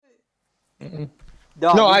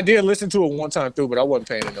Dog, No, I did listen to it one time through, but I wasn't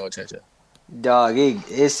paying no attention. Dog,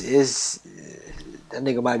 it's that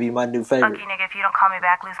nigga might be my new favorite. Fuck you, nigga. If you don't call me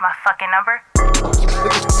back, lose my fucking number.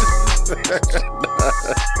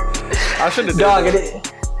 I should have Dog, did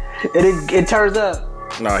it turns up.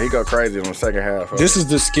 No, he go crazy on the second half. This is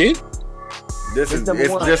the skit? It's number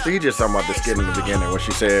one. just he just talking about the skit in the beginning when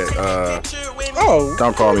she said, Oh.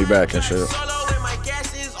 "Don't call me back" and shit.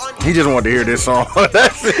 He just wanted to hear this song.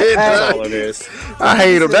 That's it. That's all it is. I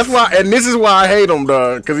hate him. That's why, and this is why I hate him,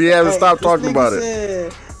 dog, because he hasn't stopped talking about it.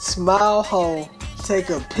 Said, smile home, take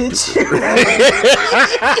a picture.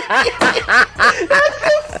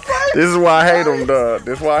 This is why I hate him, dog.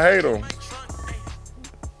 This is why I hate him.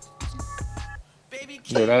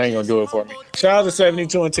 No, that ain't gonna do it for me. Shout out to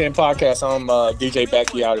 72 and 10 podcast. I'm DJ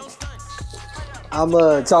Becky out. I'm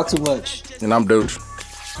talk too much. And I'm douche.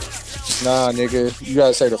 Nah, nigga, you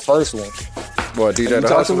gotta say the first one. Boy, DJ You the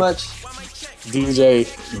talk too Hustler. much. DJ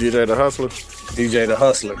The Hustler. the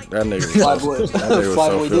Hustler. That nigga was Fly so, boy, that nigga was fly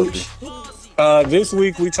so boy filthy. douche. This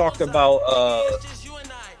week we talked about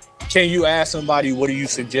can you ask somebody what do you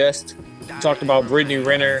suggest? We talked about Brittany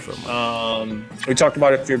Renner. We talked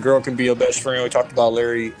about if your girl can be your best friend. We talked about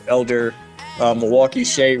Larry Elder, Milwaukee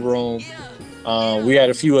Shade Room. We had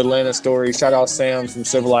a few Atlanta stories. Shout out Sam from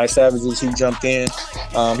Civilized Savages. He jumped in.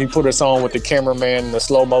 He put us on with the cameraman in the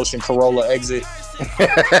slow motion Corolla exit.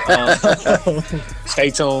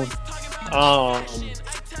 Stay tuned.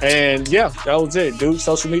 And yeah, that was it, dude.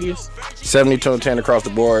 Social medias. 72 and 10 across the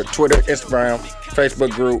board. Twitter, Instagram,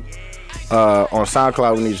 Facebook group. On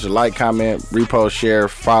SoundCloud, we need you to like, comment, repost, share,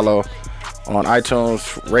 follow. On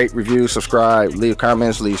iTunes, rate, review, subscribe, leave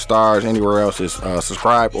comments, leave stars. Anywhere else is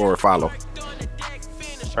subscribe or follow.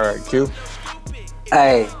 All right, Q.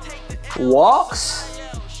 Hey, walks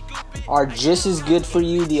are just as good for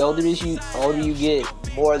you the older you get,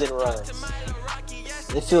 more than runs.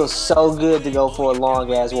 It feels so good to go for a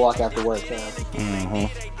long ass walk after work, man.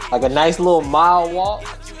 Mm-hmm. Like a nice little mile walk.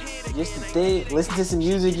 Just to think, listen to some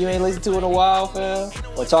music you ain't listened to in a while, fam.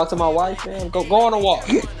 Or talk to my wife, fam. Go on a walk.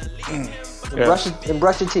 And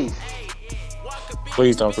brush your teeth.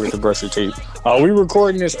 Please don't forget to brush your teeth. We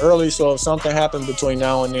recording this early, so if something happened between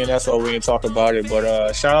now and then, that's why we didn't talk about it.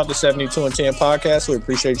 But shout out to 72 and 10 podcast. We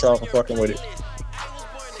appreciate y'all for fucking with it.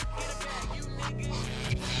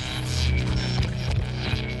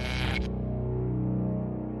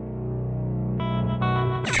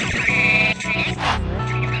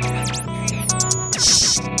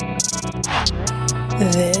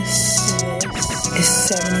 This is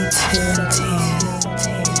 72 and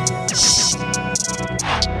 10.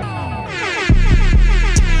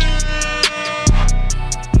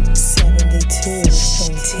 72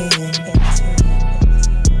 and 10.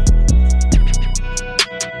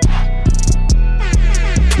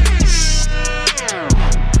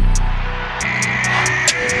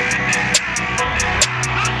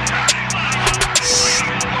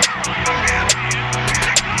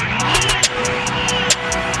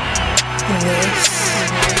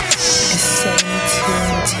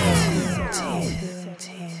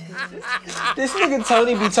 This nigga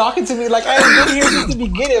Tony be talking to me like I ain't been here since the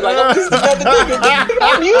beginning. Like I'm just another nigga.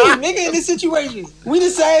 I'm you, nigga, in this situation. We the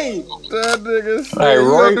same. That nigga said Hey,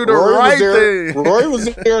 Roy, do the Roy right was there, thing. Roy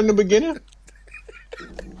was there in the beginning.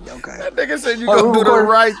 Okay. That nigga said you gonna do the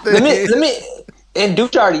right thing. Let me. And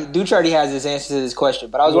Ducharty has this answer to this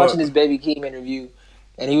question. But I was watching this Baby Keem interview,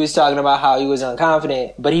 and he was talking about how he was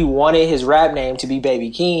unconfident, but he wanted his rap name to be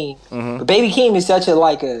Baby Keem. Mm-hmm. But Baby Keem is such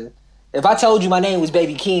a if I told you my name was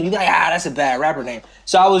Baby Keem, you'd be like, that's a bad rapper name.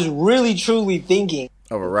 So I was really truly thinking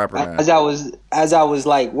Of a rapper name. as I was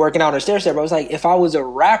like working out on stair step. I was like, if I was a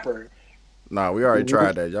rapper. Nah, we already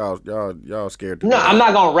tried that. Y'all scared to No, do I'm that.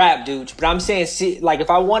 not gonna rap, dude. But I'm saying, like, if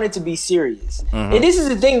I wanted to be serious, and this is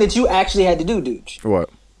the thing that you actually had to do, dude. What?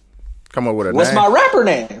 Come up with a What's name. my rapper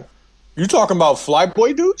name? You talking about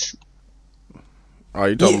Flyboy dudes? Oh,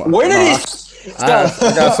 you talking about? Where did Nah, it?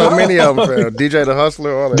 I got so many of them, fam. DJ the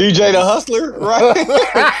Hustler, all that. DJ the Hustler, right?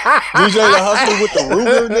 DJ the Hustler with the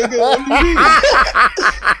Ruger, nigga.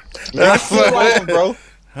 That's what, bro.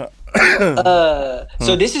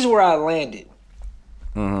 So this is where I landed.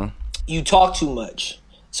 Mm-hmm. You talk too much.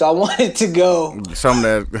 So I wanted to go. Something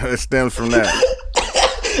that stems from that.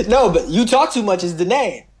 No, but you talk too much is the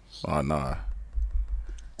name. Oh, nah.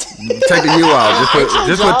 Take the U out.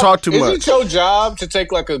 Just put talk too much. Is it your job to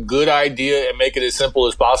take like a good idea and make it as simple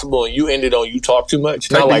as possible, and you ended on you talk too much?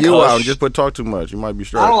 Take Not the like U hush. out and just put talk too much. You might be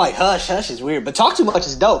straight. I don't like hush. Hush is weird, but talk too much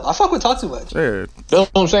is dope. I fuck with talk too much. Yeah.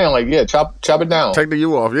 That's what I'm saying. Like, yeah, chop it down. Take the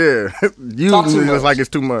U off. Yeah. You Talk too just much. like it's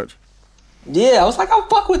too much. Yeah, I was like, I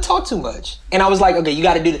fuck with talk too much. And I was like, okay, you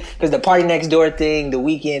got to do it. Because the Party Next Door thing, the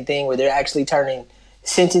Weekend thing, where they're actually turning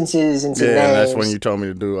sentences into names. And that's when you told me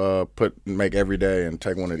to do make every day and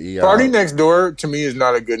take one of the ER. Party Next Door to me is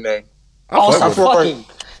not a good name. Also, fucking.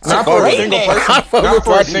 Not for a single person. Not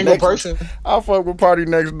for a single person. I'll fuck with Party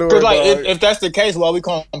Next Door. Because, like, if that's the case, why we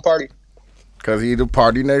call him Party? Because he's the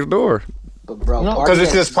Party Next Door. But, bro, no, because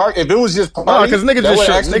it's just Party. If it was just Party, no, because niggas that just would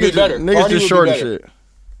actually be better. Niggas just short and shit.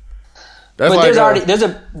 That's but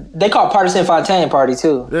like, they call Partisan Fontaine Party,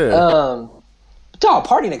 too. Yeah. Dog,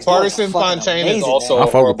 Party Next Door. Partisan Fontaine is also I a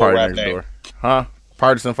fuck with horrible Party rap Next name. Door. Huh?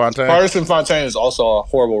 Partisan Fontaine? Partisan Fontaine is also a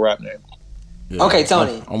horrible rap name. Yeah, okay,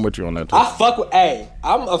 Tony. I'm with you on that, too. I fuck with. Hey,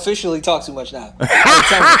 I'm officially talk too much now. Because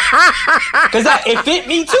it fit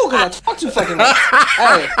me too. Because I talk too fucking much.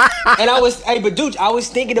 Hey, and I was. Hey, but dude, I was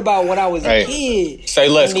thinking about when I was a kid. Say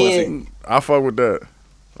less, Quincy. I fuck with that.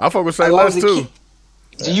 I fuck with Say Less too.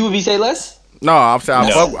 So you would be Say Less? No, I'm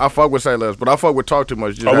saying I fuck with Say Less, but I fuck with Talk Too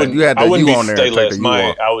Much. You had the U on there. Say Less.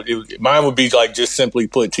 Mine would be like just simply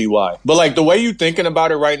put TY. But like the way you thinking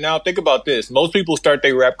about it right now, think about this. Most people start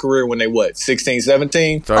their rap career when they 16,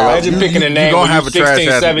 17. So imagine picking a name when you're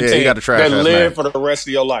 16, 17 you got a trash that live name for the rest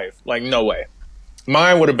of your life. Like no way.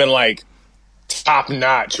 Mine would have been like Top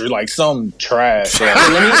Notch or like some trash.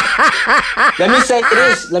 Let me say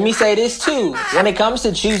this. Let me say this too. When it comes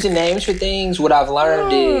to choosing names for things, what I've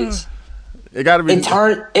learned is it gotta be.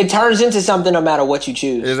 It turns into something no matter what you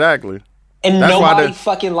choose. Exactly. And that's nobody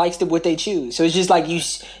fucking likes what they choose. So it's just like you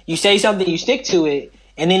say something, you stick to it,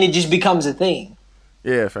 and then it just becomes a thing.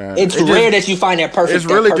 Yeah, fam. It's rare that you find that perfect. It's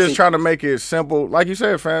really just trying to make it simple. Like you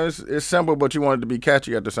said, fam, it's simple, but you want it to be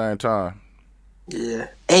catchy at the same time. Yeah.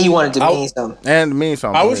 And you want it to mean something. And mean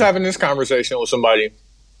something. I was having this conversation with somebody.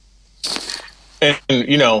 And,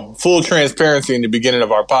 you know, full transparency in the beginning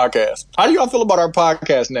of our podcast. How do y'all feel about our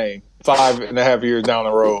podcast name? 5.5 years down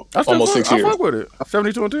the road. Almost 6 years. I fuck with it.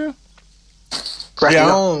 72 and 10?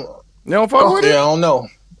 Yeah, You don't fuck with it? Yeah, I don't know.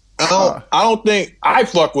 I don't think I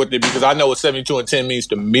fuck with it because I know what 72 and 10 means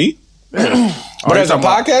to me. Yeah. But as a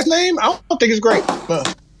podcast name, I don't think it's great.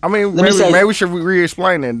 I mean, maybe we should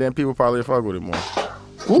re-explain it, and then people probably fuck with it more.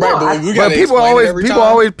 Right, but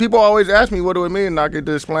people always ask me what do it mean, and I get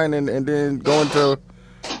to explain it and then go into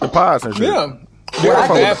the pods and shit. Yeah.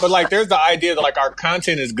 But like, there's the idea that like our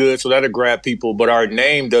content is good, so that'll grab people, but our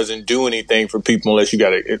name doesn't do anything for people unless you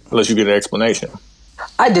get an explanation.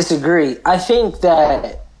 I disagree. I think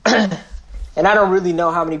that, and I don't really know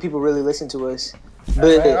how many people really listen to us,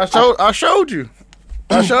 but I showed you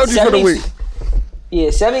for the week. Yeah,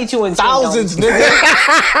 72 and 10. Thousands, nigga.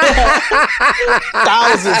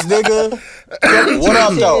 Thousands, nigga. What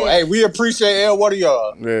up, though? Hey, we appreciate what of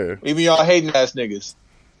y'all. Yeah. Even y'all hating ass niggas.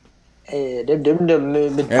 And it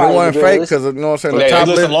wasn't fake because, you know what I'm saying? The top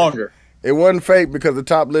listen longer. It wasn't fake because the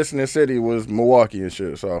top listening city was Milwaukee and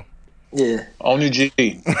shit, so. Yeah. Only G.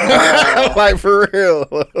 Like, for real.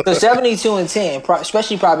 So 72 and 10,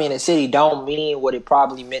 especially probably in the city, don't mean what it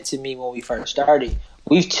probably meant to me when we first started.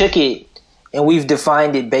 We've took it and we've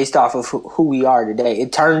defined it based off of who we are today.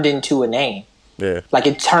 It turned into a name. Yeah. Like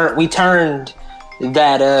we turned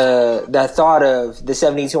that thought of the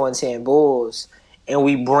 72 and 10 Bulls and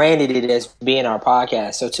we branded it as being our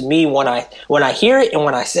podcast. So to me, when I hear it and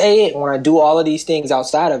when I say it and when I do all of these things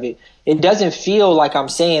outside of it, it doesn't feel like I'm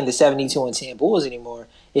saying the 72 and 10 Bulls anymore.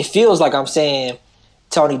 It feels like I'm saying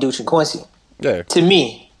Tony, Dooch, and Quincy. Yeah. To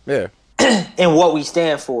me. Yeah. And what we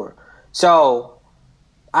stand for. So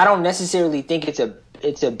I don't necessarily think it's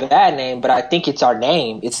a bad name, but I think it's our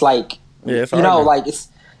name. It's like it's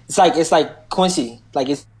like it's like Quincy. Like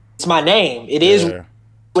it's my name. It is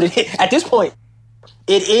what it is. At this point.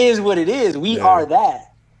 It is what it is. We are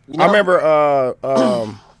that. You know? I remember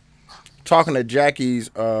talking to Jackie's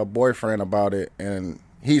boyfriend about it, and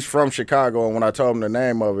he's from Chicago. And when I told him the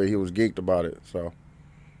name of it, he was geeked about it. So,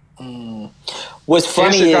 what's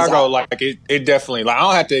funny in Chicago, is it definitely I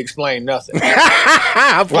don't have to explain nothing.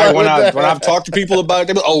 Like when I've talked to people about it,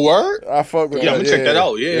 they be word. I fuck with I'm gonna check that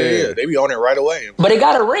out. Yeah, they be on it right away. But it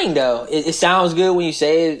got a ring though. It sounds good when you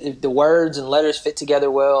say it. If the words and letters fit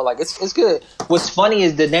together well, like it's good. What's funny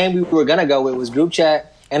is the name we were gonna go with was Group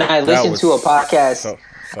Chat, and I listened to a podcast.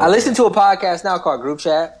 I listened to a podcast now called Group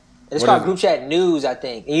Chat. And it's called Group Chat News, I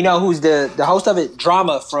think. And you know who's the host of it?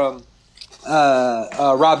 Drama from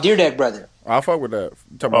Rob Dyrdek brother. I fuck with that.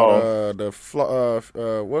 Talk about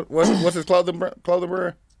what's his clothing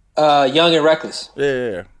brand? Young and Reckless.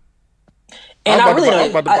 Yeah. And I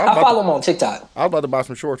follow him on TikTok. I was about to buy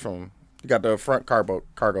some shorts from him. He got the front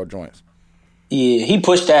cargo joints. Yeah, he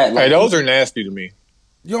pushed that. Hey, those are nasty to me.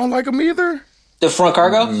 You don't like them either? The front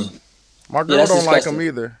cargo? Mm-hmm. My girl don't like them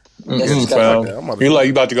either. That's fam. disgusting.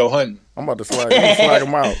 You about to go hunting. I'm about to slag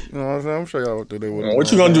them out. You know what I'm saying? I'm sure y'all what to do with them.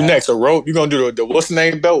 What you gonna do next? A rope? You gonna do the what's the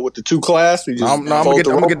name belt with the 2 clasps? I'm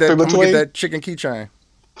gonna get that chicken keychain.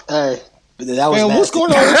 Hey, that was man, nasty. what's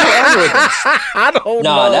going on with your algorithms? I don't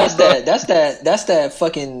know. No, that's that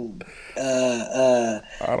fucking I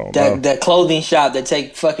don't know. that clothing shop that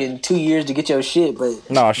take fucking 2 years to get your shit, but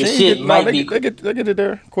No, they get it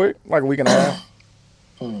there quick, like a week and a half.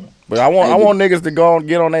 But I want niggas to go and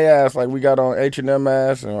get on their ass like we got on H&M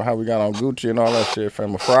ass and how we got on Gucci and all that shit.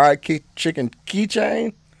 From a fried chicken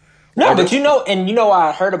keychain. No, but you know what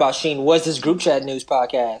I heard about Shein was this group chat news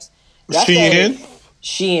podcast. Shein,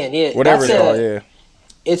 yeah, whatever it's called, yeah.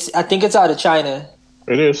 I think it's out of China.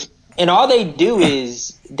 It is. And all they do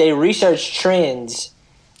is they research trends,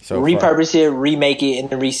 repurpose it, remake it, and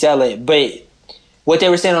then resell it. But what they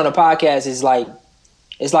were saying on the podcast is like,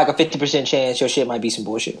 it's like a 50% chance your shit might be some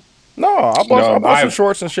bullshit. No, I bought some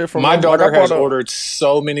shorts and shit from my them. daughter has ordered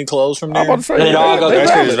so many clothes from there. I'm about to say, that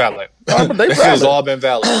shit is valid. That shit has all been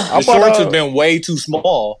valid. The shorts have been way too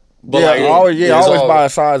small. But I always buy a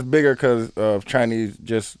size bigger because of Chinese,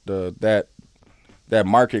 just that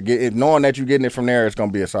market. Knowing that you're getting it from there, it's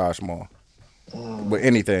gonna be a size small with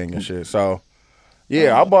anything and shit. So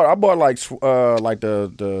I bought like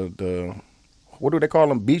the what do they call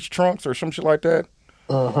them, beach trunks or some shit like that.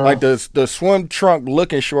 Like the swim trunk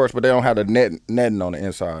looking shorts, but they don't have the netting on the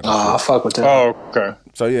inside. Oh, I fuck with that. Oh, okay.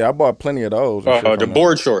 So yeah, I bought plenty of those. The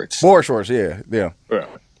board shorts. Board shorts, yeah.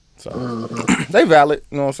 So they valid.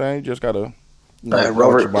 You know what I'm saying? You just gotta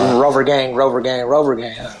Rover gang. We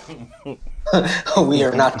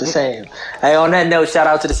are not the same. Hey, on that note, shout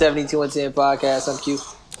out to the 7210 podcast. I'm Q.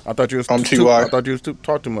 I thought you was T.Y. I thought you was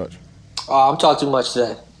talk too much. Oh, I'm talking too much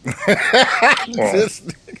today.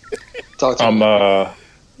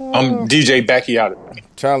 I'm DJ Becky out.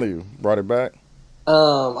 Telling you, brought it back. I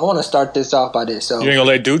want to start this off by this. So you ain't gonna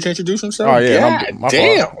let Dooch introduce himself? Oh yeah,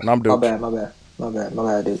 damn. I'm Dooch. My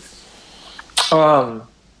bad, dude.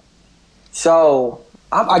 So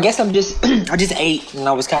I guess I just ate and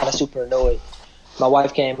I was kind of super annoyed. My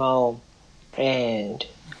wife came home and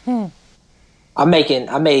I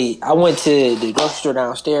went to the grocery store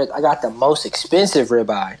downstairs. I got the most expensive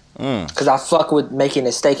ribeye because I fuck with making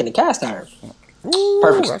a steak in the cast iron. Ooh,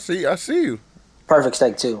 perfect. I see you. Perfect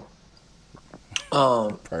steak too.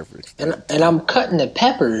 Perfect steak. And I'm cutting the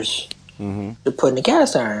peppers to put in the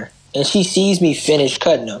cast iron, and she sees me finish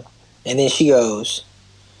cutting them, and then she goes,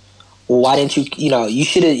 "Well, why didn't you? You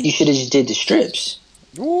should have just did the strips."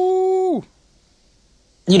 Ooh.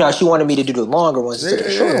 She wanted me to do the longer ones instead of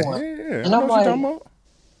the shorter one. Yeah.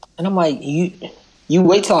 And I'm like, you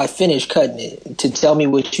wait till I finish cutting it to tell me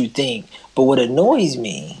what you think. But what annoys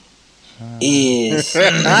me is you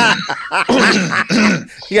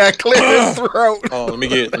gotta clear his throat. Oh, let me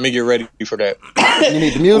get ready for that. You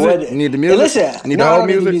need the music. You need the music. Listen, you need the whole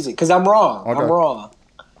music because I'm wrong. Okay.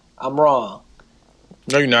 I'm wrong.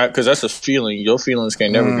 No, you're not, because that's a feeling. Your feelings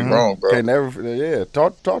can never be wrong, bro. Can never. Yeah.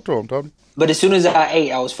 Talk to him, Tony. But as soon as I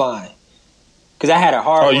ate, I was fine. Because I had a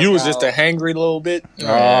hard. Oh, you was just a hangry little bit.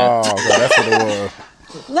 Oh, okay, that's what it was.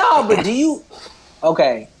 No, but do you?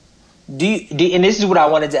 Okay. Do you? And this is what I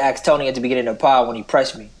wanted to ask Tony at the beginning of the pod when he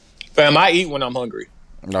pressed me. Fam, I eat when I'm hungry.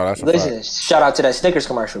 No, that's a listen. fact. Shout out to that Snickers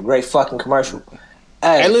commercial. Great fucking commercial.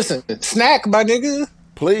 Hey, listen, snack, my nigga.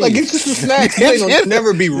 Please, like get you some snacks. You ain't gonna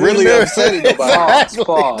never be really upset at nobody.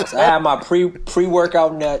 Pause. I had my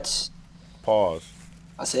pre-workout nuts. Pause.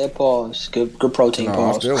 I said pause. Good protein. No,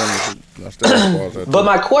 pause. I still want to pause. But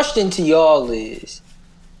my question to y'all is,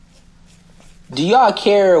 do y'all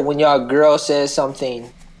care when y'all girl says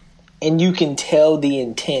something and you can tell the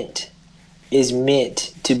intent is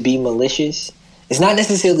meant to be malicious? It's not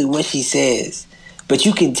necessarily what she says, but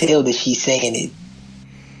you can tell that she's saying it.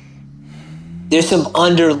 There's some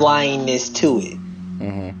underlyingness to it.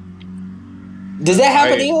 Mm-hmm. Does that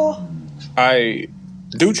happen to y'all?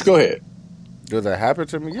 Dooch, go ahead. Does that happen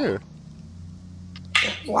to me? Yeah.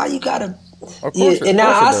 Why you gotta? Of course and now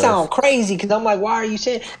I sound crazy because I'm like, why are you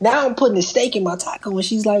saying? Now I'm putting the steak in my taco, and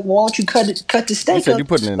she's like, why don't you cut the steak? You said you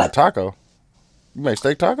putting it in a taco. You make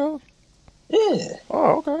steak tacos? Yeah.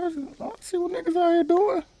 Oh, okay. I see what niggas out here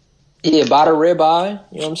doing. Yeah, buy the ribeye.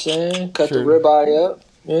 You know what I'm saying? Cut the ribeye up.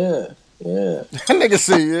 Yeah. Nigga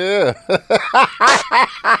see, yeah.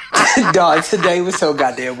 Dog, today was so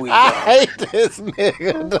goddamn weak. I hate this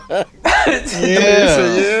nigga.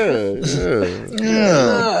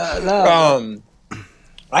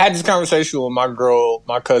 I had this conversation with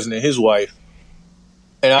my cousin and his wife,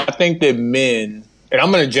 and I think that men, and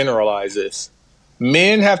I'm going to generalize this,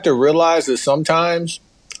 men have to realize that sometimes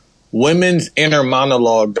women's inner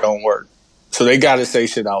monologue don't work. So they got to say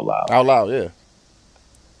shit out loud. Out loud, yeah.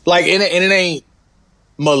 Like, and it ain't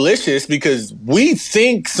malicious because we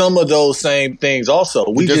think some of those same things also.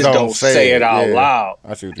 We just don't say it out loud.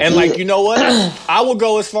 And like, you know what? I would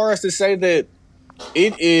go as far as to say that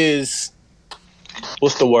it is,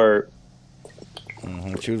 what's the word?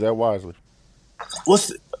 Choose that wisely. What's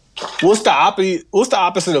the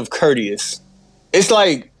opposite of courteous? It's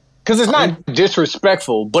like, because it's not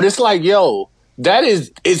disrespectful, but it's like, yo, that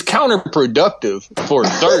is counterproductive for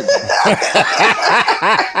certain.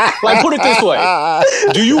 Like, put it this way.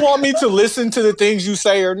 Do you want me to listen to the things you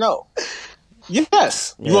say or no?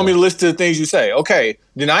 Yes. You want me to listen to the things you say? Okay.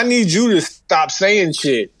 Then I need you to stop saying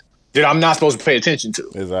shit that I'm not supposed to pay attention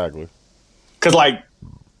to. Exactly. Because, like,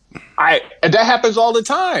 that happens all the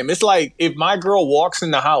time. It's like if my girl walks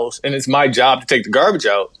in the house and it's my job to take the garbage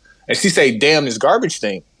out and she say, damn, this garbage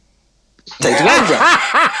thing. Take the garbage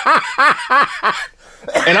out.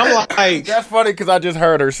 And I'm like... That's funny because I just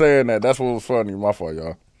heard her saying that. That's what was funny. My fault,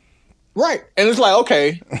 y'all. Right. And it's like,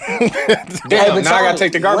 okay. Damn, now I got to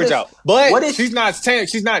take the garbage out. But she's not telling me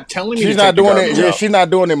to take the garbage out. She's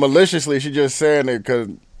not doing it maliciously. She's just saying it because...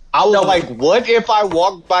 I was like, what if I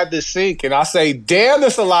walk by the sink and I say, damn,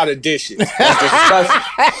 there's a lot of dishes?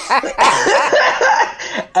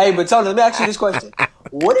 Hey, but Tony, let me ask you this question.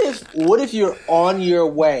 What if you're on your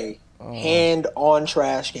way, hand on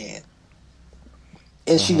trash can,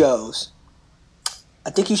 and she goes, I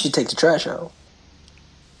think you should take the trash out.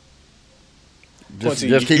 Just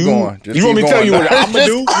keep going. You want me to tell you what I'm going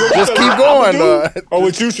to do? Just keep going. Or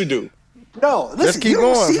what you should do? No, listen, just keep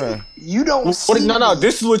going, man. You don't see me. No,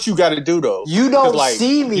 this is what you got to do, though. You don't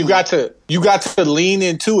see me. You got to lean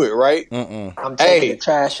into it, right? I'm taking the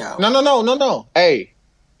trash out. No. Hey,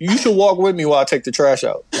 you should walk with me while I take the trash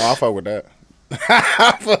out. Oh, I'll fuck with that.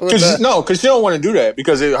 Because she don't want to do that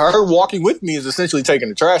because her walking with me is essentially taking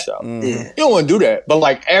the trash out. Yeah. You don't want to do that. But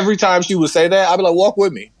like every time she would say that, I'd be like, walk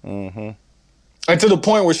with me. And to the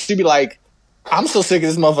point where she'd be like, I'm so sick of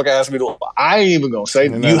this motherfucker asking me to. I ain't even gonna say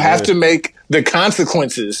that. You have to make the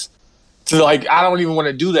consequences. To like, I don't even want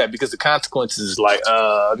to do that because the consequences is like,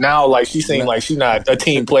 now like she seems like she's not a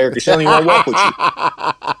team player because she don't even want to walk with you.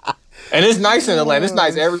 And it's nice in Atlanta. It's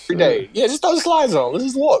nice every day. Yeah, just throw the slides on. Let's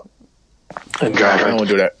just walk. And drive. I don't want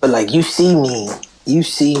to do that. But like, you see me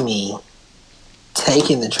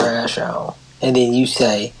taking the trash out, and then you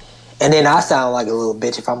say, and then I sound like a little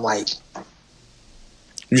bitch if I'm like.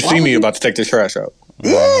 You see me about to take the trash out.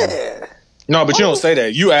 Yeah. No, but you don't say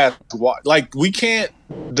that. You ask why. Like, we can't,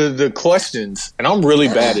 the questions, and I'm really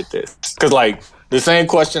bad at this. Because, like, the same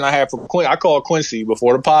question I had for Quincy, I called Quincy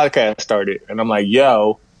before the podcast started, and I'm like,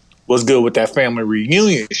 yo, what's good with that family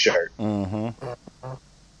reunion shirt? And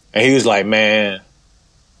he was like, man,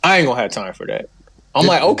 I ain't going to have time for that. I'm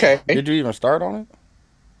like, okay. Did you even start on it?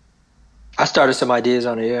 I started some ideas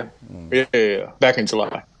on it, Yeah, back in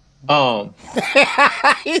July.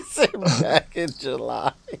 He said back in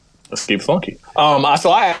July. Let's keep funky.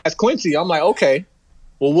 So I asked Quincy, I'm like, okay,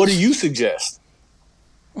 well, what do you suggest?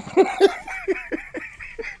 I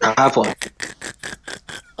have one.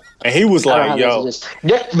 And he was like, yo.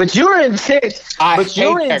 Yeah, but your intent. I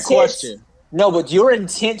hate that question. No, but your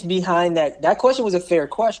intent behind that question was a fair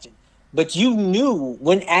question. But you knew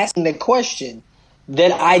when asking the question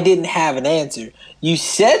that I didn't have an answer. You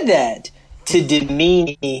said that to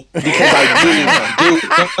demean me because I didn't do it.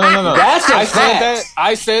 No. That's a fact.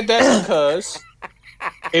 I said that because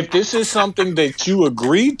if this is something that you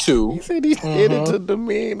agreed to, He said he did it to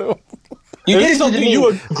demean him. You if did this is something you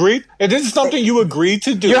agreed. If this is something you agreed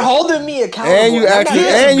to do, You're holding me accountable.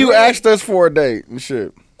 And you asked us for a date and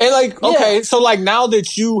shit. And like, okay, so like now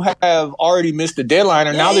that you have already missed the deadline,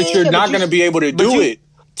 or now that you're not going to be able to do it,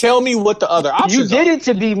 tell me what the other options are. You did it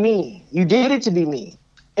to be me.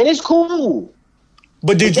 And it's cool.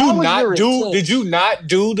 But did you not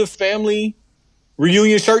do the family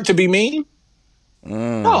reunion shirt to be mean?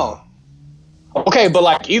 No. Okay, but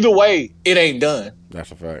like either way, it ain't done.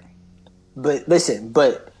 That's a fact. But listen,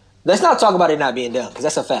 let's not talk about it not being done, because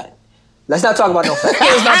that's a fact. Let's not talk about no facts.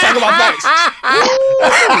 Let's not talk about facts.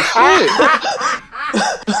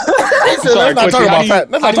 Let's not talk about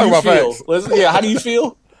facts. Let's not talk about facts. How do you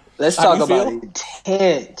feel? Let's talk about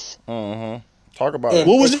intent. Talk about it.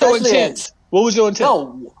 What was your intent?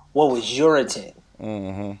 No, what was your intent?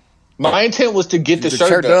 My intent was to get the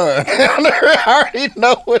shirt done. I already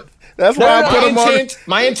know it. That's why I put him on.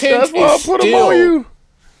 My intent is still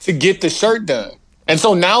to get the shirt done. And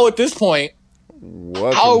so now at this point,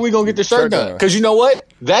 how are we going to get the shirt done? Because you know what?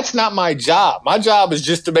 That's not my job. My job is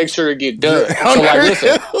just to make sure it get done. So like,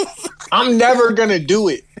 listen, I'm never going to do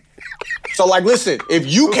it. So like, listen,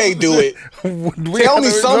 if you can't do it, tell me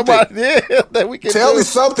something. That we can Tell do. me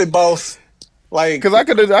something, boss. Like, because I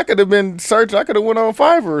could have been searching. I could have went on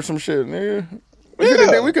Fiverr or some shit. Yeah. We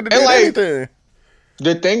could have did like, anything.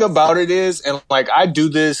 The thing about it is, and like I do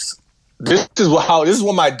this. This is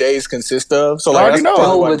what my days consist of. So like, I already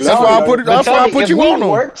know. That's why I put it. That's why I put you on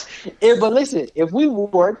them. But listen, if we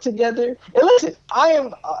work together, and listen, I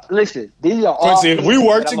am. Listen, these are all. Quincy, if we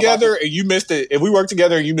work together and you missed it, if we work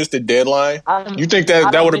together and you missed the deadline, you think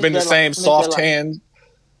that would have been the same soft hand?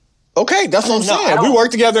 Okay, that's what I'm saying. If we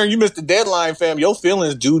work together and you missed the deadline, fam, your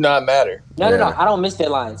feelings do not matter. No. I don't miss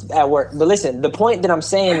deadlines at work. But listen, the point that I'm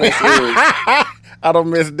saying is. I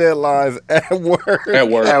don't miss deadlines at work. At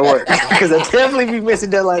work. Because I definitely be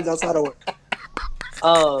missing deadlines outside of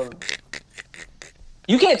work.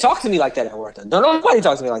 You can't talk to me like that at work, though. Don't nobody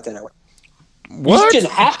talk to me like that at work. What? You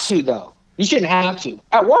shouldn't have to, though. You shouldn't have to.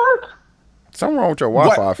 At work? Something wrong with your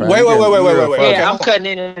Wi-Fi, fam. Wait. Yeah, I'm cutting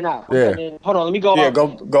in and out. Hold on, let me go. Yeah,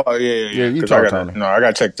 go. Yeah. You talk, Tony. No, I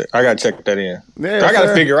gotta check that. I gotta check that in. Yeah, I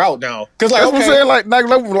gotta figure out now. Because like, that's what I'm saying. Like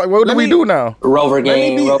what do we do now? Rover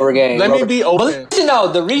game. Let me be open. But listen,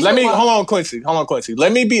 no, the reason. Hold on, Quincy.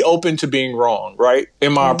 Let me be open to being wrong, right?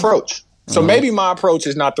 In my approach. So maybe my approach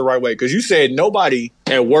is not the right way because you said nobody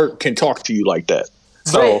at work can talk to you like that.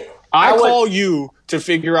 So I call you to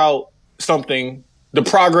figure out something. The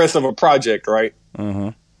progress of a project, right?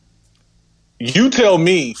 Mm-hmm. You tell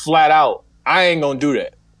me flat out, I ain't gonna do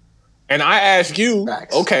that. And I ask you,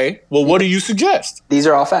 okay, well, what do you suggest? These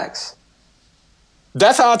are all facts.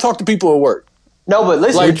 That's how I talk to people at work. No, but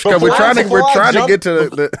listen, like, we're trying to get to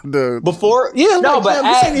the before. Yeah, no, like, but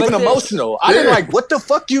this ain't even emotional. I didn't like. What the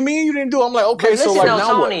fuck you mean you didn't do? I'm like, okay, so like now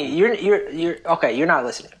Tony, what? You're okay. You're not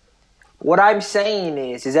listening. What I'm saying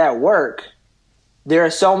is at work. There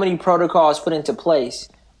are so many protocols put into place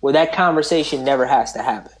where that conversation never has to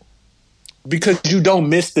happen. Because you don't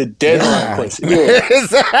miss the deadline, Quincy. Yeah.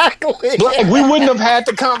 Exactly. Like, we wouldn't have had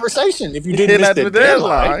the conversation if you didn't miss the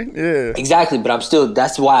deadline. Yeah. Exactly, but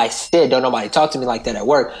that's why I said don't nobody talk to me like that at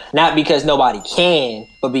work. Not because nobody can,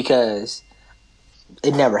 but because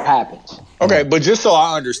it never happens. Okay, but just so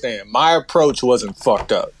I understand, my approach wasn't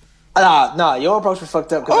fucked up. No, your approach was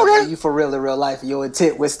fucked up because I know you for real in real life and your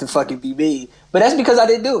intent was to fucking be me. But that's because I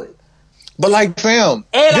didn't do it. But like, fam,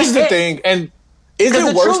 this is the thing. And is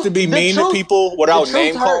it worse to be mean to people without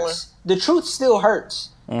name calling? The truth still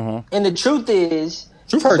hurts. Mm-hmm. And the truth is...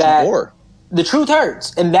 Truth hurts more. The truth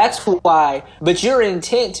hurts. And that's why... But your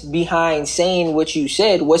intent behind saying what you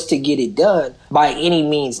said was to get it done by any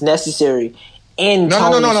means necessary. And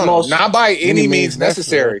No. Not by any means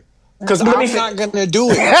necessary. Because I'm not going to do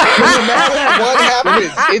it. No matter what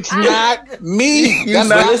happens, it's not me. That's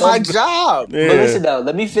not my job. Yeah. But listen, though,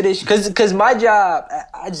 let me finish. Because my job,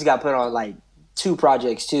 I just got put on, like, 2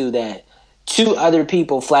 projects, too, that 2 other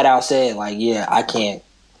people flat out said, like, yeah, I can't.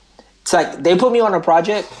 It's like they put me on a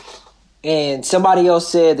project, and somebody else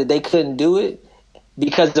said that they couldn't do it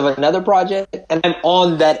because of another project, and I'm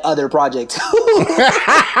on that other project, too.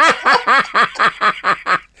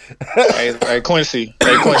 Hey, Quincy.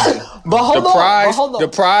 But hold on. The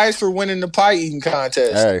prize for winning the pie eating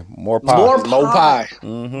contest. Hey, more pie. More pie.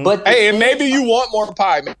 Mm-hmm. But and maybe you want more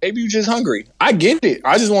pie. Maybe you're just hungry. I get it.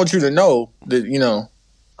 I just want you to know that,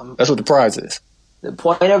 that's what the prize is. The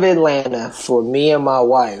point of Atlanta for me and my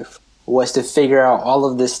wife was to figure out all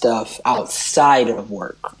of this stuff outside of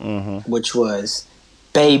work, which was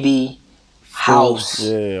baby, house.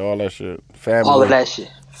 Yeah, all that shit. Family. All of that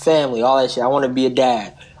shit. Family, all that shit. I want to be a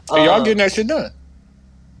dad. Hey, y'all getting that shit done?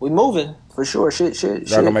 We moving for sure. Shit. Y'all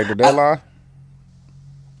gonna make the deadline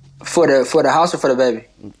for the house or for the baby?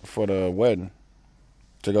 For the wedding,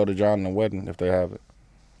 to go to John and the wedding if they have it.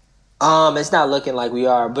 It's not looking like we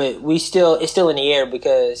are, but it's still in the air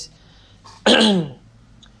because, and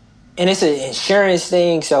it's an insurance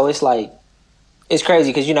thing, so it's like it's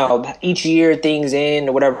crazy because each year things end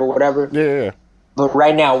or whatever. Yeah. But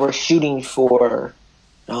right now we're shooting for.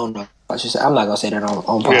 I don't know. I'm not gonna say that on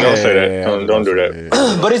podcast. Yeah, don't say that. Don't do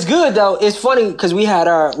that. But it's good though. It's funny because we had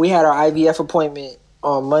our IVF appointment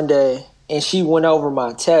on Monday, and she went over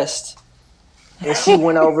my test, and she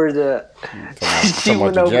went over the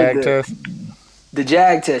the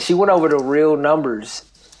JAG test. She went over the real numbers,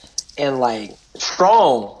 and like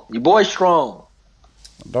strong. Your boy's strong.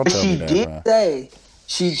 Don't tell me that, man.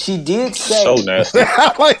 She did say. So nasty.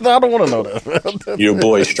 I don't want to know that. Your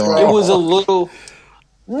boy's strong. It was a little.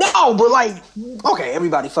 No, but like, okay,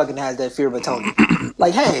 everybody fucking has that fear of Tony.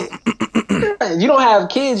 Like, hey, you don't have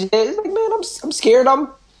kids yet. It's like, man, I'm scared. I'm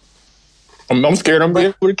scared I'm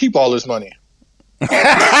able to keep all this money. What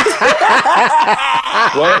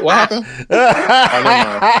happened? Oh, never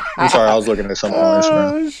mind. I'm sorry, I was looking at something on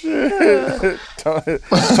Instagram. Oh, shit.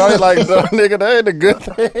 Tony like, no, nigga, that ain't a good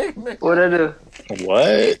thing. What I do?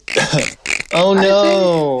 What? Oh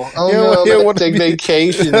no! Take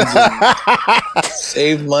vacations, and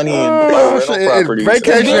save money, and rental properties.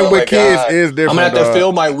 Vacation with kids is different. I'm gonna have to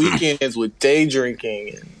fill my weekends with day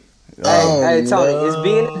drinking. Hey, Tony, is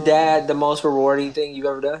being a dad the most rewarding thing you've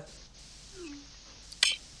ever done?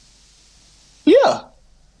 Yeah.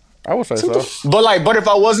 I would say so. But if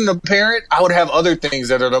I wasn't a parent, I would have other things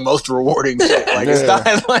that are the most rewarding shit. Like it's not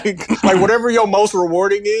like whatever your most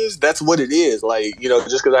rewarding is, that's what it is. Like,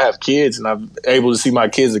 just because I have kids and I'm able to see my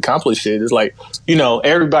kids accomplish shit, it's like,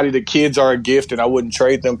 everybody, the kids are a gift and I wouldn't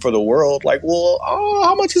trade them for the world. Like, well,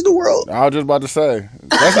 how much is the world? I was just about to say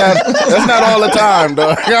that's not all the time,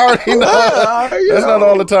 though. You already know. That's not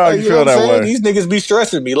all the time you feel that way. These niggas be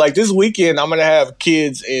stressing me. Like this weekend, I'm gonna have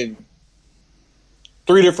kids in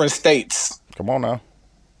 3 different states. Come on now.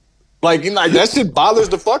 Like that shit bothers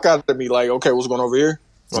the fuck out of me. Like, okay, what's going over here?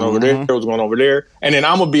 What's going over there? What's going over there? And then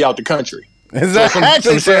I'm gonna be out the country.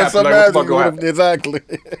 Exactly. So exactly.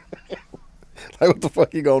 Like, what the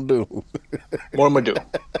fuck you gonna do? What am I do?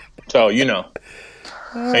 So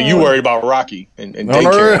and you worried about Rocky and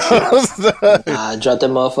daycare. Drop that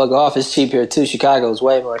motherfucker off. It's cheap here too. Chicago is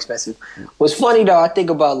way more expensive. What's funny though, I think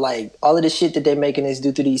about like all of the shit that they're making us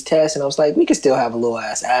do through these tests, and I was like, we could still have a little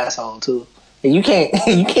asshole too. And you can't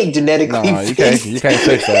genetically. No, you can't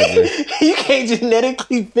fix that. You can't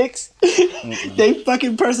genetically fix they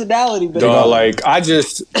fucking personality. But I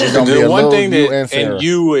just the one thing that and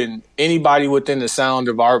you and anybody within the sound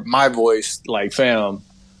of my voice, like fam,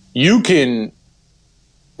 you can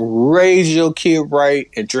raise your kid right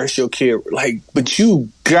and dress your kid but you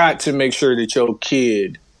got to make sure that your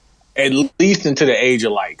kid, at least into the age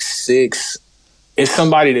of 6, is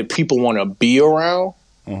somebody that people want to be around.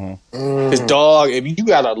 This dog, if you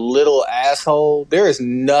got a little asshole, there is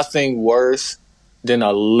nothing worse than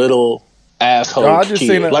a little asshole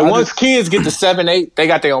kid. Once kids get to 7, 8, they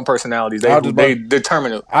got their own personalities. They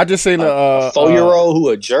determine it. I just seen a 4-year-old who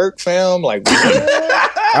a jerk, fam. I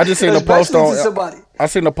just seen a post on. I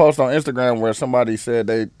seen a post on Instagram where somebody said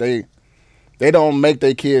they don't make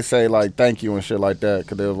their kids say like thank you and shit like that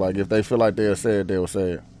because they was like if they feel like they'll say it, they will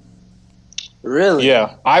say it. Really?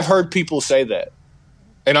 Yeah, I've heard people say that,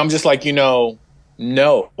 and I'm just like no.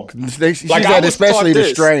 She said especially to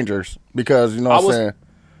strangers because what I'm saying.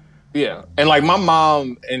 Yeah, and my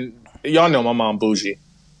mom and y'all know my mom bougie.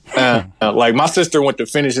 My sister went to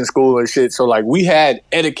finishing school and shit, so we had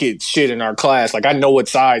etiquette shit in our class. I know what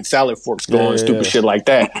side salad forks go and stupid shit like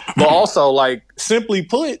that. But also, simply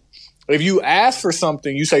put, if you ask for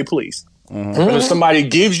something, you say please. And if somebody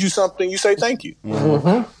gives you something, you say thank you.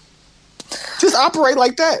 Just operate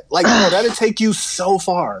like that. That'll take you so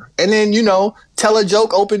far. And then tell a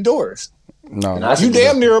joke, open doors. No, you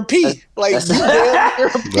damn near a P. You damn near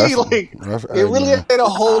a P. It really ain't a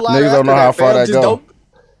whole lot. Niggas don't know how far that goes.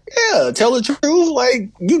 Yeah, tell the truth.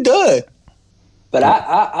 You done. But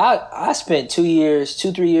I spent 3 years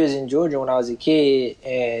in Georgia when I was a kid,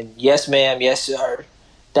 and yes, ma'am, yes, sir,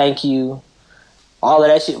 thank you. All of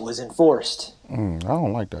that shit was enforced. I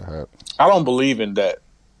don't like that hat. I don't believe in that.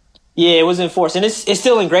 Yeah, it was enforced, and it's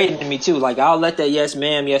still ingrained in me too. I'll let that yes,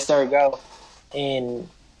 ma'am, yes, sir go, and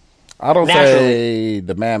I don't say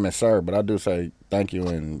the ma'am and sir, but I do say thank you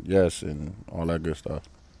and yes and all that good stuff.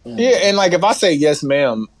 Yeah, and if I say yes,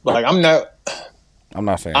 ma'am, I'm not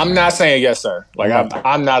saying yes, sir.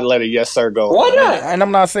 I'm not letting yes, sir go. Why not? And I'm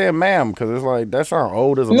not saying ma'am because it's that sounds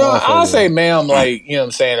old as a no. I'll say ma'am, you know what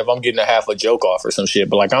I'm saying, if I'm getting a half a joke off or some shit,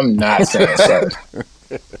 but I'm not saying sir.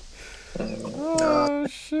 Oh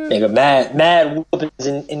shit! Nigga, mad whoopings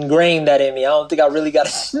ingrained that in me. I don't think I really got a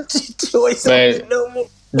choice no more.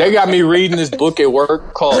 They got me reading this book at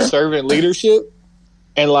work called Servant Leadership,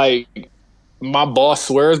 and my boss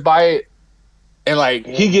swears by it, and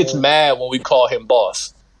he gets mad when we call him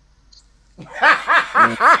boss. I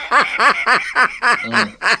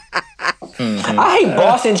hate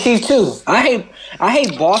boss and chief too. I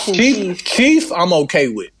hate boss and chief. Chief, I'm okay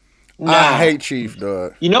with. Nah. I hate chief,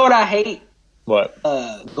 dog. You know what I hate? What?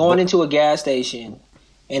 Going into a gas station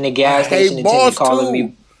and the gas station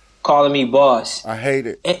attendant calling me boss. I hate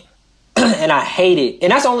it. And I hate it.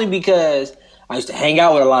 And that's only because I used to hang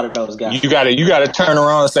out with a lot of those guys. You gotta turn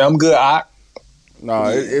around and say, I'm good. No,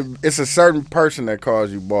 it's a certain person that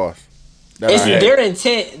calls you boss. Their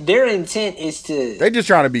intent is to. They just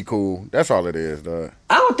trying to be cool. That's all it is, dog.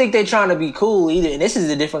 I don't think they're trying to be cool either. And this is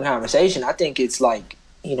a different conversation. I think it's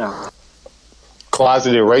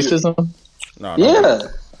closeted racism. No, yeah.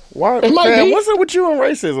 Why? It might Fam, be. what's up with you and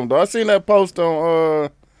racism, though? I seen that post on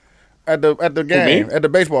at the game, at the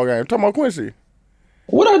baseball game. Talking about Quincy.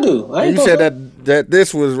 What I do? I ain't You said supposed that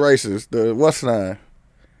this was racist. The what's the name?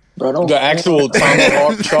 bro. Don't. The actual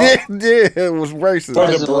tomahawk chop Yeah, it was racist. for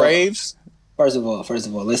First the of all- Braves. First of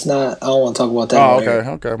all, let's not. I don't want to talk about that. Oh, on air.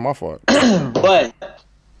 okay, my fault. But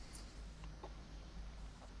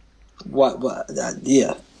what?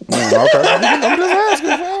 Yeah. Okay, I'm just asking,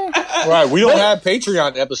 fam. Right, we don't have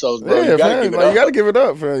Patreon episodes, bro. Yeah, You gotta fam, give it like, up. you gotta give it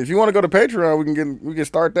up, fam. If you want to go to Patreon, we can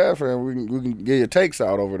start that, fam. We can get your takes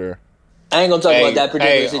out over there. I ain't gonna talk about that particular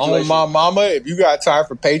Hey, situation. on my mama, if you got time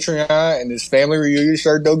for Patreon and this family reunion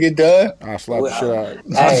shirt don't get done, I'll slap the shit out.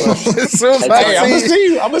 Hey. As soon as hey, I I'm gonna see see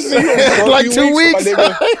you. I'm gonna see you in like 2 weeks. weeks. my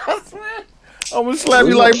nigga. I'm gonna slap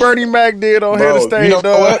you like Bernie Mac did on Bro, Head of State, you know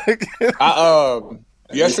dog. I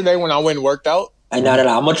yesterday when I went and worked out, Hey, no.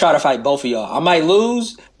 I'm gonna try to fight both of y'all. I might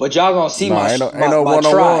lose, but y'all gonna see Nah, my ain't no my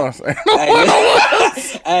one-on-ones. try.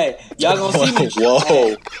 Hey, y'all gonna see me. whoa,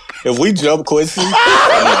 Hey, if we jump Quincy,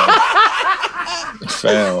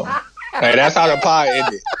 fam. Hey, that's how the pie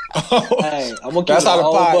ended. hey, I'm gonna keep That's it how a the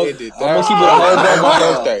whole pie buck. ended. I'm gonna keep it a whole on my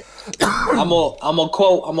buck. birthday.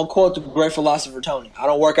 I'm gonna quote the great philosopher Tony. I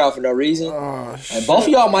don't work out for no reason. Oh, And both of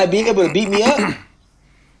y'all might be able to beat me up.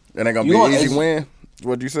 It ain't gonna You be want- an easy win.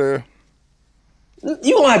 What you said?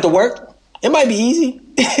 You don't have to work. It might be easy.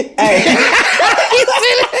 Hey,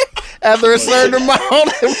 After a certain amount,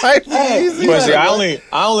 it might be Hey, easy. But see, I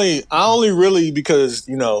only really because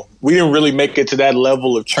we didn't really make it to that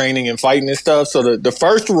level of training and fighting and stuff. So the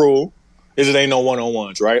first rule is it ain't no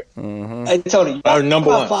 1-on-1s, right? hey Tony, Number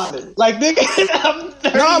my one. father. Like nigga, I'm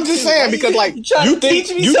 32. No, I'm just saying because like trying you to think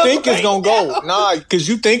teach me something it's gonna go because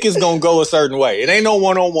you think it's gonna go a certain way. It ain't no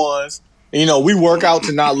 1-on-1s. We work out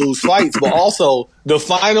to not lose fights, but also the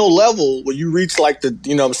final level when you reach like the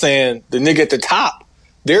what I'm saying, the nigga at the top,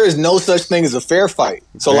 there is no such thing as a fair fight.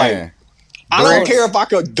 So like Man. I don't Bricks. care if I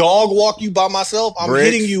could dog walk you by myself. I'm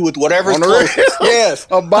Bricks. hitting you with whatever's On the closest. wrist. Yes.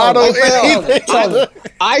 A bottle, Like, fam, anything.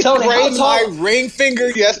 I Tony, how sprained my tall- ring finger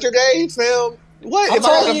yesterday, fam. What? I'm If I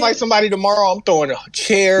gotta telling you. fight somebody tomorrow, I'm throwing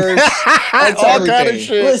chairs, like All everything. kind of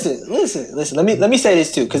shit. Listen. Let me say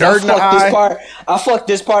this too, because Dirt in the eye. I fucked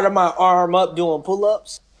this part of my arm up doing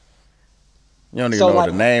pull-ups. You don't even So, know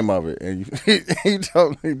like- the name of it, and you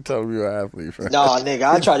told me you're an athlete. Fam. Nah, nigga,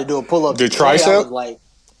 I tried to do a pull-up. The today. I tricep? was like,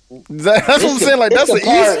 That's what I'm saying. Like it's that's the the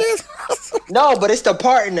part- easiest. no, but it's the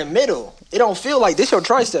part in the middle. It don't feel like this your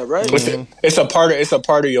tricep, right? It's a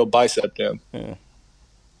part of your bicep, then. Yeah.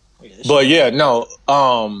 But yeah, no,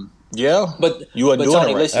 yeah. But you wasn't doing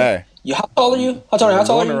Tony, it right. listen. Hey, How tall are you? How tall are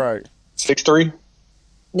doing it you? right. 6'3".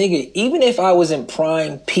 Nigga, even if I was in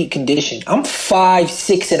prime peak condition, I'm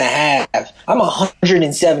 5'6" and a half. I'm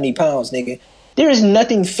 170 pounds, nigga. There is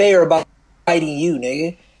nothing fair about fighting you,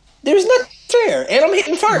 nigga. There's nothing fair. And I'm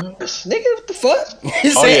hitting first. Nigga, what the fuck? He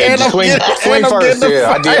Oh said, yeah, and I'm swing getting first. the Yeah,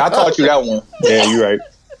 I fight. did. I taught you that one. Yeah, you're right.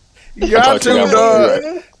 You got taught you to, that dog.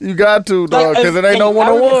 one. You got to, dog, because it ain't no I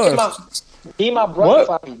remember 1-on-1s. Me and my brother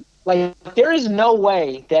fighting. Like, there is no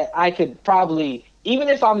way that I could probably, even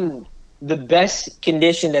if I'm the best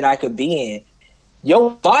condition that I could be in,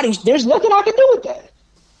 your body, there's nothing I can do with that.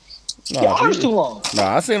 Your arm's too long.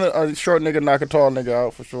 Nah, I seen a short nigga knock a tall nigga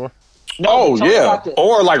out for sure. No, Oh Tony yeah, got the-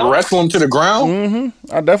 or like Tony- wrestle him to the ground.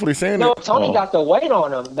 Mm-hmm. I definitely seen No, it. Tony got the weight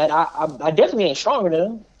on him, but I definitely ain't stronger than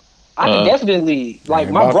him. I can definitely, like,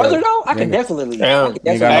 ain't my about brother that. though, I can Nigga. definitely. Damn. I can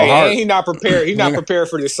Nigga got definitely. no heart. He not prepared. He not prepared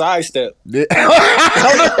for the sidestep. Yeah.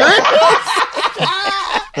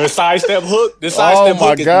 The sidestep hook. The Oh sidestep my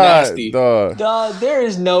hook is god, nasty. dog. Dog, there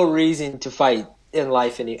is no reason to fight in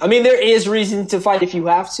life I mean, there is reason to fight if you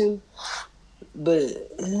have to, but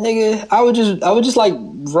nigga, I would just like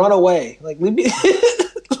run away. Like leave me,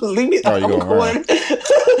 leave me. Oh, you I'm gonna going. What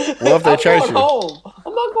if they I'm chase going you? home.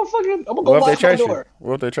 I'm not gonna fucking. I'm gonna go What if they lock my chase you? door.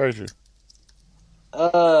 What if they chase you?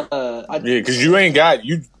 Yeah, because you ain't got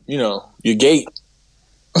you know your gate.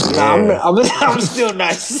 Nah, I'm still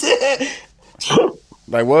nice.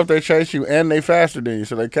 Like, what if they chase you and they faster than you,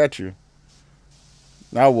 so they catch you?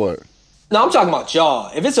 Now what? No, I'm talking about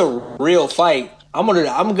y'all. If it's a real fight, I'm gonna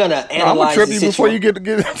I'm analyze gonna trip the you before you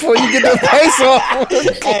situation. before you get the face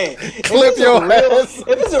off. Hey, Clip your ass.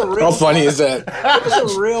 If it's a real How funny is that? If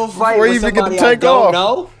it's a real fight Before you with even get to somebody I take don't off.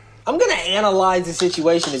 know, I'm gonna analyze the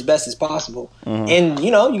situation as best as possible. Mm-hmm. And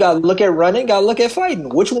you gotta look at running, gotta look at fighting.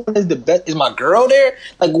 Which one is the best? Is my girl there?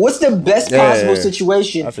 Like, what's the best Yeah, possible yeah.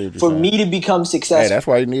 situation I see what you're for saying. me to become Hey, successful? that's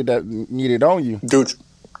why you need it on you. Dude,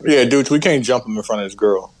 yeah, dude, we can't jump him in front of this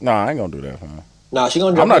girl. Nah, I ain't gonna do that, fam. Nah, she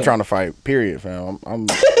gonna jump I'm not in. trying to fight. Period, fam. I'm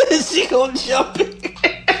She gonna jump in.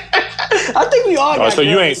 I think we all. Oh, got so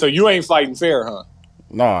girls. you ain't fighting fair, huh?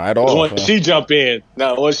 No, at all. Once she jump in,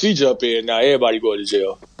 now everybody go to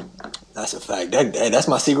jail. That's a fact. That's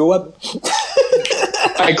my secret weapon.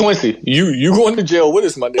 Hey Quincy, you going to jail with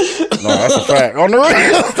us, my nigga? No, that's a fact. On the real.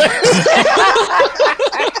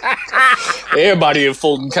 Everybody in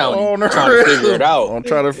Fulton County On the trying to figure it out. I'm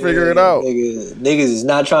trying to figure it out. Niggas is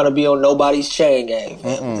not trying to be on nobody's chain gang.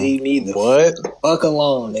 They need the What? fuck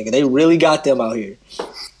alone, nigga. They really got them out here.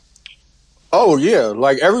 Oh yeah,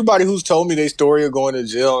 like everybody who's told me their story of going to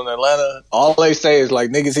jail in Atlanta, all they say is like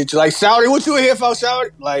niggas hit you like Shouty, what you in here for,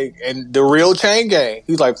 Shouty? Like, and the real chain gang,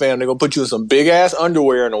 he's like, fam, they gonna put you in some big ass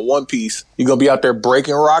underwear and a one piece. You gonna be out there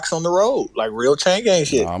breaking rocks on the road, like real chain gang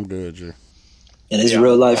shit. No, I'm good, G. And it's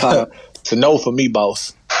real life. It's a no for me,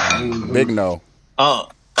 boss. Big no.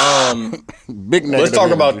 Big no. Let's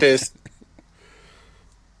talk about this.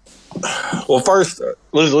 Well, first,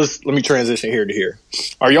 let me transition here to here.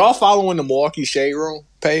 Are y'all following the Milwaukee Shade Room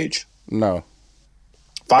page? No.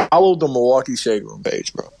 Follow the Milwaukee Shade Room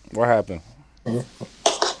page, bro. What happened?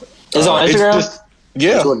 It's on Instagram?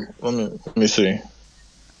 Yeah. Let me see.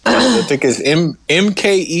 I think it's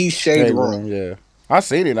MKE Shade Room. Yeah. I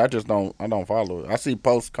seen it. I don't follow it. I see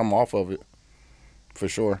posts come off of it. For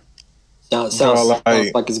sure. Sounds like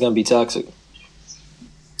it's gonna be toxic.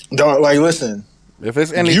 Dog, like, listen. If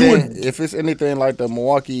it's anything like the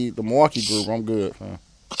Milwaukee group, I'm good. Huh?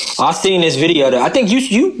 I seen this video though. I think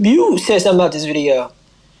you said something about this video.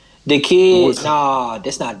 The kid,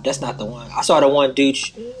 that's not the one. I saw the one dude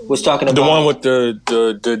was talking about the one with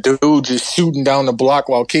the dude just shooting down the block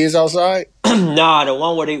while kids outside. Nah, the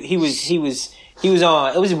one where he was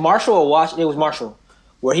on. It was Marshall or Washington. It was Marshall,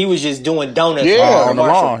 where he was just doing donuts. Yeah, on the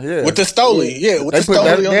lawn. Yeah, with the Stoli. Yeah, with the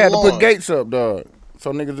Stoli. They had to put lawn. gates up, dog.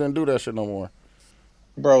 So niggas didn't do that shit no more.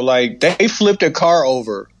 Bro, like, they flipped a car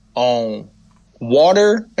over on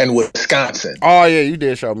Water and Wisconsin. Oh, yeah, you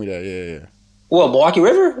did show me that. Yeah. What, Milwaukee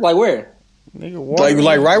River? Like, where? Nigga,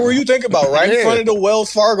 like right where you think about, right in front of the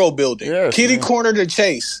Wells Fargo building. Yes, Kitty corner to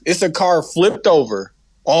Chase. It's a car flipped over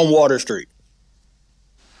on Water Street.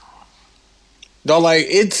 Though, like,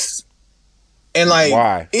 it's... And, like...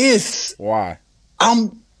 Why? It's... Why?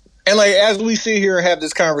 And, like, as we sit here and have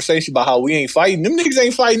this conversation about how we ain't fighting, them niggas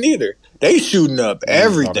ain't fighting either. They shooting up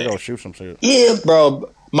everything. They gonna shoot some shit. Yeah,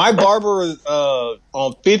 bro. My barber is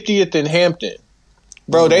on 50th and Hampton.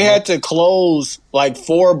 Bro, they had to close like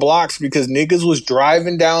 4 blocks because niggas was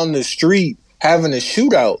driving down the street having a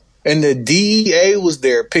shootout. And the DEA was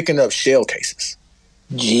there picking up shell cases.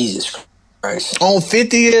 Jesus Christ. On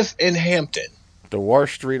 50th and Hampton. The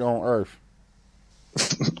worst street on earth.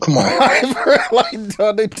 Come on. Like,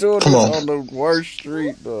 dog, they doing this on the worst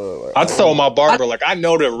street, dog. Like, I told my barber, like, I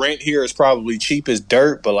know the rent here is probably cheap as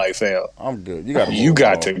dirt, but like, fam, I'm good. You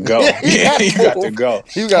got to go. Yeah, you got to go.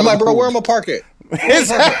 I'm like, bro, where am I park at?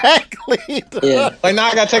 Exactly. Yeah. Like, now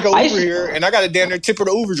I got to take an Uber here, and I got to damn near tip of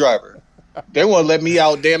the Uber driver. They want to let me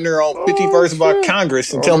out damn near on 51st by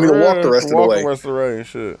Congress and tell me to walk the rest of the way. The rest of the way,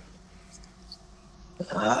 shit.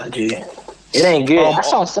 Gee. It ain't good. I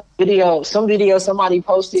saw some video somebody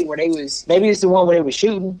posted where maybe it's the one where they were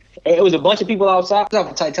shooting. It was a bunch of people outside.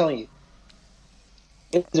 I'm telling you.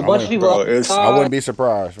 It was a bunch of people outside. I wouldn't be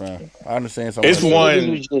surprised, man. I understand something. It's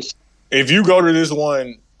one. If you go to this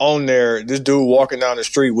one on there, this dude walking down the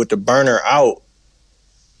street with the burner out,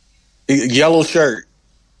 yellow shirt,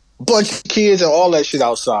 bunch of kids and all that shit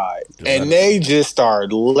outside. And they just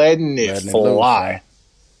started letting it fly.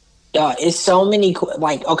 It's so many,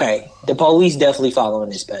 like, okay, the police definitely following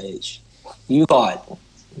this page. You caught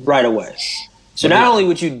right away. So not only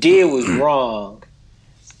what you did was wrong,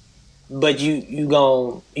 but you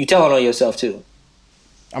telling on yourself too.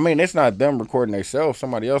 I mean, it's not them recording themselves.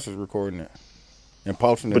 Somebody else is recording it and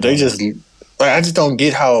posting it. But they just, I just don't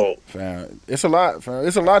get how. Fam, it's a lot, fam.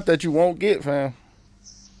 It's a lot that you won't get, fam.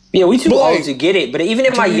 Yeah, we too old to get it. But even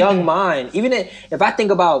in my young mind, even if I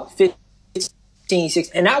think about 15,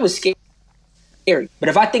 16, and I was scary. But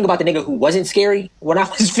if I think about the nigga who wasn't scary when I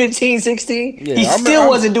was 15, 16, he still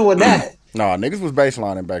wasn't doing that. No, niggas was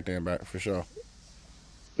baselining back then, for sure.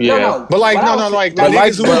 Yeah, no, but like, I'm saying like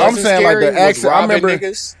the accent. I remember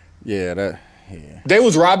niggas. Yeah, they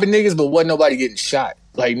was robbing niggas, but wasn't nobody getting shot.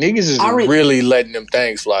 Like, niggas is really letting them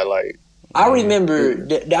things fly. Like, I remember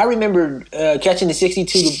catching the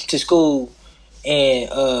 62 to school, and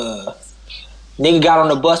nigga got on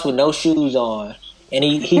the bus with no shoes on, and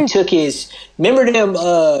he took his. Remember them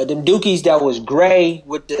dookies that was gray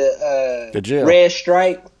with the red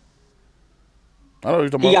stripe. I know what you're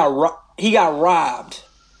talking about. He got robbed.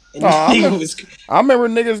 And I remember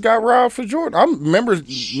niggas got robbed for Jordan. I remember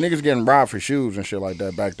niggas getting robbed for shoes and shit like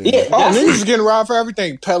that back then. Yeah, niggas was getting robbed for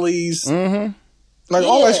everything. Pellies. Mm-hmm. Like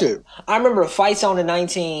all that shit. I remember fights on the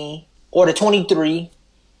 19 or the 23.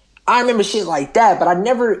 I remember shit like that, but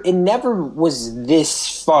it never was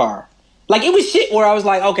this far. Like, it was shit where I was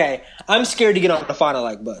like, okay, I'm scared to get on the Final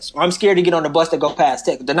Like bus. Or I'm scared to get on the bus that go past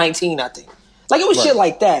Tech, the 19, I think. Like, it was shit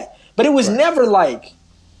like that. But it was never like,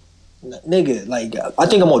 nigga, like, I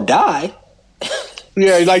think I'm gonna die.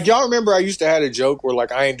 Yeah, like, y'all remember I used to have a joke where,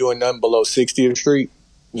 like, I ain't doing nothing below 60th Street?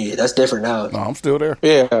 Yeah, that's different now. No, I'm still there.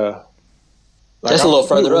 Yeah. Like, That's a little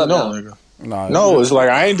further up now. Nigga. No, It's like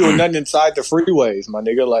I ain't doing nothing inside the freeways, my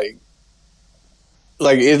nigga. Like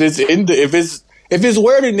if it's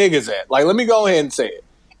where the niggas at. Like, let me go ahead and say it.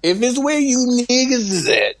 If it's where you niggas is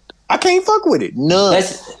at, I can't fuck with it. None.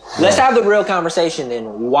 Let's have the real conversation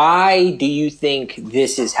then. Why do you think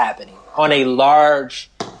this is happening on a large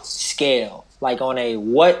scale? Like, on a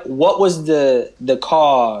what was the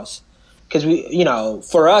cause? Because we, you know,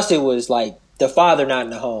 for us it was like the father not in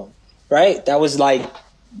the home, right? That was like.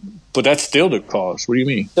 But that's still the cause. What do you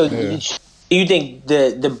mean? So do you think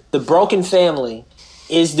the broken family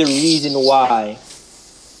is the reason why,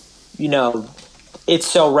 you know, it's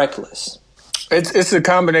so reckless? It's a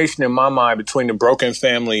combination in my mind between the broken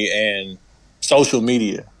family and social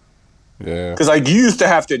media. Yeah. Because, like, you used to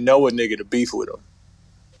have to know a nigga to beef with him.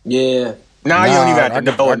 Yeah. Now you don't even have to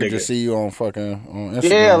know a I can nigga. just see you on Instagram.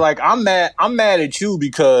 Yeah, like, I'm mad at you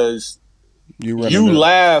because you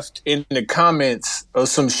laughed in the comments of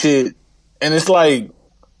some shit, and it's like,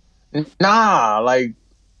 nah,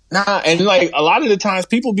 and like a lot of the times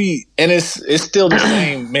people be, and it's still the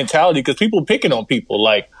same mentality because people picking on people.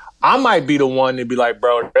 Like, I might be the one to be like,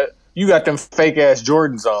 bro, you got them fake ass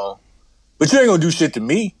Jordans on, but you ain't gonna do shit to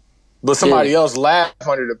me. But somebody else laughed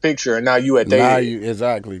under the picture, and now you at their head.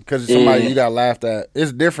 Exactly, because somebody you got laughed at.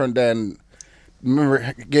 It's different than.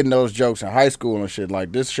 Remember getting those jokes in high school and shit.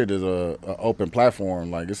 Like, this shit is a open platform.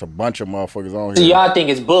 Like, it's a bunch of motherfuckers on here. So y'all think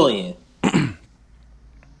it's bullying? Y'all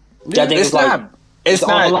think it's not. It's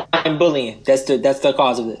not online bullying. That's the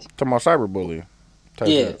cause of this. Talking about cyberbullying.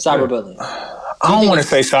 Yeah, cyberbullying. I don't want to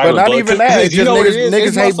say cyberbullying. But not even that. It's You just know what it is?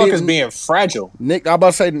 niggas hate Motherfuckers being fragile. I'm about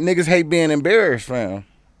to say niggas hate being embarrassed, fam.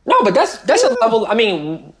 No, but that's a level. I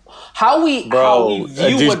mean, how we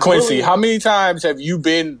view what Quincy, bullying. how many times have you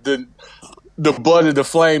been the butt of the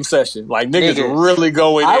flame session? Like, niggas really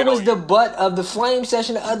go in. I was the butt of the flame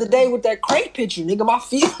session the other day with that crate picture, nigga. My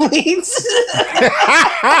feelings.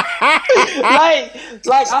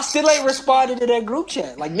 like I still ain't responded to that group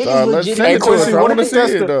chat. Like, niggas legitimately. Hey, Quincy, what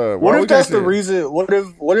if that's the reason?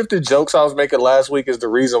 reason? What if the jokes I was making last week is the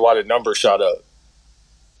reason why the number shot up?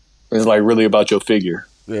 It's like really about your figure.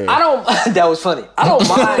 Yeah. That was funny. I don't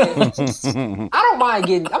mind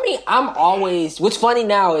getting. I mean, I'm always. What's funny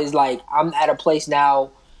now is, like, I'm at a place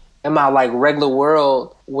now in my, like, regular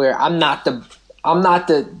world where I'm not the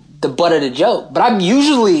butt of the joke, but I'm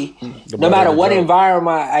usually, no matter what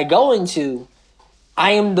environment I go into,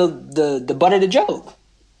 I am the butt of the joke,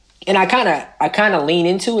 and I kind of lean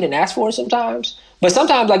into it and ask for it sometimes, but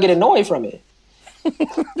sometimes I get annoyed from it.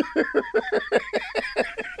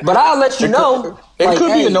 But I'll let you know. It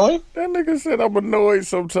could be annoying. That nigga said I'm annoyed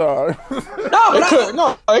sometimes.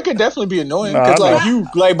 It could definitely be annoying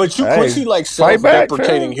because Quincy like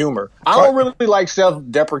self-deprecating humor. I don't really like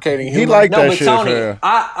self-deprecating humor. He like that shit, Tony, man.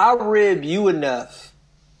 I rib you enough.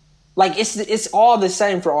 Like, it's all the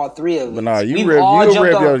same for all three of us. But nah, you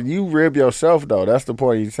rib yourself though. That's the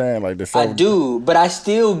point he's saying. Like, I do, but I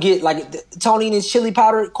still get, like, Tony and his chili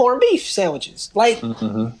powder corned beef sandwiches. Like,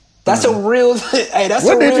 that's a real. Hey, that's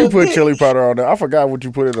what a did real you put thing. Chili powder on there? I forgot what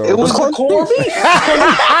you put it on. It was corned beef.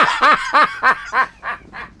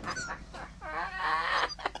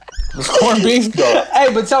 It's corned beef though.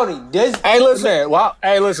 Hey, but Tony, Hey,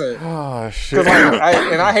 listen. Oh shit!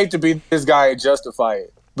 I hate to be this guy and justify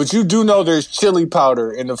it, but you do know there's chili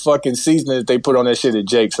powder in the fucking seasoning that they put on that shit at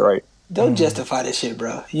Jake's, right? Don't justify this shit,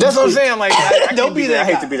 bro. That's what I'm saying. Like, I Don't be that I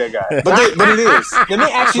hate guy. to be that guy, but it is. Let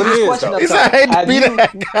me ask you this question. He said, I hate to be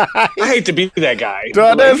that guy. I hate to be that guy.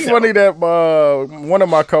 Dog, that's funny that one of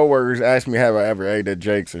my coworkers asked me have I ever ate at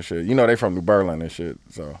Jake's and shit. You know they from New Berlin and shit,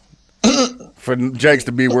 so for Jake's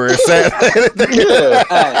to be where it's at.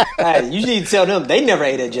 Hey, you need to tell them they never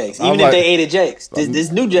ate at Jake's, even if they ate at Jake's.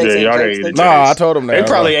 This new Jake's Yeah, ain't y'all Jake's. ate Nah, I told them that. They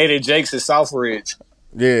probably ate at Jake's at Southridge.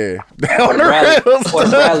 Yeah. Or the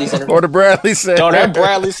Bradley Center. Or the Bradley Center. No, that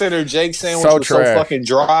Bradley Center Jake sandwich was so fucking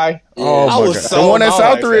dry. Oh I my was God. so The one at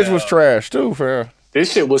annoyed, Southridge fam. was trash too, fam.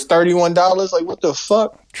 This shit was $31. Like, what the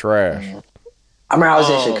fuck? Trash. I remember I was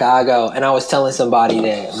in Chicago and I was telling somebody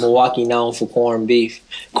that Milwaukee known for corned beef.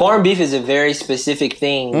 Corned beef is a very specific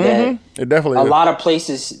thing that It definitely a is. lot of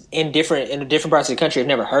places in different parts of the country have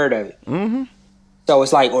never heard of it. So So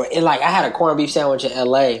it's like, I had a corned beef sandwich in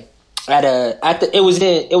LA it was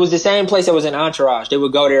the same place that was in Entourage. They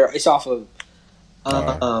would go there. It's off of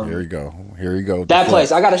here we go. That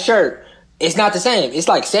place. I got a shirt. It's not the same. It's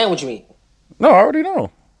like sandwich meat. No, I already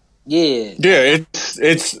know. Yeah. Yeah,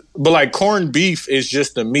 it's but like corned beef is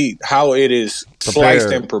just the meat, how it is sliced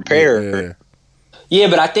and prepared. Yeah,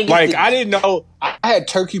 but I think like I didn't know. I had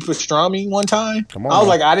turkey pastrami one time. I was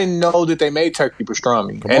like, I didn't know that they made turkey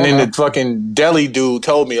pastrami. And then the fucking deli dude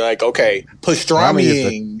told me like, okay,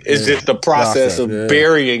 pastramiing is just the process of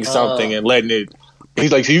burying something and letting it.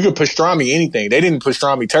 He's like, so you could pastrami anything. They didn't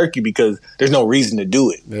pastrami turkey because there's no reason to do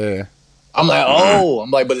it. Yeah. I'm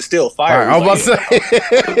like, but it's still fire. I was about to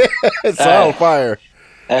say, it's all fire.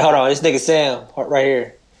 Hey, hold on, this nigga Sam right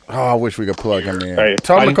here. Oh, I wish we could plug him in. Hey,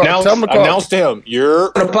 tell him to call. Announce to him.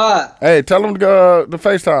 You're on the pod. Hey, tell him to go the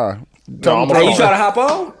FaceTime. You trying to hop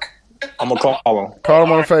on? I'm gonna call him. Call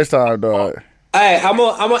him on the FaceTime, dog. Hey, I'm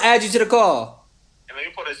gonna add you to the call. And let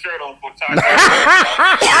me put a shirt on for time.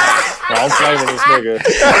 I'm flaming this nigga.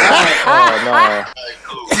 Oh no.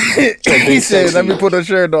 He said, "Let me put a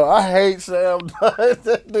shirt on." I hate Sam. Dog.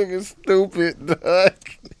 That nigga's stupid. Dog.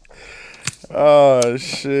 Oh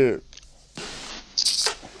shit.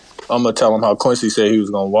 I'm gonna tell him how Quincy said he was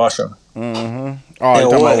gonna wash him. Mm-hmm. Oh, you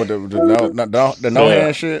talking about with the no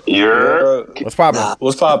hand shit? Yeah. What's poppin'?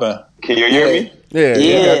 What's poppin'? Can you hear me?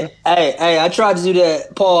 Yeah. Hey, I tried to do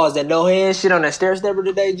that that no hand shit on that stair stepper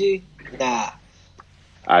today, G. Nah.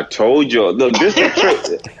 I told you. Look, this is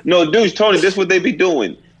trick. No, dudes, Tony, this is what they be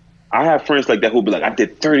doing. I have friends like that who be like, I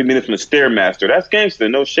did 30 minutes from the Stairmaster. That's gangster,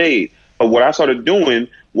 no shade. But what I started doing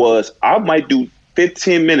was I might do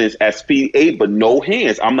 15 minutes at speed 8, but no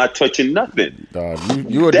hands. I'm not touching nothing.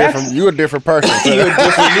 You a different person. You're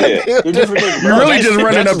different. You're really just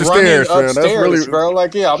running up the stairs, man. That's really, bro.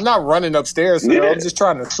 Like, yeah, I'm not running upstairs, bro. I'm just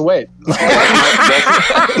trying to sweat.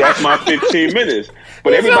 That's my 15 minutes.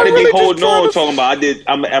 But everybody be holding on, talking about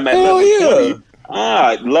I'm at level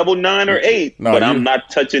 20. Level 9 or 8, but I'm not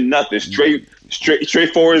touching nothing.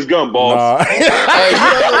 Straight Forrest Gump, boss.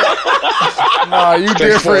 Nah, you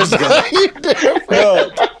different.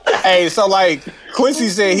 Hey, so like Quincy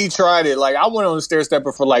said he tried it. Like I went on the stair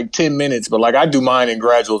stepper for like 10 minutes, but like I do mine in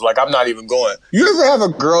graduals. Like I'm not even going. You ever have a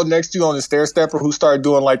girl next to you on the stair stepper who started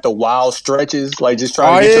doing like the wild stretches, like just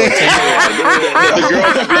trying to get your attention? The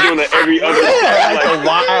girls have been doing it every other like the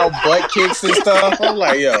wild butt kicks and stuff. I'm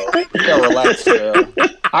like, yo, relax, yo.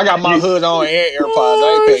 I got my hood on and AirPods.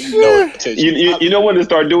 I ain't paying no attention. You know when to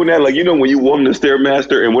start doing that? Like, you know, when you warm the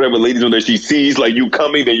Stairmaster and whatever ladies on there, she sees like you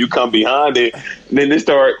coming, then you come behind it. And then they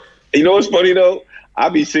start, you know what's funny though? I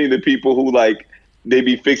be seeing the people who like, they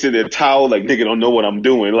be fixing their towel like, nigga don't know what I'm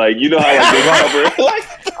doing. Like, you know how like they cover, like,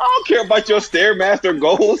 I don't care about your Stairmaster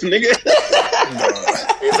goals, nigga.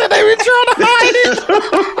 He said they be trying to hide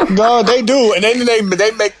it. No, they do. And then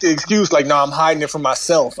they make the excuse like, no, I'm hiding it from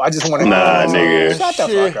myself. I just want to nigga. Shut the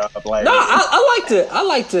fuck up. Like, no, I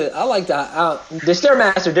like to the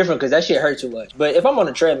Stairmaster different because that shit hurt too much. But if I'm on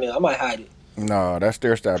a treadmill, I might hide it. No, that's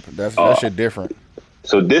stair stepper. That shit different.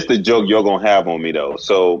 So this the joke you're gonna have on me though.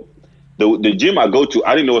 So the gym I go to,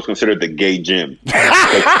 I didn't know it's considered the gay gym.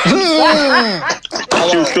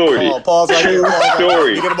 True story. Pause right here.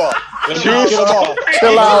 Story. Get him off.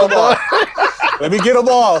 Chill out. Let me get him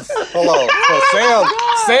off. Hold on. So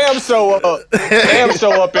Sam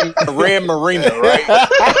show up in the red marina, right?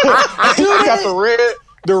 He got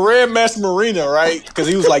the red mesh marina, right? Because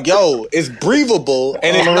he was like, yo, it's breathable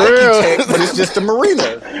and it's Nike Tech, but it's just a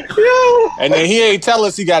marina. And then he ain't tell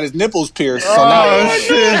us he got his nipples pierced. So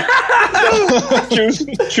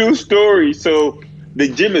True story. So the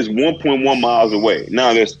gym is 1.1 miles away.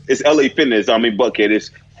 Now it's LA Fitness. I mean, Buckhead. It's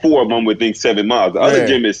 4 of them within 7 miles. The other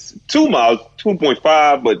gym is 2 miles,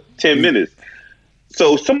 2.5, but 10 minutes.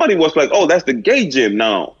 So somebody was like, oh, that's the gay gym.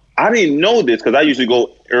 Now, I didn't know this because I usually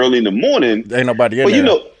go early in the morning. Ain't nobody in there. But you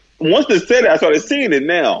know, once they said it, I started seeing it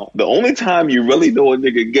now. The only time you really know a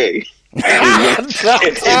nigga gay is when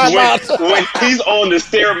he's on the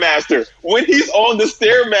Stairmaster. When he's on the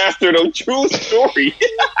Stairmaster, though, true story.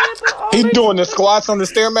 He doing the squats on the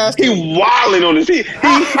Stairmaster? He wilding on his feet.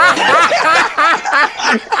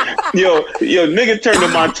 Yo, nigga turned to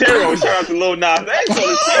Montero. Shout out to Lil Nas X on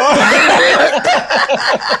the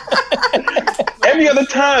Every other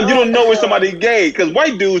time, you don't know when somebody's gay. Because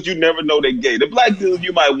white dudes, you never know they're gay. The black dudes,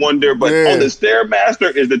 you might wonder. But on the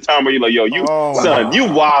Stairmaster is the time where you're like, yo, son,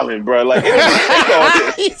 you wilding, bro. Like,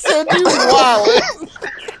 he said you wilding.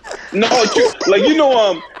 No, like, you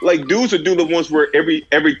know, like dudes will do the ones where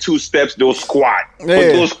every 2 steps they'll squat. But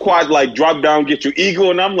they'll squat, like drop down, get your ego.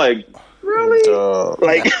 And I'm like, really?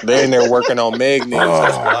 Like they in there working on Meg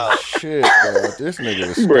niggas. Oh shit, bro. This nigga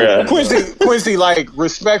is stupid. Quincy, like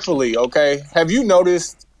respectfully, okay. Have you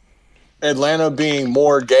noticed Atlanta being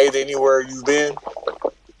more gay than anywhere you've been?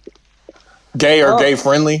 Gay or gay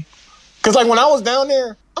friendly? Because like when I was down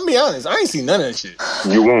there, I'm be honest, I ain't seen none of that shit.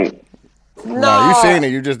 You won't. No, you seen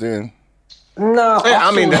it. You just didn't. No, yeah,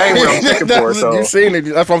 I mean that ain't what I'm looking for. So you seen it.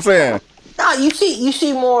 That's what I'm saying. no, you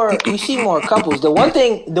see more couples. The one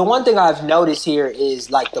thing I've noticed here is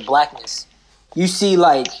like the blackness. You see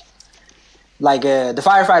like the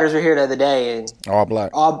firefighters were here the other day and All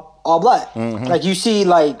black. all black. Mm-hmm. Like you see,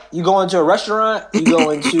 like you go into a restaurant, you go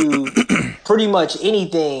into pretty much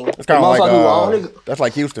anything. It's kind of like that's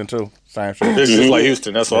like Houston too. Same shit. It's just like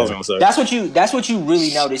Houston. That's what I was gonna say. That's what you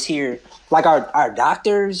really notice here. Like our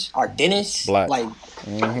doctors, our dentists, black. Like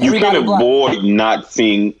you can avoid not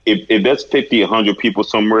seeing if there's 50, 100 people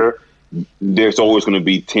somewhere. There's always going to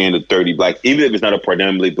be 10 to 30 black, even if it's not a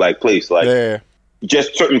predominantly black place. Like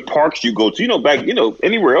just certain parks you go to,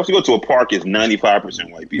 anywhere else you go to a park is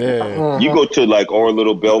 95% white people. Yeah. You go to like our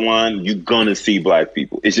little Beltline, you're gonna see black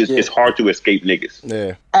people. It's just it's hard to escape niggas.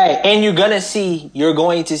 Yeah. Hey, and you're going to see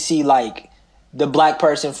like the black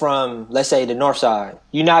person from, let's say, the North Side.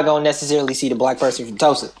 You're not gonna necessarily see the black person from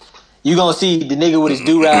Tulsa. You're gonna see the nigga with his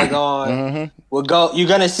do-rag on. Mm-hmm. You're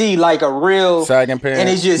gonna see like a real sagging pants. And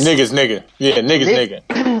it's just nigga. Yeah,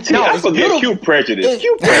 nigga. See, no, I forget Q prejudice.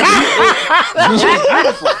 Q prejudice.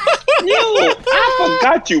 I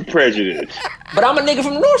forgot you prejudice. But I'm a nigga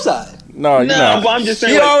from the North Side. No, but I'm just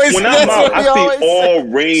saying. Like, when I'm out, I see all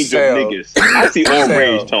range of niggas. I see all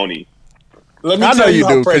range, Tony. Let me I know tell you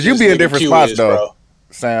do because you be in different spots though.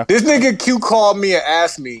 Sam, this nigga Q called me and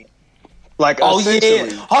asked me. Like, yeah.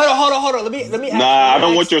 Hold on. Let me. I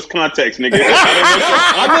don't want your context, nigga.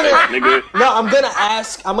 No, I'm gonna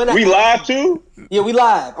ask. We live too? Yeah, we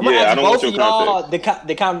live. I'm gonna ask both of y'all context.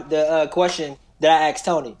 the question that I asked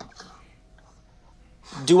Tony.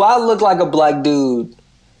 Do I look like a black dude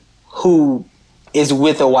who is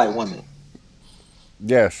with a white woman?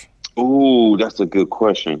 Yes. Ooh, that's a good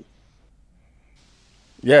question.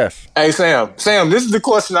 Yes. Hey, Sam, this is the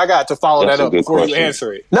question I got to follow that up before you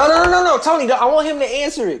answer it. No, Tony, I want him to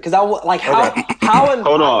answer it because I like how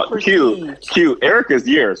Hold on, Q. Erica's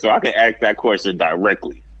here, so I can ask that question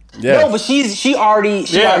directly. Yeah. No, but she already.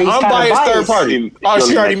 I'm biased third party.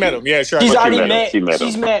 She already met him. Yeah,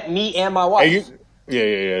 she's met me and my wife.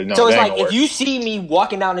 Yeah. No, so it's like if you see me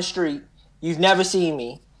walking down the street, you've never seen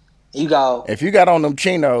me. You go. If you got on them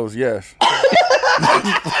chinos, yes.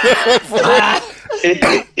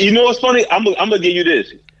 You know what's funny? I'm gonna give you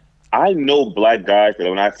this. I know black guys that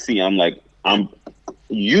when I see, I'm like,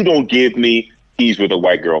 you don't give me he's with a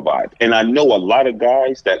white girl vibe, and I know a lot of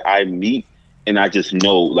guys that I meet, and I just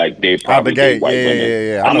know like they probably date white women.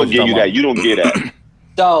 Yeah. I'm gonna give you that. You don't get that.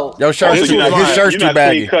 So your shirt's too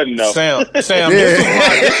baggy. Sam, this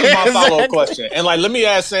is my follow-up question. And like, let me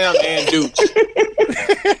ask Sam and Dooch.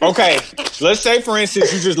 Okay, let's say for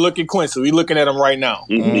instance, you just look at Quincy. We looking at him right now.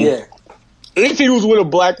 Mm-hmm. Yeah. If he was with a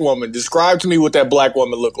black woman, describe to me what that black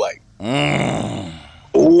woman looked like.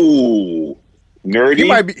 Ooh,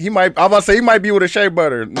 nerdy. He might. I'm about to say he might be with a shea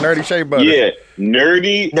butter, nerdy shea butter. Yeah,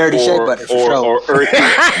 nerdy shea butter or earthy.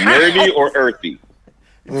 Nerdy or earthy.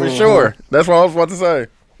 For sure. That's what I was about to say.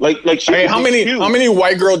 Like hey, how many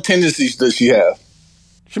white girl tendencies does she have?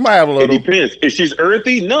 She might have a little. It depends. If she's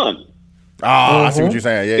earthy, none. I see what you're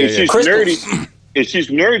saying. Yeah, if she's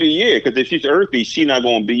nerdy, yeah. Because if she's earthy, she's not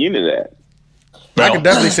going to be into that. No. I can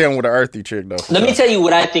definitely see him with an earthy chick though. Let me tell you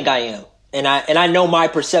what I think I am, and I know my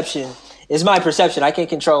perception is my perception. I can't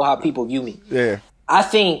control how people view me. Yeah. I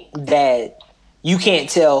think that you can't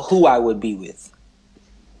tell who I would be with.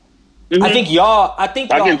 Mm-hmm. I think y'all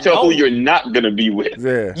can tell who you're not gonna be with.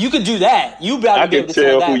 Yeah. You could do that. You better be able to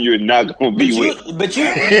tell that. who you're not gonna be with. But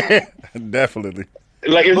you definitely.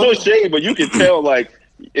 Like it's no shade, but you can tell like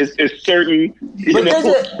it's certain. None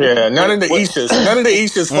of the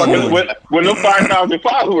Ishas fucking with them 5,000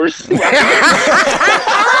 followers.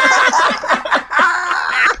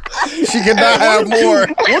 She cannot have more.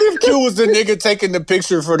 What if Q was the nigga taking the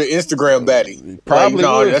picture for the Instagram baddie? Probably.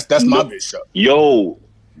 Like, that's my bitch show. Yo,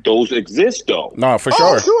 those exist though. No, for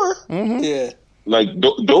sure. Sure. Mm-hmm. Yeah. Like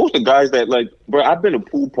those the guys that like, bro. I've been to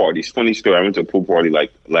pool parties. Funny story. I went to a pool party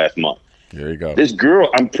like last month. There you go. This girl,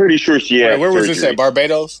 I'm pretty sure she had. Where was this at?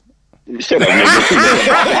 Barbados? Shut up,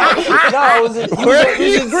 nigga. No, it was in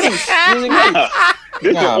Greece.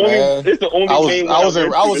 This is the only game I was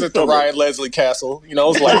at the Ryan Leslie Castle. You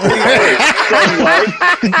know, it was like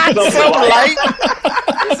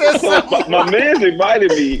my man's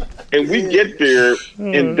invited me, and we get there,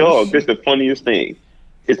 and dog, this is the funniest thing.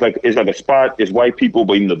 it's like a spot. It's white people,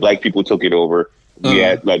 but even the black people took it over. We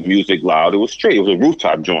had like music loud. It was straight. It was a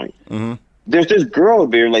rooftop joint. There's this girl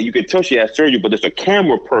there, like you could tell she had surgery, but there's a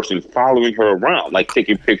camera person following her around, like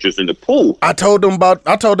taking pictures in the pool. I told them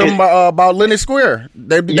about Lennox Square.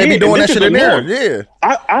 They be doing that shit in there. Yeah,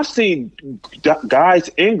 I've seen guys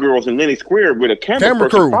and girls in Lennox Square with a camera person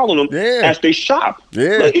crew following them as they shop.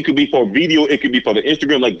 Yeah, like, it could be for video, it could be for the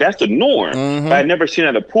Instagram. Like that's the norm. But I've never seen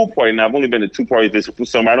at a pool party. Now I've only been to 2 parties this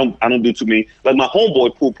summer. I don't do too many. Like my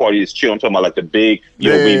homeboy pool party is chill. I'm talking about like the big,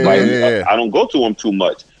 I don't go to them too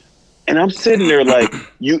much. And I'm sitting there like,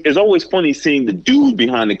 it's always funny seeing the dude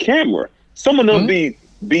behind the camera. Some of them be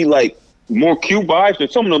like more cute vibes,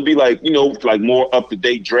 and some of them be like, like more up to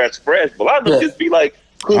date, dress fresh. But a lot of them just be like,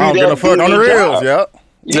 I don't give a fuck on the reels. Yep.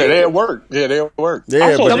 Yeah, they at work. Yeah, Yeah,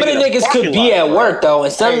 some of the niggas could be at work though,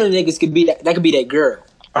 and some of the niggas could be that could be that girl.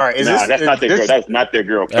 All right, that's not their girl. That's not their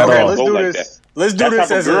girl. Okay, let's do this. Let's do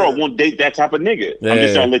this as a girl won't date that type of nigga. Yeah. I'm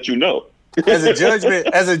just trying to let you know.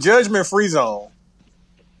 As a judgment free zone.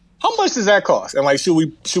 How much does that cost? And like, should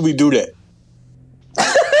we do that?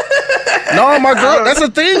 No, my girl. That's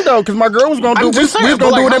the thing though, because my girl was gonna do. We was gonna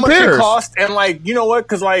do it in pairs. Cost and like, you know what?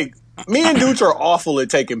 Because like, me and dudes are awful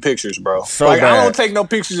at taking pictures, bro. So like, bad. I don't take no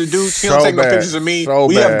pictures of dudes. He don't take no pictures of me.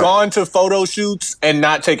 We have gone to photo shoots and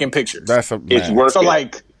not taking pictures. It's worth so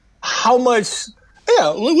like, how much?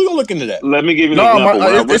 Yeah, we gonna look into that. Let me give you an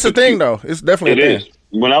example. It's a thing though. It's definitely a thing.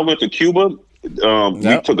 When I went to Cuba,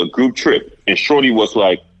 we took a group trip, and Shorty was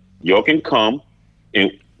like, y'all can come,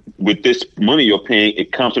 and with this money you're paying,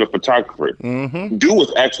 it comes to the photographer. Dude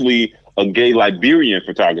was actually a gay Liberian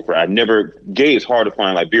photographer. Gay is hard to find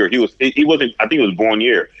in Liberia. He wasn't, I think he was born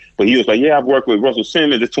here, but he was like, yeah, I've worked with Russell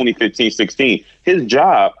Simmons. It's 2015-16. His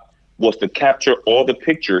job was to capture all the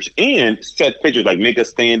pictures and set pictures, like make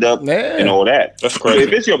us stand up and all that. That's crazy. So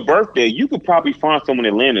if it's your birthday, you could probably find someone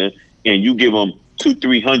in Atlanta and you give them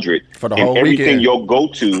 $200-300 for the whole everything weekend. You'll go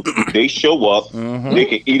to, they show up. They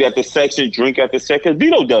can eat at the section, drink at the section.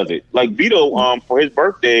 Vito does it. Like Vito, for his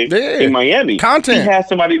birthday in Miami, content. He has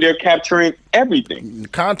somebody there capturing everything.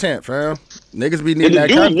 Content, fam. Niggas be needing that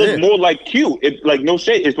dude content. Look more like Q. It like no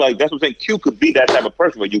shade. It's like that's what I'm saying. Q could be that type of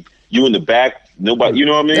person where you in the back, nobody. You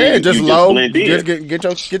know what I mean? Yeah, just low. Blend in. Just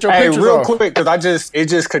get your hey, pictures real off. quick, because it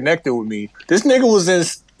just connected with me. This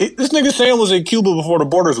nigga Sam was in Cuba before the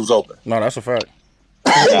borders was open. No, that's a fact.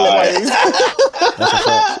 That's a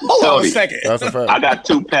fact. Hold on a second. That's a fact. I got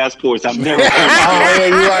 2 passports. I'm never. Yeah,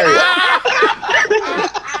 you're right.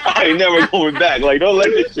 I ain't never going back. Like, don't let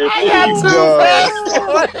this shit fool you.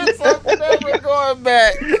 I'm never going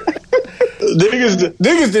back.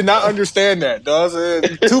 Niggas did not understand that. Does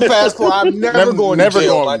it? 2 passports. I'm never going to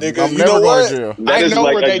jail, my nigga. I'm never going to jail. That is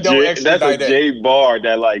like that's a J bar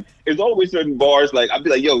that like. There's always certain bars like I'd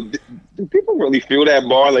be like, yo, do people really feel that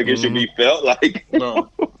bar like it should be felt? Like, no,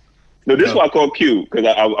 this is why I call Q because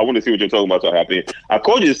I want to see what you're talking about. So happy. I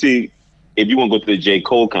called you to see if you want to go to the J.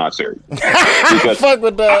 Cole concert. Because fuck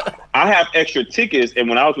with that. I have extra tickets, and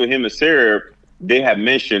when I was with him and Sarah, they had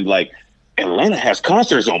mentioned like Atlanta has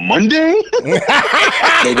concerts on Monday. They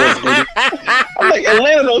do. I'm like,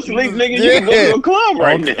 Atlanta don't sleep, nigga. You can go to a club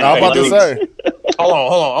right now. I'm about to say. Hold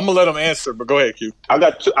on. I'm gonna let him answer, but go ahead, Q. I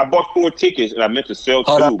bought 4 tickets, and I meant to sell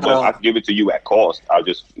 2, but I can give it to you at cost. I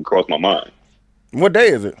just crossed my mind. What day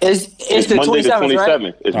is it? It's the Monday 27th,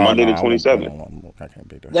 right? It's Monday the 27th. I can't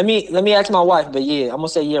be there. Let me ask my wife, but yeah, I'm gonna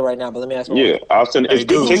say right now, but let me ask my wife. Yeah, I'll send. It's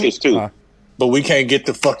good tickets too. But we can't get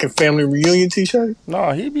the fucking family reunion T-shirt.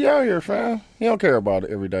 No, he be out here, fam. He don't care about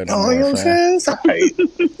it every day no more. You know what I'm saying?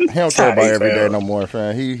 He don't care about it every day no more,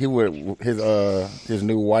 fam. He with his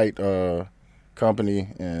new white company,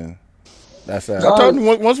 and that's that. I told him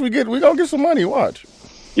once we gonna get some money. Watch.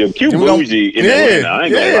 Yo, Q bougie in Atlanta.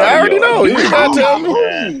 I already know. You gotta tell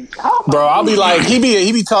me. Bro, I'll be like, he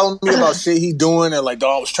be telling me about shit he doing, and like,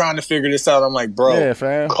 dog, I was trying to figure this out. I'm like, bro,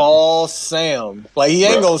 fam. Call Sam. Like, he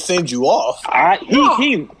ain't gonna send you off.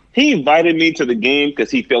 He invited me to the game because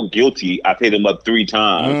he felt guilty. I paid him up 3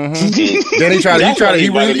 times. Then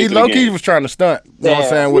he low key was trying to stunt. You know what I'm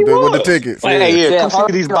saying with the tickets. Come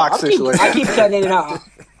see these box situations.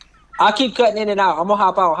 I keep cutting in and out. I'm gonna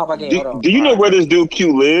hop back in. Hold on. Do you know where this dude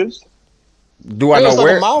Q lives? Do I know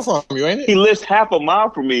where? Like a mile from you, ain't it? He lives half a mile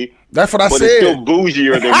from me. That's what I but said. It's still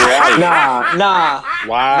bougier than where I am. Nah.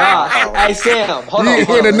 Wow. Hey, Sam, hold on.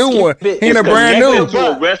 He in a new one. He in a brand new.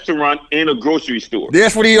 To a restaurant and a grocery store.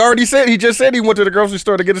 That's what he already said. He just said he went to the grocery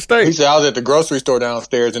store to get a steak. He said, I was at the grocery store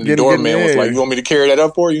downstairs, and the doorman was like, you want me to carry that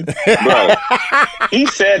up for you? Bro, he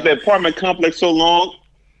said the apartment complex so long,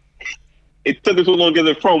 it took him so long to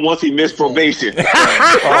get it from once he missed probation. Oh,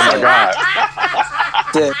 my God.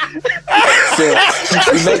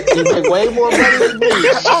 You make way more money than me.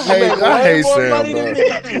 I hate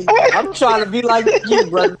Sam, bro. I'm trying to be like you,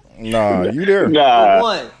 brother. Nah, you there? Nah.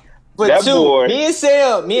 One. But That two, boy. me and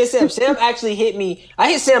Sam actually hit me. I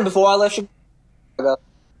hit Sam before I left Chicago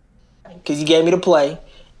because he gave me the play.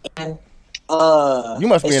 And you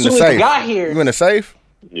must be as in the soon as I safe. got here, You in the safe?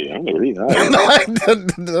 Yeah, I'm really not.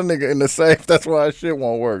 that nigga in the safe. That's why shit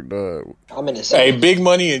won't work, dog. I'm in the Hey, safe. big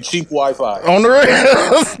money and cheap Wi-Fi. On the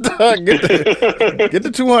rails, dog. Get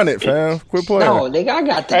the 200, fam. Quit playing. No, nigga, I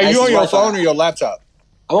got the Hey, you nicest on your Wi-Fi. phone or your laptop?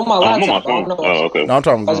 I'm on my I'm on my laptop. I phone. don't know. Oh, okay. No, I'm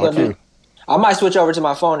talking I was about gonna you. do. I might switch over to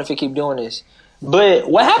my phone if it keep doing this. But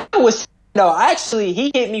what happened was,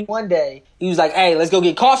 he hit me one day. He was like, "Hey, let's go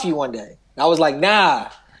get coffee one day." And I was like, "Nah."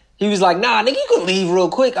 He was like, "Nah, nigga, you can leave real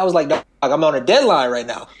quick." I was like, "Dog, I'm on a deadline right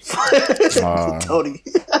now." Tony.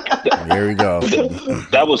 Here we go.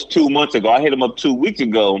 That was 2 months ago. I hit him up 2 weeks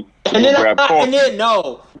ago. And then, grab coffee.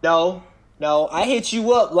 no. I hit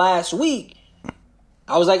you up last week.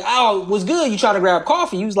 I was like, "Oh, what's good? You trying to grab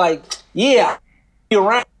coffee?" You was like, "Yeah, you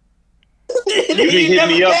around." You didn't hit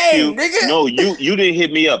me up, Q. No, you didn't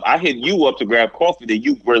hit me up. I hit you up to grab coffee. That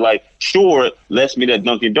you were like, "Sure, let's meet at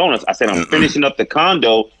Dunkin' Donuts." I said, "I'm finishing up the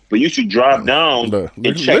condo, but you should drive down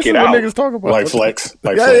and check it what out." niggas talk about. Like flex.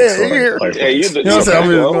 Like Yeah, flex. yeah, here. Like Hey, you You know what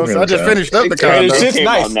I'm saying? I just finished up the Hey, condo. shit's Came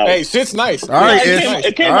nice. out nice. Hey, shit's nice. All right,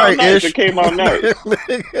 It came All out right, nice. Ish. It came out nice.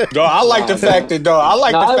 Dog, I like the fact that the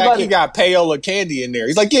fact everybody- he got payola candy in there.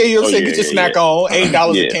 He's like, yeah, you'll say get your snack on.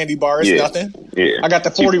 $8 a candy bar is nothing. Yeah. I got the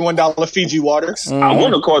 $41 Fiji waters. I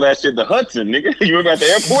want to call that shit the Hudson, nigga. You remember at the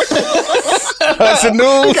airport? Hudson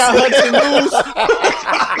News. Got Hudson News.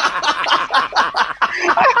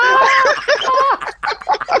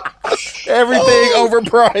 Everything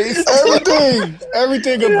overpriced.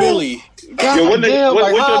 Everything a Billy. Yo, what Damn, what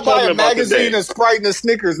like you how I buy talking a about magazine, today? a Sprite, and a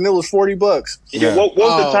Snickers, and it was $40. Yeah, what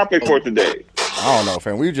was the topic for today? I don't know,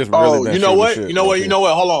 fam. We just really been you know shooting what? shit, You know what? man. You know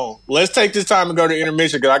what? Hold on. Let's take this time and go to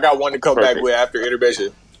intermission because I got one to come back Perfect. with after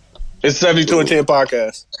intermission. It's 72 and 10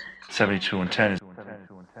 podcast. 72 and 10 is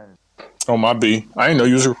Oh, my B. I didn't know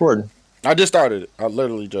you was recording. I just started it. I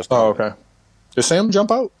literally just Oh, started. okay. Did Sam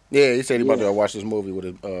jump out? Yeah, he said he about to watch this movie with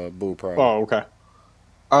a boo problem. Oh, okay.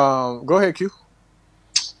 Go ahead, Q.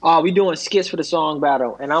 We doing skits for the song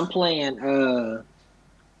battle, and I'm playing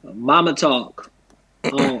Mama Talk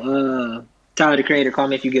on Tyler the Creator. Call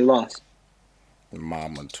Me If You Get Lost.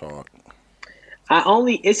 Mama talk.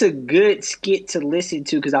 It's a good skit to listen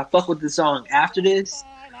to because I fuck with the song after this,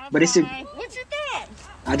 but it's a. What you thought?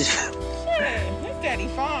 I just. Shit, his daddy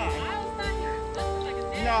fine.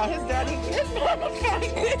 No, his mama fine,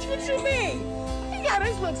 bitch. What you mean? He got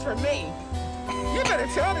his looks from me. You better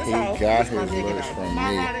tell this He hoe. got This my his nigga looks though. from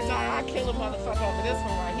My me. ride or die, I kill a motherfucker over this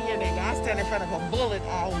one right here, nigga. I stand in front of a bullet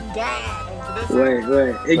on God over this one.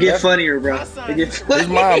 Wait. It get funnier, bro. It get His funnier.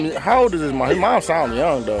 mom, how old is his mom? His mom sound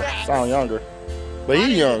young though. Sound younger, but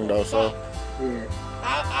he young though. So Yeah.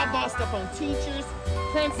 I bossed up on teachers,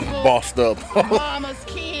 principals, bossed up. mamas,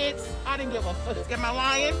 kids. I didn't give a fuck. Am I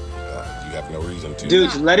lying? You have no reason to. Dude,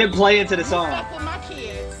 just let it play into the You song. fuck with my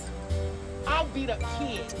kids, I'll beat up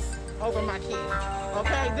kids over my kids.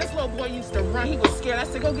 Okay? This little boy used to run. He was scared. I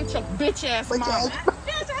said, go get your bitch ass mama.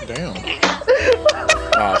 Damn.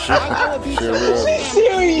 I would beat She your real. whole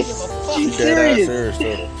family. Serious. She She's Dead ass serious. serious too.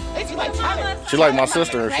 And she like, Tyler. She like my Tyler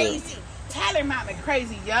sister mama and shit. crazy. Tyler mama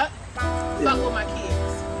crazy, yup. Fuck with my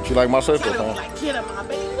kids. She like my sister, Tyler was fam. like, get him, mom.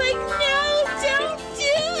 But he's like, no, don't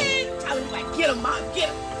do it. Tyler was like, get him, mom, get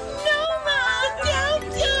him. No, mom, don't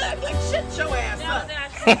do it. I'm like, shut your ass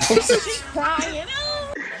up. She's crying.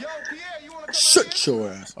 Oh. Shut your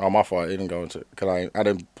ass. Oh, my fault. It didn't go into because I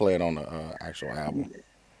didn't play it on the actual album.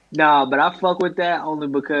 Nah, but I fuck with that only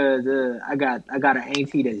because I got an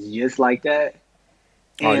auntie that's just like that.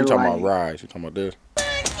 Oh, you And, talking like, about Rise? You talking about this?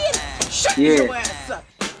 Shut Yeah. your ass up.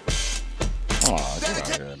 Oh, she's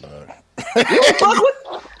not good, dog. Fuck with,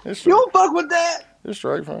 It's you straight. don't fuck with that, It's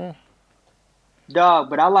straight, fam. dog.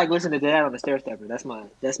 But I like listening to that on the stair stepper. That's my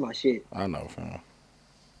shit. I know, fam.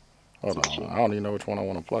 Hold on. I don't even know which one I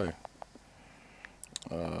want to play.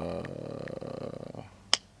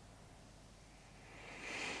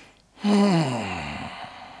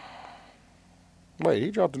 Wait,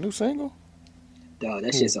 he dropped a new single? Dog,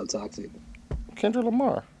 that shit's so toxic. Kendrick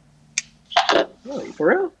Lamar. Really, for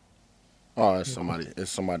real? Oh, it's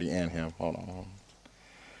somebody and him. Hold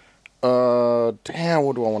on. Damn,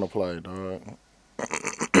 what do I want to play, dog?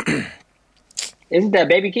 Isn't that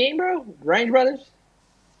Baby King, bro? Range Brothers?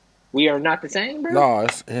 We are not the same, bro? No,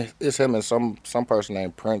 it's him and some person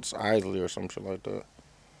named Prince Isley or some shit like that.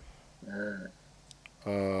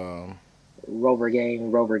 Rover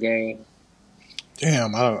Gang.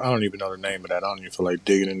 Damn, I don't even know the name of that. I don't even feel like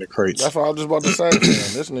digging in the crates. That's what I was just about to say. Man.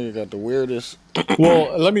 This nigga got the weirdest.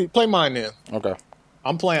 Well, let me play mine then. Okay.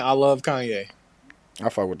 I'm playing I Love Kanye. I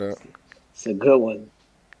fuck with that. It's a good one.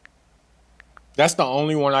 That's the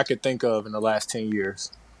only one I could think of in the last 10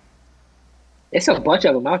 years. It's a bunch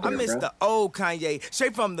of them out I there, miss bro. the old Kanye,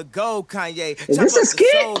 straight from the gold Kanye. Is this a skit?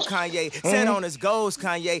 Soul Kanye, set on his goals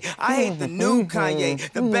Kanye. I hate the new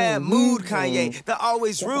Kanye, the bad mood Kanye, the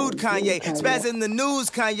always rude Kanye, spaz in the news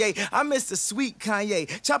Kanye. I miss the sweet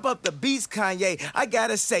Kanye, chop up the beats Kanye. I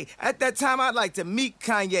gotta say, at that time I'd like to meet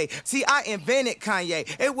Kanye. See, I invented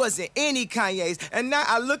Kanye. It wasn't any Kanye's, and now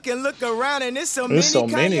I look around and there's so many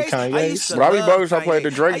Kanyes. I used to Robbie love Bogus, I Kanye. played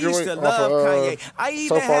the Drake I used to joint love off of, Kanye. I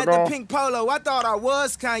So even Far had the Gone. pink polo. I thought I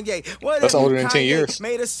was Kanye. What That's if older than Kanye 10 years.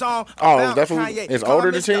 Made a song Oh, about that's what- Kanye. it's Call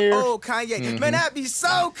older than Mr. 10 years? Old Kanye. Man, that be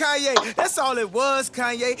so Kanye. That's all it was,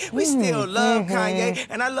 Kanye. We still love Kanye,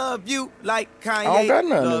 and I love you like Kanye I don't got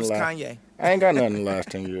nothing loves in the Kanye. I ain't got nothing in the last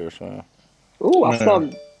 10 years, man. Ooh, I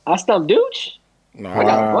stumped Dooch. No,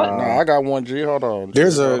 Wow. I got one G. Hold on.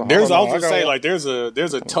 There's Hold a on, there's hold on. I was I gonna got say one. like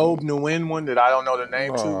there's a Tobe Nguyen one that I don't know the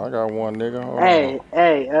name Oh, I to. got one nigga. Hold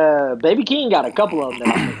Hey, Baby King got a couple of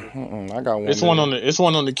them. on. I got one. It's one on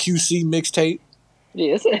the QC mixtape.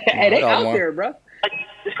 Yeah, hey, they got out one. there, bro.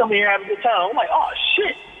 Just come here and have a good time. I'm like, oh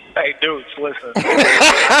shit. Hey, dudes, listen. A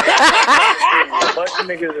bunch of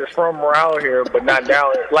niggas is from around here, but not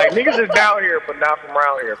down here. Like, niggas is down here, but not from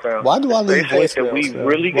around here, fam. Why do I They leave said that voicemails, we fam?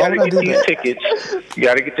 really Why gotta would I get do these that? tickets. You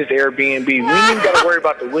gotta get this Airbnb. We ain't even gotta worry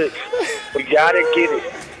about the whips. We gotta get it.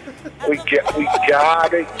 We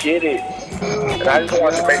gotta get it. And I just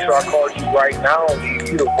wanted to make sure I called you right now and leave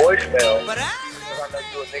you the voicemail. Because I know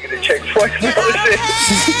you a nigga that checks voicemail and shit.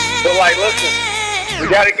 So, like, listen, we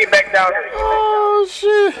gotta get back down here. Oh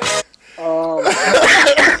shit!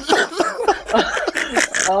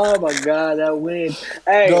 Oh my god, that win.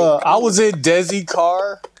 Hey, I was in Desi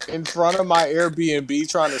car in front of my Airbnb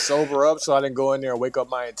trying to sober up so I didn't go in there and wake up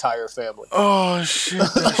my entire family. Oh shit!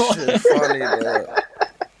 That shit funny,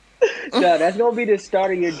 dog. no, that's gonna be the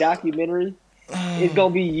start of your documentary. It's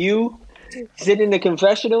gonna be you sitting in the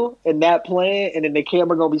confessional and that playing, and then the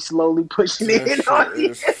camera gonna be slowly pushing That in shit on you.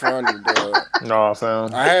 is funny, dog. No,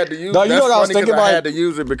 fam. I had to use. No, you know what I was thinking I about? had to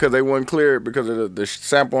use it because they wouldn't clear it because of the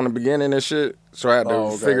sample in the beginning and shit. So I had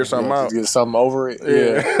to figure something out. Get something over it.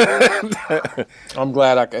 Yeah. I'm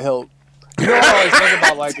glad I could help. You know what I always think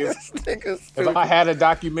about, like, if I had a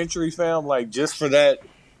documentary film, like, just for that,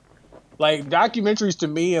 like, documentaries to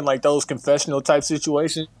me and, like, those confessional type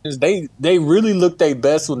situations, they really look their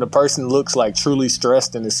best when the person looks, like, truly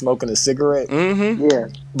stressed and is smoking a cigarette. Mm-hmm. Yeah,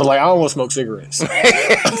 But, like, I don't want to smoke cigarettes.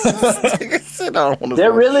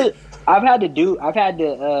 they're really. I've had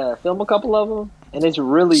to film a couple of them, and it's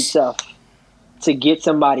really tough to get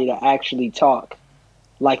somebody to actually talk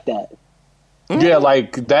like that. Yeah,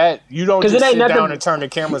 like that. You don't 'Cause just it ain't sit nothing- down and turn the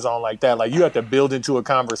cameras on like that. Like, you have to build into a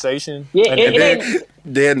conversation. Yeah, And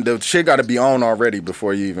Then the shit got to be on already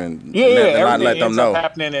before you even yeah, let everything them ends know. up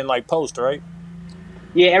happening in, like, post, right?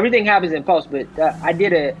 Yeah, everything happens in post. But I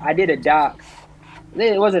did a doc.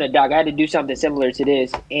 It wasn't a doc. I had to do something similar to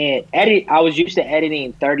this, and I was used to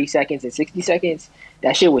editing 30 seconds and 60 seconds.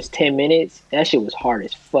 That shit was 10 minutes. That shit was hard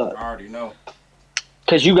as fuck. I already know.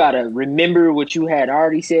 Because you got to remember what you had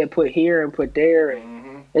already said, put here and put there.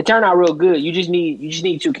 And it turned out real good. You just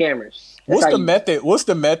need two cameras. That's What's how the you- method? What's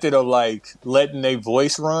the method of, like, letting their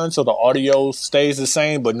voice run so the audio stays the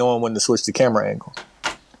same, but knowing when to switch the camera angle?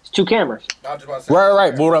 It's two cameras.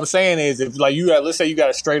 Right. But what I'm saying is, if, like, you got, let's say you got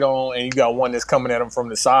a straight on and you got one that's coming at him from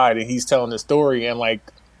the side and he's telling the story and, like,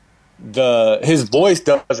 his voice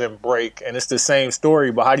doesn't break and it's the same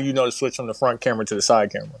story, but how do you know to switch from the front camera to the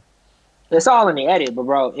side camera? It's all in the edit, but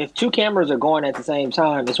bro, if two cameras are going at the same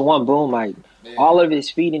time, it's one boom mic. All of it is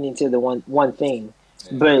feeding into the one thing.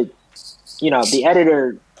 But the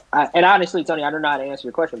editor, and honestly, Tony, I don't know how to answer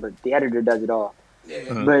your question, but the editor does it all.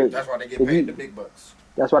 Yeah, But that's why they get paid the big bucks.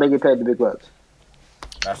 That's why they get paid the big bucks.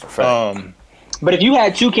 That's a fact. But if you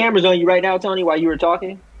had two cameras on you right now, Tony, while you were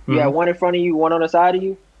talking, you had one in front of you, one on the side of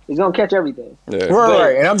you, it's gonna catch everything. Yeah.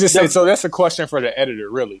 Right. And I'm just saying, so that's a question for the editor,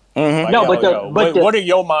 really. Mm-hmm. Like, No, what in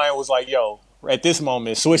your mind was like, at this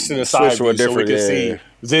moment, switch to the side to a view so we different- can yeah. see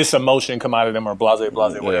this emotion come out of them or blase,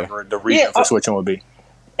 whatever the reason for switching would be.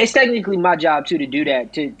 It's technically my job too to do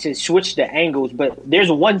that, to switch the angles, but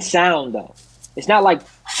there's one sound though. It's not like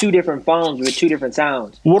two different phones with two different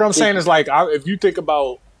sounds. What I'm saying is, like, if you think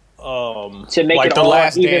about to make like it the all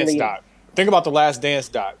Last Dance evenly- doc. Think about the Last Dance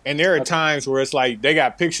doc. And there are times where it's like they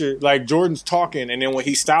got picture, like Jordan's talking, and then when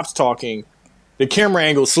he stops talking, the camera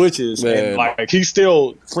angle switches, and like he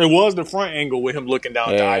still, it was the front angle with him looking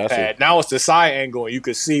down at the iPad. Now it's the side angle, and you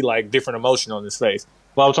could see like different emotion on his face.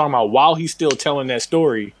 But I was talking about while he's still telling that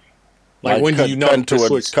story. Like when do you know to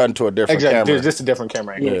switch? Cutting to a different camera. Just a different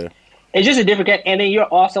camera angle. Yeah. It's just a different camera. And then you're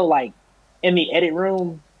also like in the edit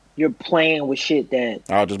room, you're playing with shit that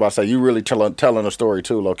I was just about to say you really telling a story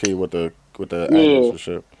too, low key with the angles and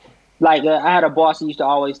shit. Like I had a boss who used to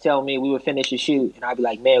always tell me we would finish a shoot, and I'd be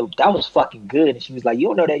like, "Man, that was fucking good." And she was like, "You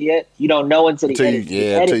don't know that yet. You don't know until the edit."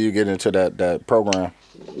 Until you get into that program.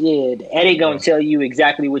 Yeah, the edit gonna tell you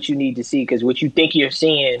exactly what you need to see, because what you think you're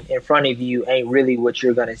seeing in front of you ain't really what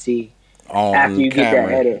you're gonna see after you get that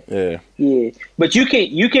edit. Yeah. But you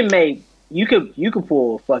can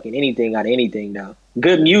pull fucking anything out of anything now.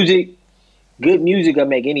 Good music will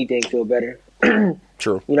make anything feel better.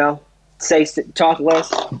 True. You know, talk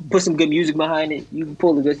less, put some good music behind it. You can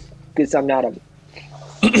pull a good something out of it.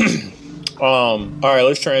 All right,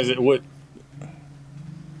 let's transit.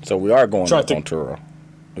 So we are going up on Turo,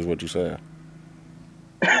 is what you said.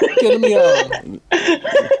 Kidding me?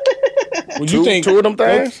 You think two of them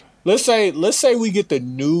things? Let's say we get the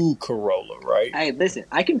new Corolla, right? Hey, listen,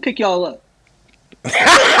 I can pick y'all up.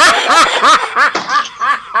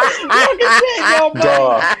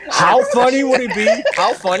 How funny would it be?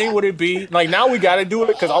 How funny would it be? Like now we got to do it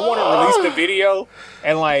because I want to release the video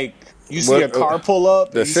and like you see a car pull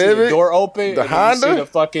up, the Civic, see the door open, the and Honda, you see the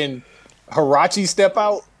fucking Hirachi step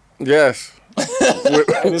out. Yes, and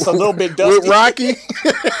it's a little bit dusty. With Rocky.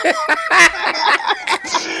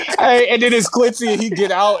 Hey, and then it's Quincy, and he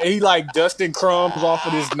get out, and he like dusting crumbs off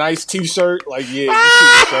of this nice T-shirt. Like, yeah,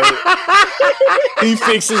 this shirt. He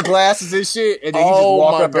fixes glasses and shit, and then he just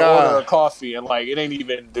walk up and order a coffee, and like it ain't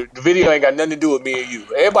even the video ain't got nothing to do with me and you.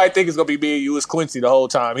 Everybody think it's gonna be me and you. It's Quincy the whole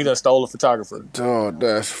time. He done stole a photographer. Oh,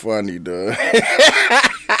 that's funny, dude.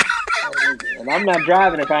 And I'm not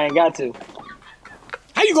driving if I ain't got to.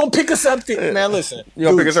 How you gonna pick us up? Man, listen. You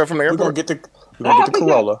gonna pick us up from the airport? We're gonna get the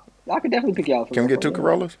Corolla. I could definitely pick y'all up. Can we get two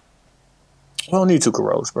Corollas? We don't need two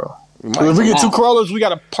Corollas, bro. If we get two Corollas, we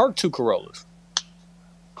gotta park two Corollas.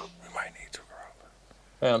 We might need two Corollas.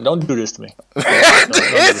 Damn, don't do this to me. Don't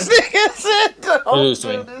do this to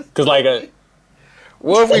me. Because like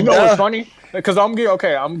what if we know what's funny? Because I'm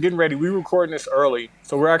getting ready. We recording this early,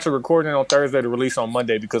 so we're actually recording it on Thursday to release on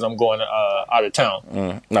Monday because I'm going out of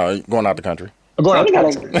town. No, going out the country. Tony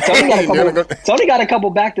got a couple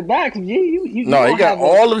back to backs. You no, he got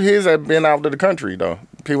all of his have been out of the country though.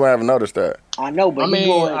 People haven't noticed that. I know, but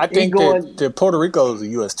I think that Puerto Rico is a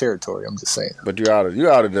U.S. territory. I'm just saying. But you're out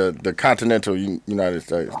of the continental United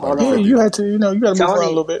States. Yeah, you had to, you got to move around a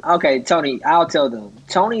little bit. Okay, Tony, I'll tell them.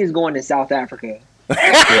 Tony is going to South Africa. I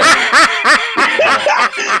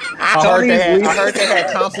heard they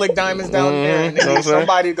had conflict diamonds down there, and they need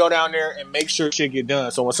somebody to go down there and make sure shit get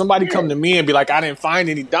done. So when somebody come to me and be like, "I didn't find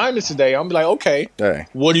any diamonds today," I'm be like, "Okay,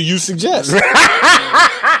 what do you suggest?"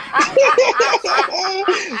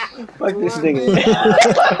 Fuck this nigga.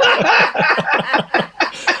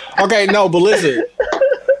 Okay, no, but listen.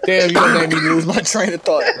 Damn, you made me lose my train of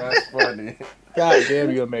thought. That's funny. God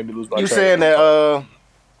damn, you made me lose my train. You saying that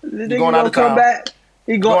you going out of town?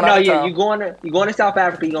 You going to South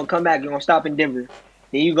Africa. You gonna come back. You gonna stop in Denver.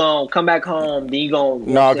 Then you gonna come back home. Then you gonna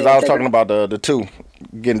no, because I was talking about the two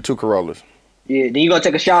getting two Corollas. Yeah. Then you gonna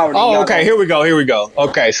take a shower. Oh, okay. Here we go.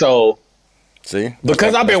 Okay, so see,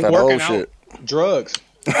 because I've been working out drugs.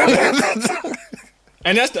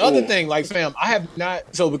 And that's the other thing, like, fam, I have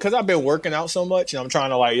not. So because I've been working out so much, and I'm trying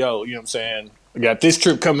to like, you know what I'm saying? I got this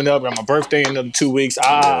trip coming up. I got my birthday in another 2 weeks.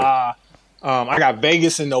 I got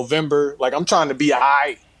Vegas in November. Like, I'm trying to be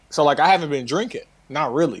alright. So like, I haven't been drinking,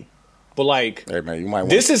 not really, but like, hey man, you might.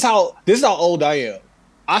 This is how old I am.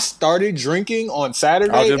 I started drinking on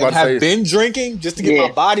Saturday and have been drinking just to get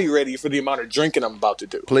my body ready for the amount of drinking I'm about to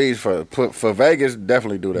do. Please, for Vegas,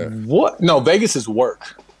 definitely do that. What? No, Vegas is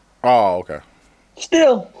work. Oh, okay.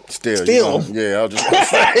 Still. Yeah, I was just gonna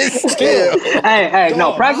say still. Hey,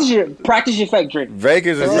 no, practice your fake drink.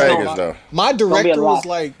 Vegas is Vegas though. My director was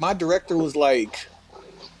like,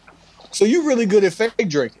 so you really good at fake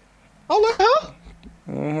drinking? I'm like, huh?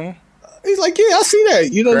 Mm-hmm. He's like, yeah, I see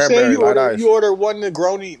that. You know what I'm saying? You order one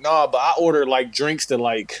Negroni. Nah, but I order like drinks that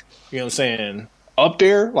like, you know what I'm saying, up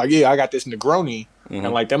there. Like, yeah, I got this Negroni. Mm-hmm.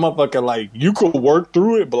 And like that motherfucker, like you could work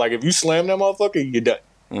through it, but like if you slam that motherfucker, you're done.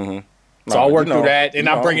 Mm-hmm. So I'll work through that, and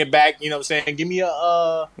I bring it back. You know what I'm saying? Give me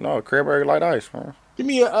a cranberry light ice, man. Give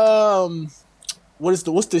me a what's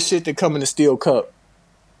the shit that come in the steel cup?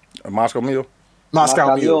 A Moscow Mule.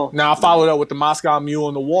 Moscow Mule. Now I followed up with the Moscow Mule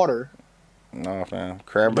in the water. No, fam.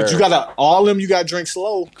 Cranberry. But you gotta drink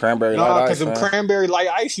slow. Cranberry light ice. Because them cranberry light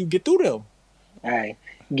ice, you get through them. All right.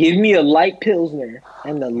 Give me a light Pilsner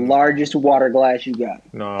and the largest water glass you got.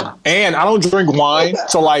 No. And I don't drink wine.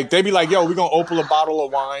 So, like, they be like, yo, we're going to open a bottle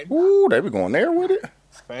of wine. Ooh, they be going there with it.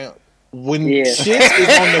 Fam. When shit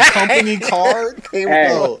is on the company card,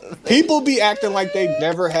 people be acting like they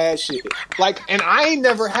never had shit. Like, and I ain't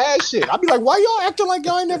never had shit. I be like, why y'all acting like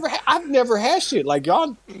y'all ain't never had? I've never had shit. Like,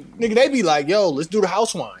 y'all, nigga, they be like, yo, let's do the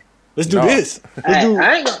house wine. Let's do this. I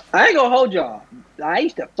ain't gonna hold y'all. I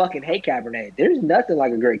used to fucking hate Cabernet. There's nothing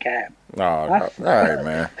like a great cab. No, all right,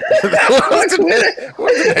 man.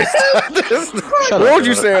 What was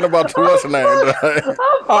you saying about the what's the name?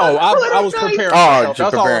 I was preparing myself.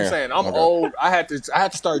 That's all I'm saying. I'm old. I had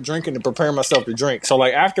to start drinking to prepare myself to drink. So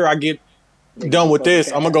like after I get done with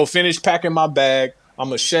this, I'm gonna go finish packing my bag. I'm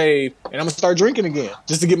gonna shave and I'm gonna start drinking again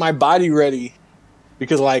just to get my body ready.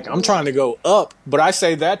 Because like I'm trying to go up, but I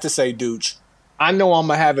say that to say, Dooch, I know I'm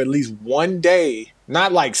gonna have at least one day,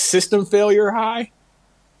 not like system failure high,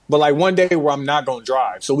 but like one day where I'm not gonna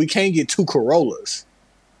drive. So we can't get 2 Corollas.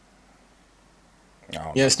 You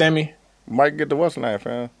understand me? Might get the what's the name,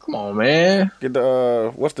 fam? Come on, man. Get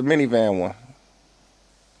the what's the minivan one?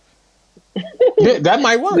 Yeah, that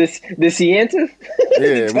might work. The Sienta?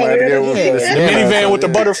 Yeah, might get the minivan with the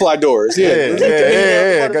butterfly doors. Yeah. Because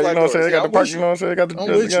you know what I'm saying? They got the park, you know what I'm saying? Got the, you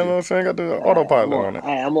know what I'm saying? Got the autopilot on it.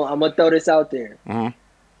 I'm gonna throw this out there. Mm-hmm.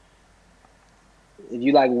 If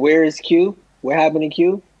you like, where is Q? What happened to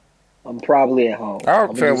Q? I'm probably at home. We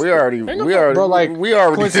already know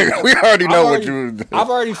what you. I've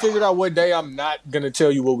already figured out what day I'm not gonna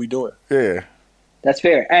tell you what we doing. Yeah, that's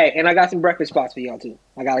fair. Hey, and I got some breakfast spots for y'all too.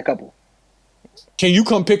 I got a couple. Can you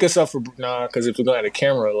come pick us up for because if we're gonna have a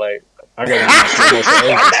camera, like I gotta.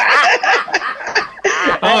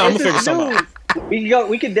 I'm gonna figure something out.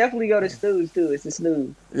 We could definitely go to Snooze too. It's a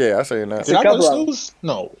Snooze. Yeah, I say that. Did I go to Snooze?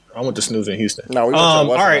 No, I went to Snooze in Houston. No, we went to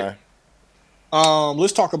all right.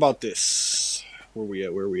 Let's talk about this. Where we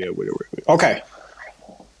at? Okay.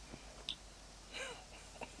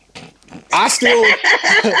 I still,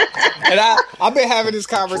 and I've been having this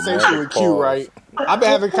conversation with Q, right? I've been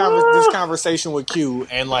having this conversation with Q,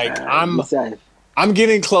 and like I'm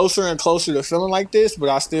getting closer and closer to feeling like this, but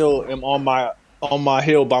I still am on my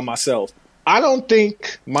hill by myself. I don't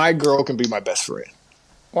think my girl can be my best friend.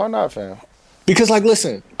 Why not, fam? Because like,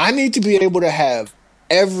 listen, I need to be able to have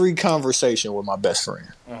every conversation with my best friend.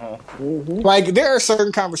 Mm-hmm. Like there are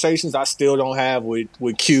certain conversations I still don't have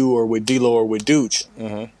with Q or with D-Lo or with Dooch.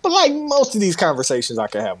 Mm-hmm. But like most of these conversations I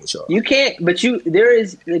can have with y'all. You can't, but there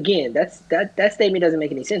is, again, that statement doesn't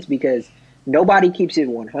make any sense because nobody keeps it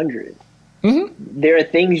 100. Mm-hmm. There are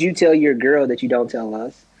things you tell your girl that you don't tell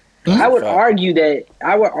us. Mm-hmm. I would argue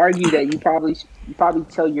that you probably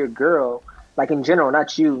tell your girl, like in general,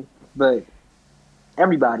 not you, but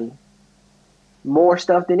everybody, more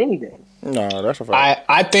stuff than anything. No, that's a fact.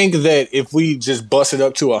 I think that if we just bust it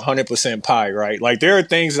up to 100% pie, right? Like there are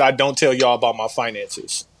things that I don't tell y'all about my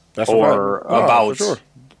finances about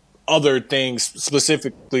other things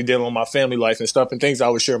specifically dealing with my family life and stuff and things I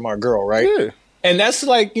would share with my girl, right? Yeah. And that's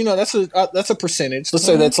like, that's a percentage. Let's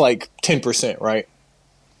say that's like 10%, right?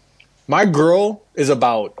 My girl is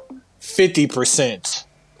about 50%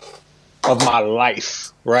 of my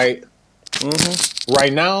life, right? Mm-hmm.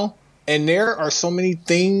 Right now. And there are so many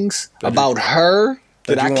things about her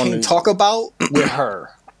that I can't talk about with her.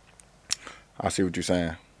 I see what you're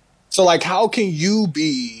saying. So, like, how can you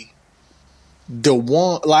be the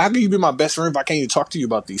one? Like, how can you be my best friend if I can't even talk to you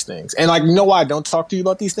about these things? And, like, you know why I don't talk to you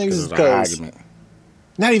about these things? Is because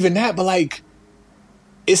not even that, but, like,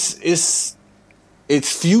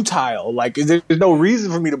 it's futile. Like, there's no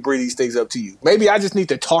reason for me to bring these things up to you. Maybe I just need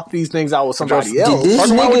to talk these things out with somebody else.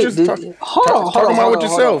 Talk about with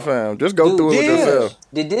yourself, fam. Just go through it with yourself.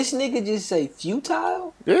 Did this nigga just say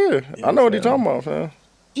futile? Yeah, I know what he's talking about, fam.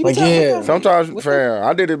 Like, yeah. Sometimes, fam,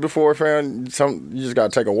 I did it before, fam. You just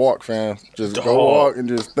gotta take a walk, fam. Just go walk and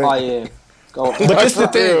just think. Oh yeah. But this the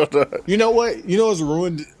thing. You know what? You know what's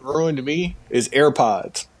ruined to me is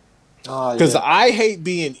AirPods. Because I hate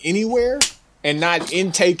being anywhere and not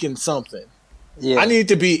intaking something. Yeah. I need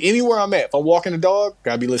to be anywhere I'm at. If I'm walking the dog,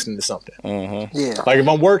 gotta be listening to something. Mm-hmm. Yeah. Like if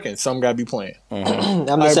I'm working, something gotta be playing. Mm-hmm.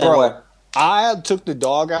 I'm the same way. I took the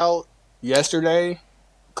dog out yesterday.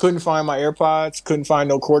 Couldn't find my AirPods. Couldn't find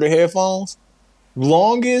no corded headphones.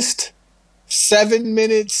 Longest 7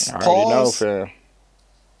 minutes. I already know, fam.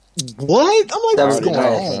 What? I'm like, what's going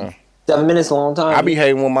on? 7 minutes, a long time. I be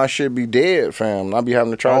hating when my shit be dead, fam. I be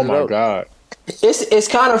having to charge it up. Oh my god. It's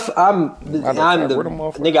kind of I'm the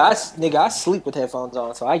nigga. I sleep with headphones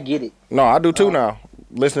on, so I get it. No, I do too now.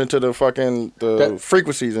 Listening to the fucking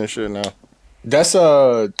frequencies and shit now. That's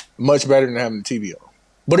much better than having the TV on.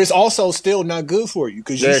 But it's also still not good for you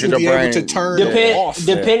because you should be able to turn it off.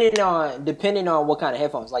 Depending on what kind of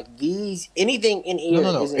headphones. Like these, anything in ear.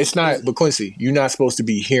 No. It's not. But Quincy, you're not supposed to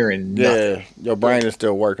be hearing nothing. Yeah, your brain is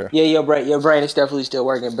still working. Yeah, your brain is definitely still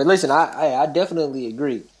working. But listen, I definitely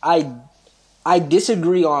agree. I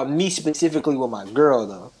disagree on me specifically with my girl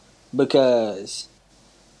though, because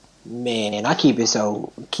man, I keep it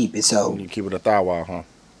so. You keep it a thou wow, huh?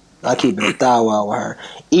 I keep it a thou wow with her.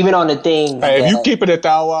 Even on the thing. Hey, if you keep it a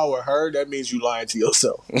thou wow with her, that means you lying to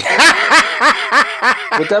yourself. What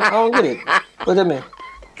that? I don't get it. What that mean?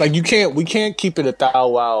 Like we can't keep it a thou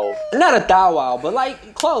wow. Not a thou wow, but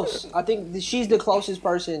like close. I think she's the closest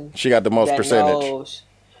person. She got the most percentage. Knows.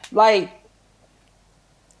 Like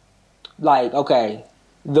okay,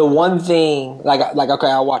 the one thing like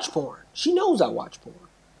okay, I watch porn. She knows I watch porn.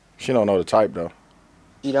 She don't know the type though.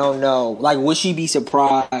 You don't know. Like, would she be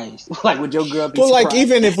surprised? Like, would your girl be surprised? Well, like,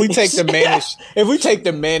 even if we take the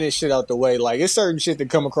mannish shit out the way, like, it's certain shit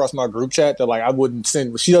that come across my group chat that, like, I wouldn't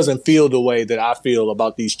send. She doesn't feel the way that I feel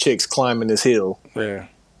about these chicks climbing this hill. Yeah.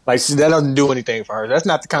 Like, that doesn't do anything for her. That's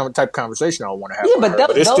not the type of conversation I want to have with her.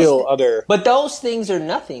 But it's still other. But those things are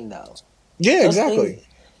nothing, though. Yeah, exactly.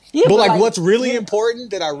 Yeah, but like what's really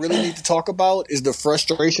important that I really need to talk about is the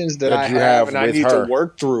frustrations that I have and I need to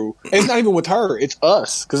work through. It's not even with her; it's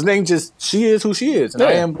us. Because it ain't just she is who she is, and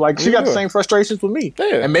I am like she got the same frustrations with me.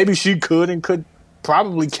 Yeah. And maybe she could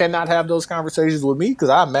probably cannot have those conversations with me because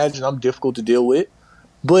I imagine I'm difficult to deal with.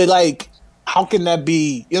 But like, how can that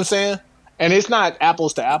be? You know what I'm saying? And it's not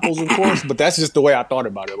apples to apples, of course, but that's just the way I thought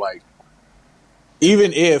about it. Like,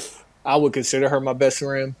 even if I would consider her my best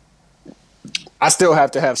friend, I still have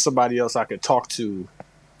to have somebody else I could talk to.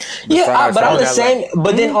 Yeah, but I'm the same.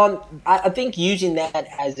 But then I think using that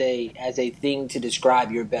as a thing to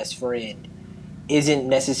describe your best friend isn't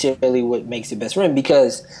necessarily what makes a best friend,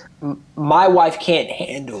 because my wife can't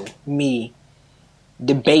handle me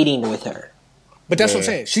debating with her. But that's what I'm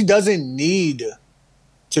saying. She doesn't need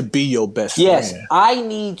to be your best friend. Yes, I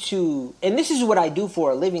need to, and this is what I do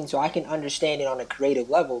for a living, so I can understand it on a creative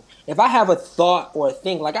level. If I have a thought or a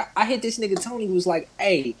thing, like I hit this nigga Tony who was like,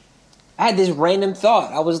 hey, I had this random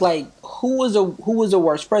thought. I was like, who was the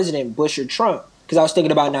worst president, Bush or Trump? Because I was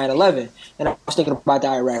thinking about 9/11, and I was thinking about the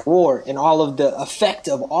Iraq War and all of the effect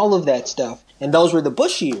of all of that stuff. And those were the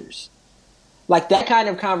Bush years. Like that kind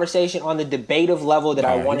of conversation on the debative level that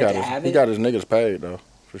I wanted to have. He got his niggas paid though,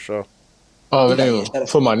 for sure. Oh, damn.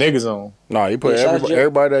 Put my niggas on. No, he put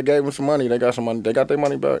everybody that gave him some money, they got some money. They got their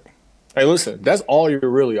money back. Hey, listen, that's all you're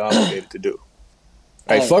really obligated to do.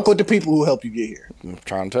 Hey, fuck with the people who help you get here. I'm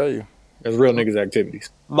trying to tell you. That's real niggas activities.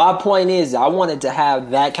 My point is, I wanted to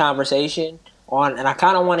have that conversation and I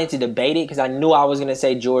kind of wanted to debate it because I knew I was going to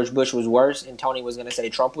say George Bush was worse and Tony was going to say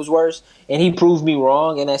Trump was worse. And he proved me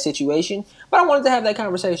wrong in that situation. But I wanted to have that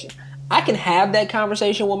conversation. I can have that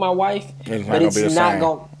conversation with my wife, but it's not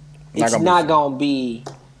going to be.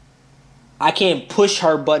 I can't push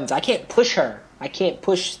her buttons. I can't push her. I can't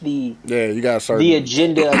push the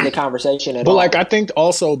agenda of the conversation at all. But like, I think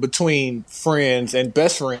also between friends and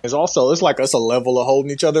best friends, also it's like us a level of holding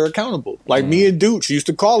each other accountable. Like me and Dooch used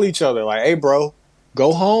to call each other like, "Hey, bro,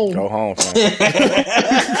 go home. Go home, fam.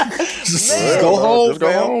 Just go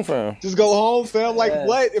home, fam. Just go home, fam. Like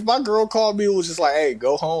what? If my girl called me, it was just like, "Hey,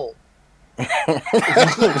 go home."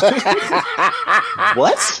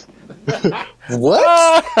 What?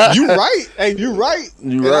 What? You right? Hey, you right.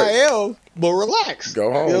 You right. I am. But relax. Go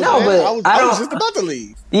home. You know but I was just about to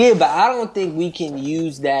leave. Yeah, but I don't think we can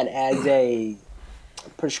use that as a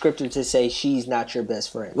prescriptive to say she's not your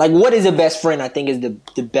best friend. Like, what is a best friend? I think is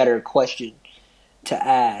the better question to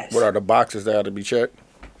ask. What are the boxes that have to be checked?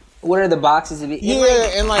 What are the boxes?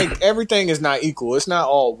 And like everything is not equal. It's not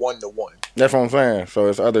all 1-to-1. That's what I'm saying. So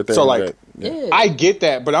it's other things. So like, I get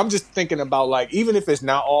that, but I'm just thinking about like, even if it's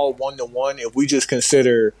not all 1-to-1, if we just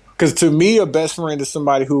consider, because to me, a best friend is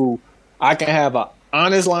somebody who I can have an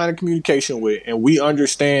honest line of communication with, and we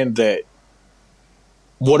understand that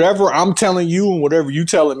whatever I'm telling you and whatever you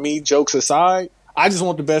telling me, jokes aside, I just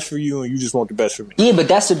want the best for you, and you just want the best for me. Yeah, but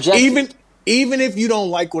that's subjective. Even if you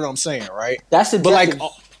don't like what I'm saying, right? That's subjective. But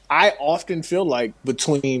like, I often feel like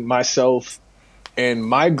between myself and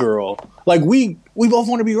my girl, like we both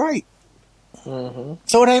want to be right. Mm-hmm.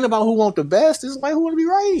 So it ain't about who want the best. It's like who want to be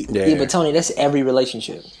right. Yeah, but Tony, that's every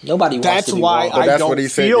relationship. Nobody wants to be wrong. That's why I don't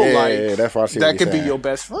feel like that could be your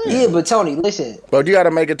best friend. Yeah, but Tony, listen. But you got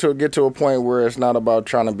to get to a point where it's not about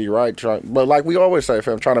trying to be right. But like we always say,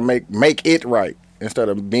 fam, trying to make it right instead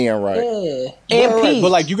of being right. Yeah, and peace.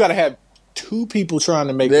 But like you got to have two people trying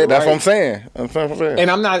to make it that's right. what I'm saying. That's what I'm saying.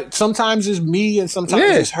 And I'm not. Sometimes it's me, and sometimes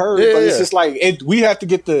it's her. But it's just like we have to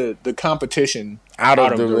get the competition out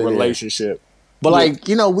of the relationship. But like,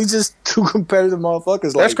 you know, we just two competitive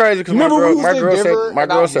motherfuckers. That's like, crazy because my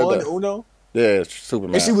girl said that. Uno? Yeah, super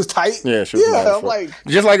mad. And she was tight. Yeah, she was mad. I'm like,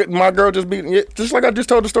 just like my girl just like I just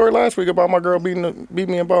told the story last week about my girl beat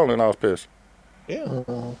me in bowling. I was pissed. Yeah,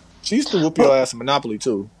 she used to whoop your ass in Monopoly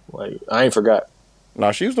too. Like I ain't forgot.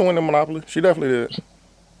 No, she used to win in Monopoly. She definitely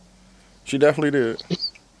did.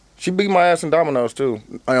 She beat my ass in dominoes too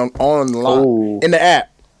online in the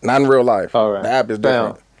app, not in real life. All right, the app is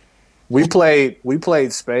different. We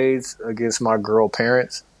played spades against my girl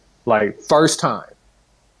parents, like first time.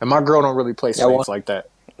 And my girl don't really play spades like that.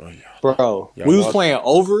 Oh, yeah. Bro, we was playing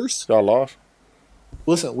overs. Y'all lost?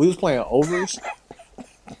 Listen, we was playing overs.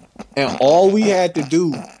 And all we had to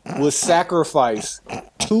do was sacrifice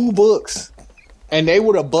 2 books. And they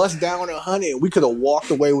would have bust down 100 and we could have walked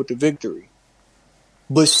away with the victory.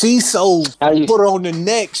 But she put her on the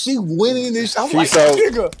neck. She winning this. I'm like,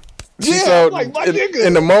 nigga. Yeah, like my nigga.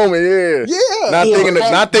 In the moment,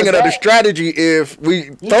 Not thinking of the strategy if we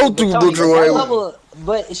throw 2 books away.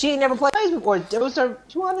 But she ain't never played spades before.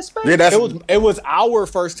 She wanted to spades. Yeah, it was our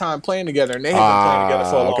first time playing together, and they had been playing together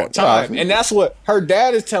for a long time. And that's what her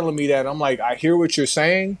dad is telling me that. I'm like, I hear what you're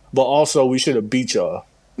saying, but also we should have beat y'all.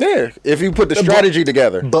 Yeah, if you put the strategy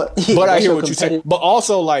together. But I hear what you're saying. But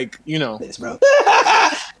also, like, you know.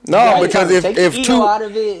 No, because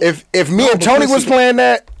if me and Tony was playing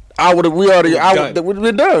that, we'd have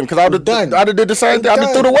been done because I would have did the same thing. I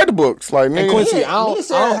just threw away the books. Like, man. Quincy, I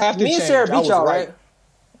don't have to change. Me and Sarah beat y'all, right?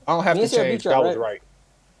 I don't have to change. That was right.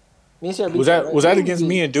 Me and Sarah beat was that against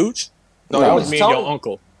me and Dooch? No, that was me and your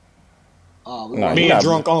uncle. Me and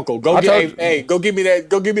drunk uncle. Go give me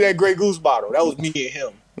that Grey Goose bottle. That was me and him.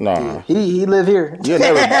 Nah, he live here.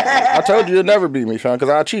 I told you you'll never beat me, fam, because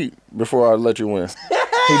I cheat before I let you win.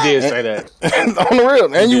 He did say that on the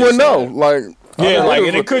real, and you wouldn't know. Like,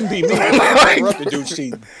 and it couldn't be me. I interrupted Dooch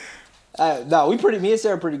cheating. No, me and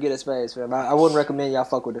Sarah pretty good at spades, fam. I wouldn't recommend y'all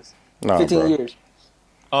fuck with us. 15 years.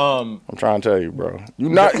 I'm trying to tell you, bro. You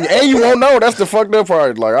won't know. That's the fucked up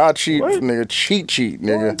part. Like, I cheat, nigga. Cheat,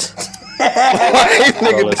 nigga. Like,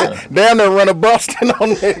 nigga, damn near run a busting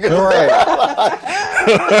on nigga.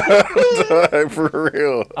 Right. For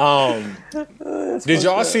real. Did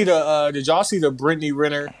y'all see the Brittany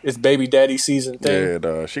Renner is baby daddy season thing?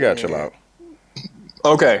 Yeah, she got to chill out.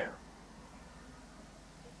 Okay.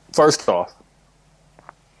 First off,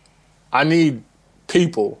 I need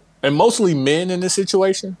people, and mostly men in this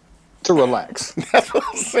situation, to relax. That's what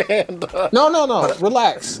I'm saying, dog. No.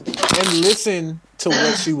 Relax. And listen to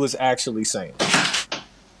what she was actually saying.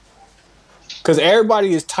 Because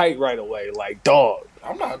everybody is tight right away. Like, dog.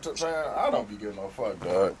 I'm not saying I don't be giving no fuck,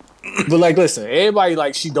 dog. But, like, listen. Everybody,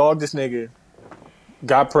 like, she dogged this nigga.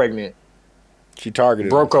 Got pregnant. She targeted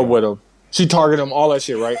broke up with him. She targeted him. All that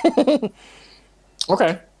shit, right?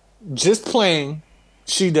 Okay. Just playing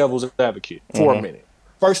she devil's advocate for a minute.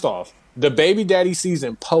 First off, the baby daddy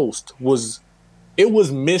season post was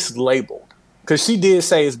mislabeled because she did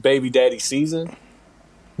say it's baby daddy season,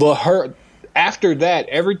 but after that,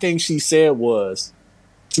 everything she said was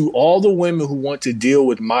to all the women who want to deal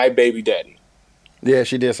with my baby daddy. Yeah,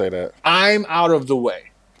 she did say that. I'm out of the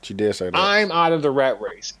way. She did say that. I'm out of the rat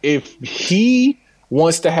race. If he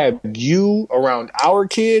wants to have you around our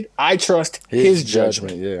kid, I trust his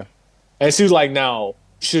judgment. Yeah. And she was like, now,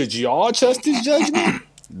 should y'all trust his judgment?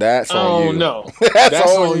 That's on you. Oh, no.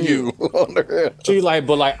 That's on you. She's like,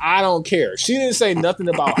 but like, I don't care. She didn't say nothing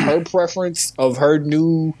about her preference of her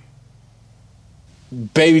new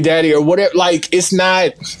baby daddy or whatever. Like, it's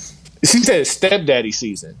not. She said stepdaddy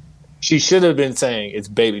season. She should have been saying it's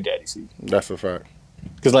baby daddy season. That's a fact.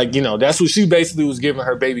 Because, like, you know, that's what she basically was giving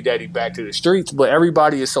her baby daddy back to the streets. But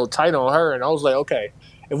everybody is so tight on her. And I was like, okay,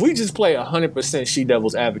 if we just play 100% she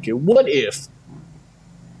devil's advocate, what if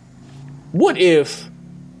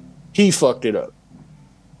he fucked it up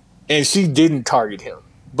and she didn't target him,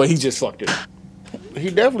 but he just fucked it up? He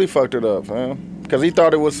definitely fucked it up, man. Because he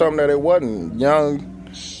thought it was something that it wasn't.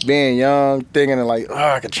 Being young, thinking like, oh,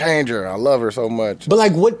 I could change her. I love her so much. But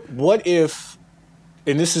like, what if,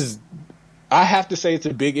 and this is, I have to say it's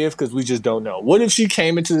a big if because we just don't know. What if she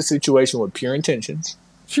came into the situation with pure intentions?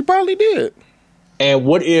 She probably did. And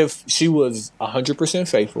what if she was 100%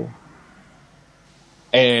 faithful?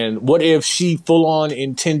 And what if she full on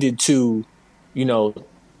intended to, you know,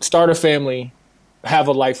 start a family, have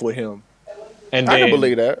a life with him? And I can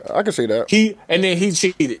believe that. I can see that. And then he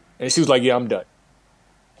cheated, and she was like, "Yeah, I'm done."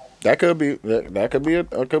 That could be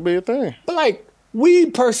a thing. But like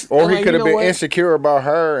or he could have been insecure about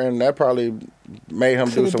her, and that probably made him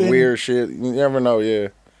do some weird shit. You never know. Yeah,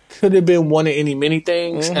 could have been one of many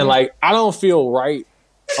things, and like I don't feel right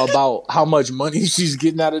about how much money she's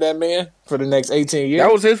getting out of that man for the next 18 years.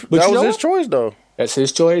 That was his. But That was his choice, though. That's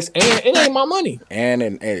his choice, and it ain't my money. And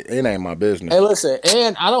it ain't my business. Hey, listen,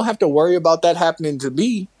 and I don't have to worry about that happening to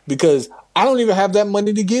me because I don't even have that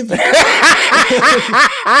money to give you. You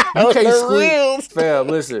can't squeeze, fam.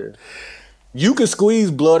 Listen, you can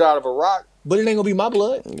squeeze blood out of a rock, but it ain't gonna be my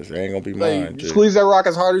blood. It ain't gonna be mine. Like, squeeze that rock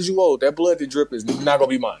as hard as you want. That blood that drip is not gonna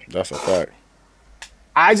be mine. That's a fact.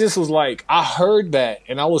 I just was like, I heard that,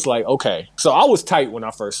 and I was like, okay. So I was tight when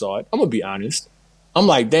I first saw it. I'm gonna be honest. I'm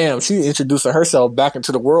like, damn, she introducing herself back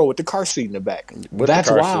into the world with the car seat in the back. That's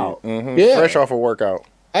wild. Mm-hmm. Yeah. Fresh off a workout.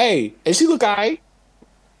 Hey, and she look all right.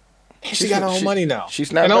 She got her own money now.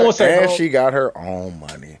 She's not. She got her own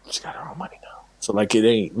money. She got her own money now. So like it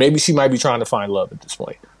ain't. Maybe she might be trying to find love at this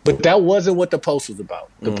point. But that wasn't what the post was about.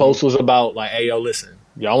 The post was about like, hey, yo, listen,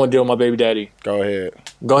 y'all want to deal with my baby daddy? Go ahead.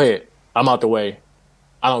 Go ahead. I'm out the way.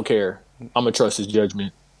 I don't care. I'm gonna trust his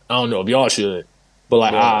judgment. I don't know if y'all should, but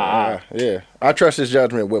like, yeah, I trust his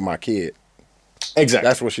judgment with my kid. Exactly.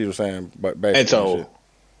 That's what she was saying. But basically, and so,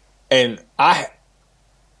 and I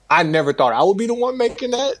never thought I would be the one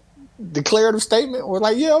making that declarative statement. Or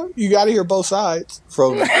like, yeah, you got to hear both sides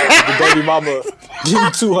from the baby mama getting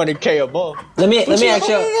 $200K a month. Let me ask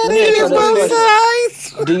y'all this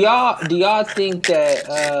question. Do y'all think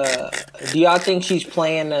that do y'all think she's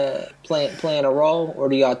playing a role, or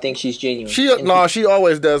do y'all think she's genuine? She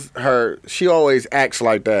always does she always acts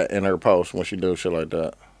like that in her posts when she does shit like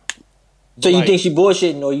that. So you think she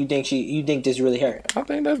bullshitting, or you think this really her? I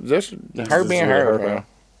think that's just her being her.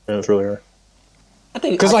 Yeah, it's really her. I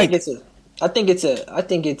think she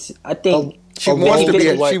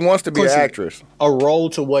wants to be an actress. A role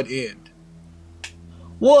to what end?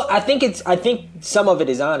 Well, I think some of it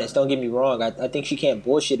is honest. Don't get me wrong. I think she can't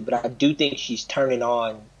bullshit, but I do think she's turning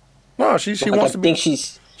on. No, she wants to be. She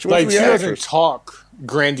doesn't talk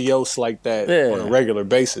grandiose like that on a regular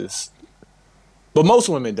basis. But most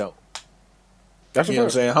women don't. That's what I'm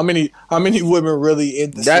saying. How many women really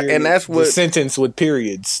end the series, and that's what the sentence with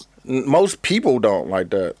periods? Most people don't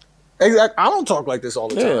like that. Exactly. I don't talk like this all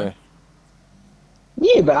the time.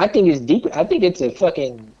 Yeah, but I think it's deep. I think it's a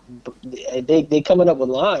fucking. They coming up with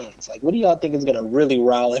lines. Like, what do y'all think is gonna really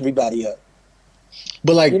rile everybody up?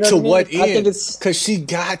 But like, to what end? I think it's because she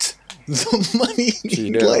got the money.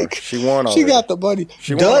 She did. Like, she won. She got the money.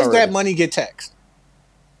 Does that money get taxed?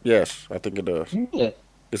 Yes, I think it does. Yeah,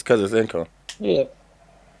 it's because it's income. Yeah,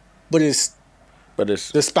 but it's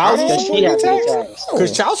the spouse don't get taxed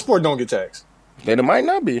because child support don't get taxed. Then it might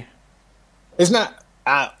not be. It's not.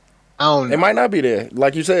 I don't know. It might not be there,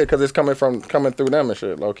 like you said, because it's coming through them and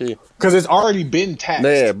shit, low key. Because it's already been taxed.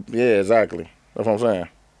 Yeah, exactly. That's what I'm saying.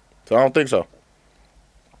 So I don't think so.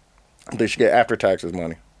 I think she get after taxes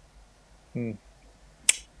money.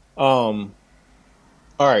 All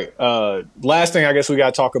right. Last thing I guess we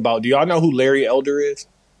gotta talk about. Do y'all know who Larry Elder is?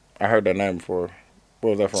 I heard that name before.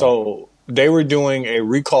 What was that from? So they were doing a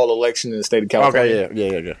recall election in the state of California.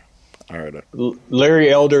 Okay, yeah. I heard that.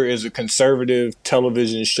 Larry Elder is a conservative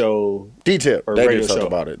television show. Detail. Or they radio just talked show.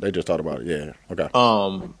 about it. They just talked about it. Yeah. Okay.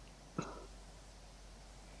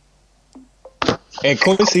 And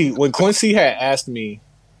when Quincy had asked me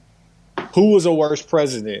who was a worse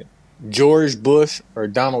president, George Bush or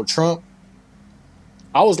Donald Trump,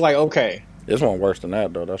 I was like, okay. This one worse than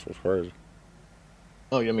that though. That's what's crazy.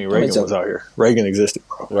 Oh, you mean Reagan was out here? Reagan existed.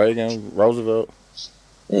 Reagan, Roosevelt.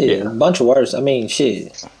 Yeah, a bunch of worse. I mean,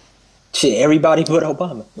 shit. Everybody but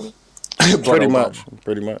Obama. Pretty much.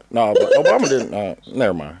 No, but Obama didn't.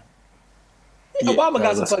 Never mind. Obama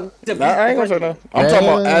got some fucking. I ain't gonna say no. I'm talking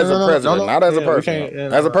about as a president, not as a person.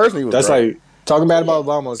 As a person, he was. That's right. like talking bad about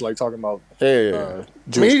Obama is like talking about. Yeah.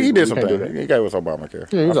 He did something. He gave us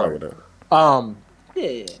Obamacare. Yeah, he's all right.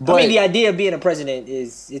 Yeah. But, I mean, the idea of being a president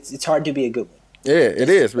is it's hard to be a good one. Yeah, it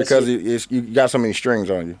is because you got so many strings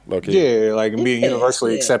on you. Low-key. Yeah, like being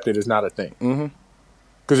universally accepted is not a thing. Mm-hmm.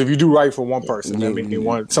 Because if you do right for one person, that means you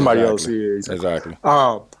want somebody else here. Exactly.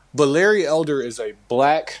 But Larry Elder is a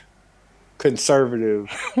black conservative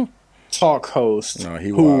talk host. No,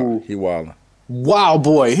 he wilding. Wow,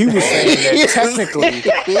 boy, he was saying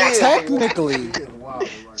that technically,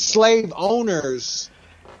 slave owners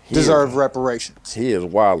deserve reparations. He is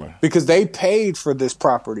wilding because they paid for this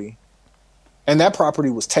property, and that property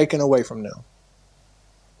was taken away from them.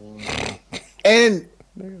 And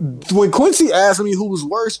when Quincy asked me who was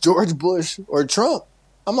worse, George Bush or Trump,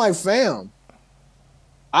 I'm like, fam,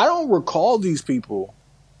 I don't recall these people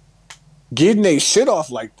getting their shit off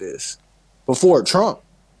like this before Trump.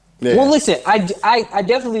 Yeah. Well, listen, I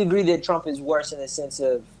definitely agree that Trump is worse in the sense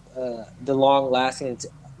of the long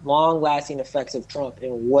lasting effects of Trump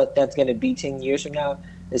and what that's going to be 10 years from now.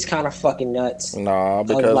 is kind of fucking nuts. Nah,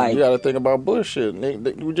 because you got to think about Bush shit.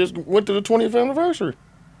 We just went to the 20th anniversary.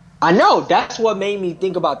 I know. That's what made me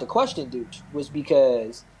think about the question, dude. Was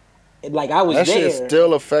because, like, I was that there. That shit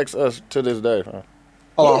still affects us to this day, huh?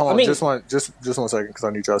 Hold on. Just one second, because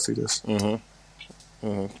I need y'all to see this.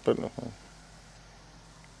 But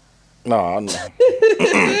no, no.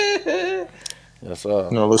 Yes,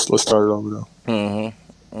 no. Let's start it over though.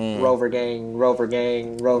 Rover gang.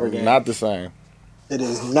 Not the same. It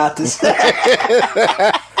is not the same.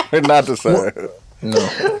 It's not the same. No.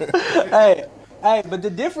 Hey, but the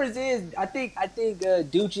difference is, I think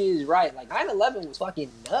Duce is right. Like 9/11 was fucking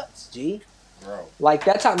nuts, G. Bro. Like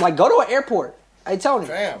that time, like go to an airport. Hey Tony,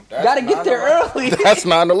 you gotta get there early. That's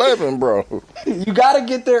 9/11, bro. You gotta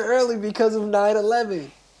get there early because of 9/11.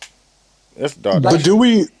 It's dark. But do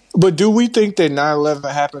we think that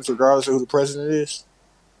 9/11 happens regardless of who the president is?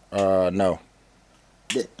 No.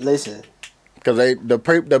 Listen, because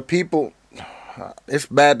the people. It's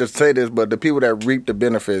bad to say this, but the people that reaped the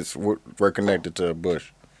benefits were connected to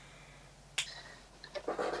Bush.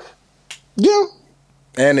 Yeah.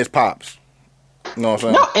 And his pops. You know what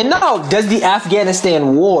I'm saying? No. Does the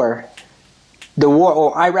Afghanistan war, the war,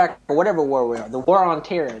 or Iraq, or whatever war we are, the war on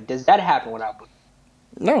terror, does that happen without Bush?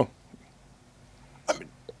 No. I mean,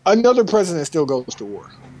 another president still goes to war.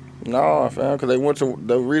 No, fam, because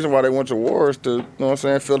the reason why they went to war is to, you know what I'm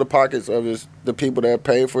saying, fill the pockets of the people that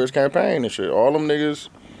paid for his campaign and shit. All them niggas.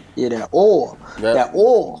 Yeah, that oil. That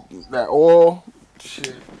oil.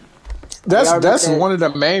 Shit. That's one of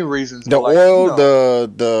the main reasons. The oil,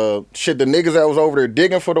 the shit, the niggas that was over there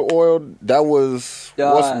digging for the oil, that was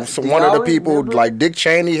one of the people, remember? Like Dick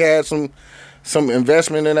Cheney had some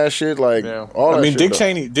investment in that shit, like all. I mean, Dick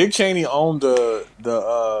Cheney owned the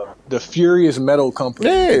Furious Metal Company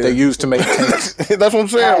that they used to make tanks. That's what I'm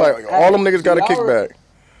saying. All them niggas got a kickback.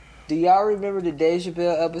 Do y'all remember the Dave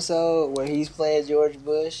Chappelle episode where he's playing George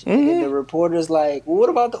Bush and the reporter's like, "Well, what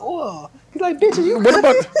about the oil?" He's like, "Bitch, are you what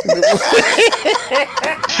about?"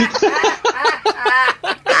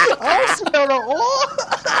 I smell the oil.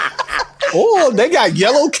 Oh, they got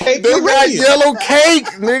yellow cake. They got yellow cake,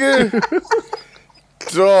 nigga.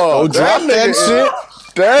 Don't drop that shit.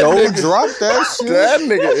 Don't drop that shit. That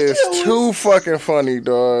nigga is too fucking funny,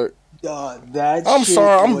 dog. I'm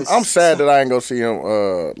sorry. I'm sad that I ain't go see him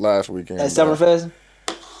last weekend. At Summerfest?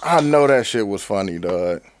 I know that shit was funny,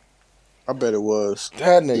 dog. I bet it was.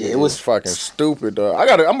 That nigga was fucking stupid, dog.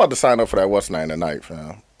 I'm about to sign up for that What's Name tonight,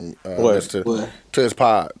 fam. To his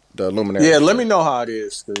pod, the Luminary. Yeah, let me know how it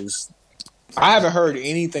is, because I haven't heard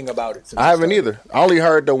anything about it. I haven't either. I only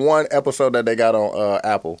heard the one episode that they got on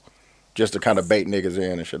Apple, just to kind of bait niggas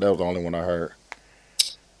in and shit. That was the only one I heard.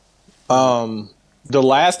 The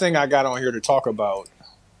last thing I got on here to talk about,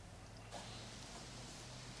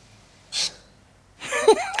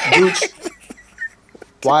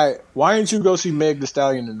 why didn't you go see Meg Thee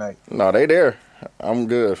Stallion tonight? No, they there. I'm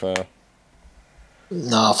good, fam.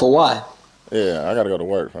 Nah, for why? Yeah, I gotta go to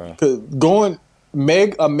work, fam.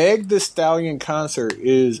 A Meg Thee Stallion concert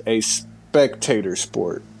is a spectator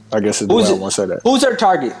sport. I guess is the way I want to say that. Who's their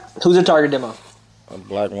target? Who's their target demo?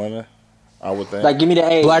 Black women, I would think. Like, give me the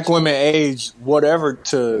age. Black women age whatever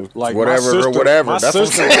to like whatever. That's what I'm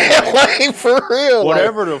saying. Like, for real.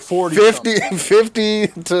 Whatever to 40, 50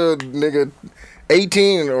 to nigga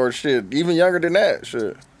 18 or shit, even younger than that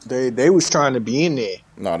shit. They was trying to be in there.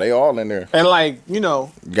 No, they all in there. And like, you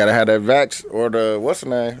know, you gotta have that vax or the what's the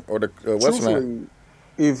name or the what's the name.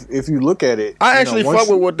 If you look at it, I actually fuck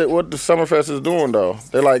with what the Summerfest is doing though.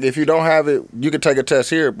 They're like, if you don't have it, you can take a test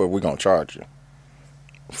here, but we're gonna charge you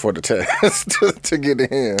for the test to get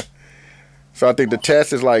in. So I think the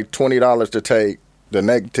test is like $20 to take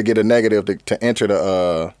to get a negative to enter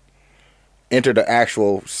the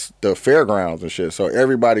fairgrounds and shit. So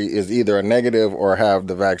everybody is either a negative or have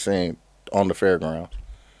the vaccine on the fairgrounds.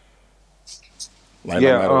 Like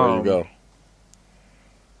no matter where you go.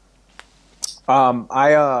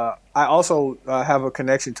 I also have a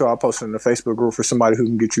connection to. I'll post in the Facebook group for somebody who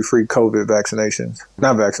can get you free COVID vaccinations.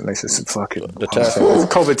 Not vaccinations, fucking the test.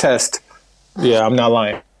 COVID test. Yeah, I'm not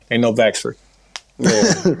lying. Ain't no vax free.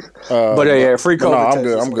 Yeah, but yeah, free COVID. No, I'm test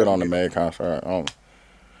good. I'm good on the May concert.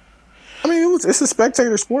 I mean, it's a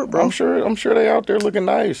spectator sport, bro. I'm sure they out there looking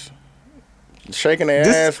nice, shaking their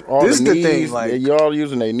ass. All the knees. Thing, like, y'all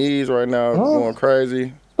using their knees right now, going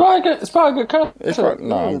crazy. It's probably good.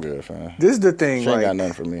 I'm good, fam. This is the thing. She ain't got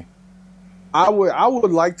nothing for me. I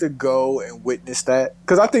would like to go and witness that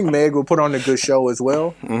because I think Meg will put on a good show as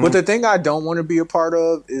well. Mm-hmm. But the thing I don't want to be a part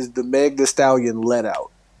of is the Meg Thee Stallion let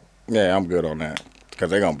out. Yeah, I'm good on that because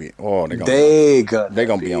they're gonna be. They're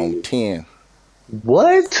gonna be on 10.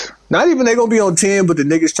 What? Not even they gonna be on 10, but the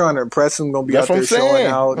niggas trying to impress them gonna be That's out what there I'm showing saying.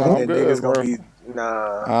 out, I'm and good, niggas bro. gonna be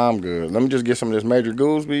nah. I'm good. Let me just get some of this Major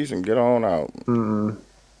Goolsby's and get on out.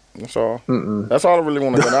 That's all. That's all I really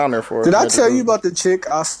want to go down there for. Did I Major tell you Goolsby's. about the chick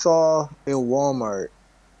I saw in Walmart?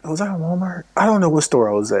 Was I in Walmart? I don't know what store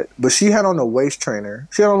I was at, but she had on a waist trainer.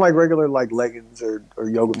 She had on like regular like leggings or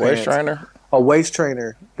yoga pants. Waist trainer? A waist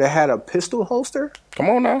trainer that had a pistol holster Come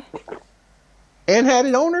on now. and had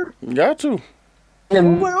it on her. You got to.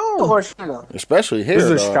 What on? Especially here, This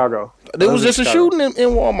is dog. Chicago. There was This just is a Chicago. shooting in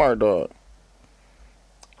Walmart, dog.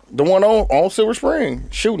 The one on Silver Spring.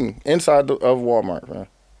 Shooting inside of Walmart, man.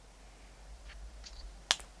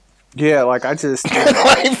 Yeah, like I just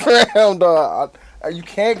Like, fam, dog. You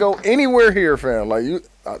can't go anywhere here, fam. Like,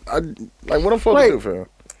 like what I'm supposed to do, fam?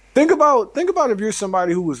 think about if you're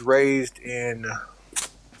somebody who was raised in,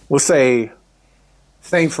 we'll say,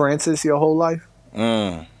 St. Francis your whole life.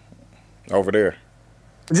 Over there.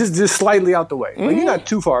 Just slightly out the way. Like you're not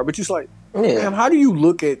too far, but just like, damn, how do you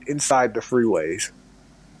look at inside the freeways?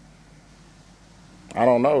 I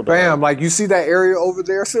don't know, dog. Bam, like you see that area over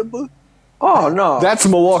there, Simba? Oh no, That's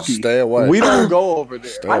Milwaukee. Stay away. We don't go over there.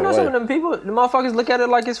 Stay I know away. some of them people. The motherfuckers look at it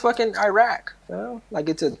like it's fucking Iraq. You know? Like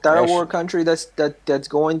it's a third world country that's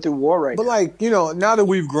going through war right But now. like, now that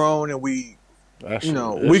we've grown and we That you shit-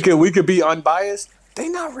 know, this- we could be unbiased, they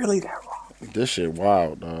not really that wrong. This shit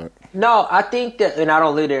wild, dog. No, I think that, and I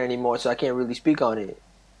don't live there anymore, so I can't really speak on it.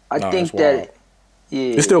 I No, think it's wild. that,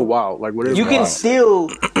 yeah, It's still wild. Like what is you can wild?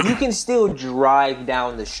 still drive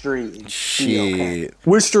down the street and be okay. Shit.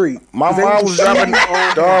 Which street? My mom was driving.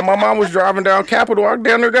 Dog, my mom was driving down Capitol. I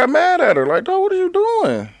down there got mad at her. Like, dog, what are you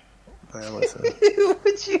doing? Man, listen.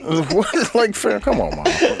 What? Like, fam, come on, mom.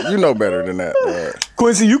 You know better than that, dog.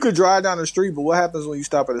 Quincy, you could drive down the street, but what happens when you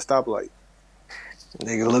stop at a stoplight?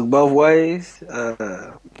 Nigga, look both ways,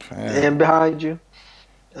 and behind you.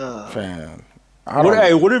 Fam.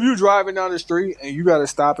 What if you driving down the street and you got to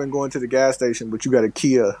stop and go into the gas station, but you got a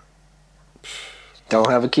Kia? Don't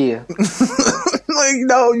have a Kia. Like,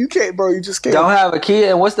 no, you can't, bro. You just can't. Don't have a Kia,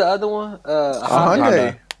 and what's the other one? a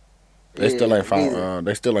Hyundai. They still ain't found. either.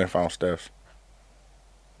 They still ain't found Steph.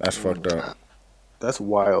 That's fucked up. That's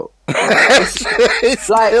wild. It's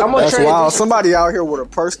like I'm gonna That's trade. wild. Somebody out here with a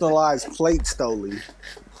personalized plate stole.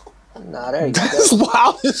 Nah, there you go. That's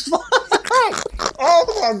wild as fuck.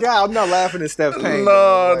 Oh my god, I'm not laughing at Steph Payne.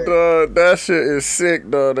 No, Like, dog. That shit is sick,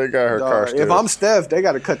 dog. They got her car dog, still. if I'm Steph, they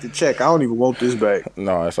got to cut the check. I don't even want this back.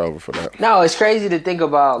 No, it's over for that. No, it's crazy to think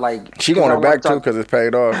about. Like She want it back too because it's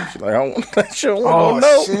paid off. She's like, I don't want that shit. Oh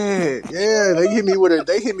No. shit! Yeah, they hit me with it.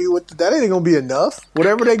 They hit me with that. Ain't gonna be enough.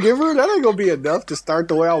 Whatever they give her, that ain't gonna be enough to start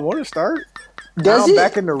the way I want to start. Does now I'm it?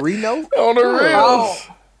 back in the Reno On the reels.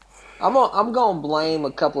 I'm gonna blame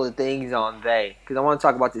a couple of things on they, because I want to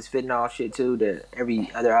talk about this fentanyl shit too that every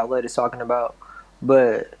other outlet is talking about.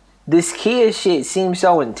 But this Kia shit seems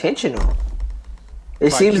so intentional. It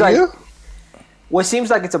seems Kia? like what seems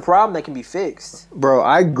like it's a problem that can be fixed. Bro,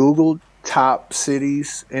 I googled top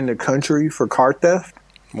cities in the country for car theft,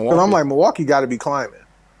 and I'm like, Milwaukee got to be climbing.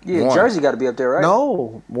 Yeah, One. Jersey got to be up there, right?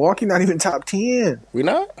 No, Milwaukee not even top 10. We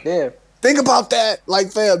not? Yeah. Think about that.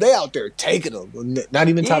 Like, fam, they out there taking them. Not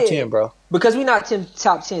even top Yeah. 10, bro. Because we're not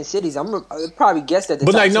top 10 cities. I'd probably guess that the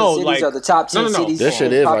But top like, 10 no, cities like- are the top 10 no. cities. This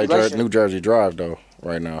shit for is like population. New Jersey Drive though,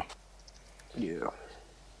 right now. Yeah.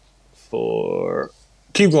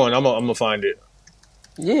 Keep going. I'm gonna find it.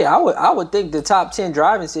 Yeah, I would think the top 10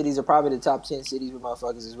 driving cities are probably the top 10 cities where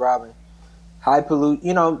motherfuckers is robbing. High pollute,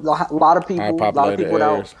 a lot of people,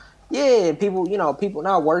 without. areas. Yeah, people, people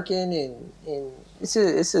not working, and it's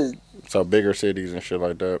a So bigger cities and shit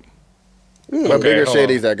like that. yeah. But Okay, bigger hold on.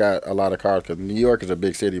 cities that got a lot of cars because New York is a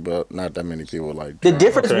big city, but not that many people like. The drive.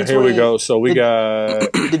 difference Okay, between here we go. So we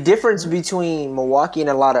got the difference between Milwaukee and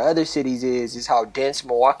a lot of other cities is how dense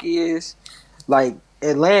Milwaukee is. Like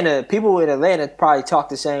Atlanta, people in Atlanta probably talk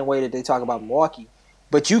the same way that they talk about Milwaukee,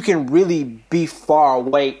 but you can really be far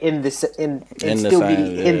away in the In the still same,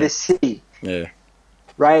 be in yeah. the city, Yeah,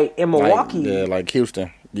 right? In Milwaukee, like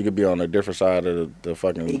Houston, you could be on a different side of the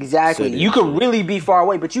fucking exactly. city. You could really be far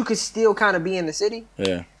away, but you could still kind of be in the city.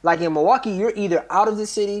 Yeah, Like in Milwaukee, you're either out of the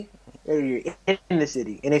city or you're in the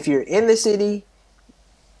city, and if you're in the city,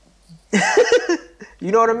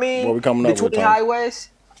 you know what I mean. What we coming up with, between Tom? highways.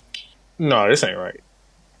 no. This ain't right.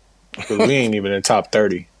 'Cause we ain't even in top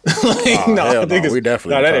 30. hell no, we definitely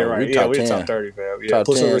No, that top- ain't right. we Yeah, top we 10. top 30, fam. Yeah, top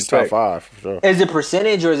put some 10, respect. top 5 for sure. Is it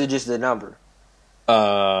percentage or is it just the number?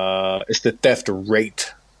 It's the theft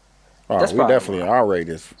rate. Oh, That's we probably definitely our rate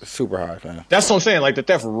is super high, man. That's what I'm saying. Like the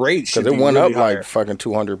theft rate should Because it be went really up higher. like fucking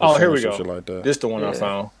 200%. Oh, here we or some go. shit like that. This the one I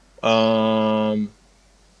Yeah. found.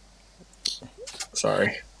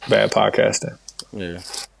 Sorry. Bad podcasting. Yeah.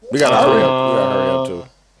 We gotta hurry up. We gotta hurry up too.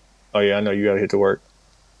 Oh yeah, I know you gotta hit to work.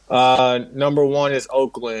 Number 1 is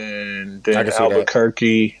Oakland, then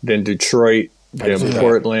Albuquerque, then Detroit, then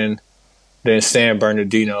Portland, then San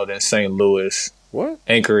Bernardino, then St. Louis. What?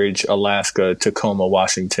 Anchorage, Alaska, Tacoma,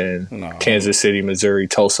 Washington, Kansas City, Missouri,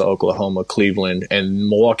 Tulsa, Oklahoma, Cleveland, and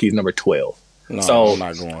Milwaukee's number 12. No, so, I'm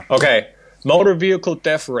not going. Okay. Motor vehicle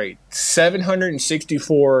theft rate,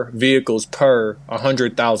 764 vehicles per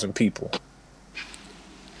 100,000 people.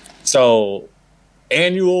 So,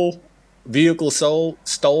 annual vehicle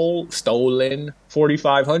stolen,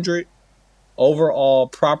 4,500. Overall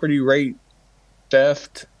property rate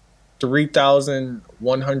theft,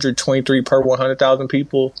 3,123 per 100,000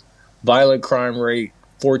 people. Violent crime rate,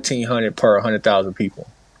 1,400 per 100,000 people.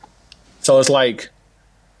 So it's like,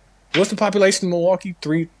 what's the population in Milwaukee?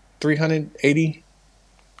 380?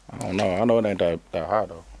 I don't know. I know it ain't that high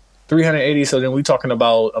though. 380. So then we talking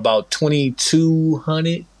about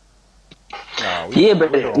 2,200. Yeah,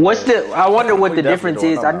 but what's the? I wonder what the difference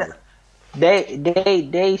is.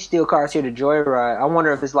 They steal cars here to joyride. I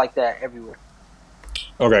wonder if it's like that everywhere.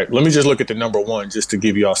 Okay, let me just look at the number 1 just to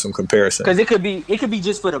give y'all some comparison. Because it could be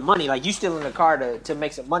just for the money. Like you stealing a car to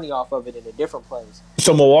make some money off of it in a different place.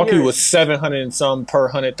 So Milwaukee was 700 and some per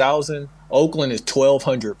 100,000. Oakland is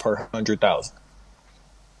 1,200 per 100,000.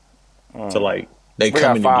 So like they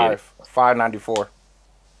come in and get it. 594.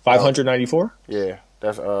 594? Yeah,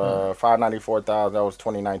 that's 594,000. That was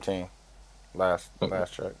 2019. Last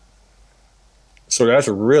check. So that's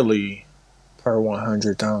really per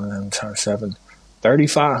 100,000 times 7.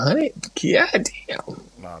 3,500? God damn.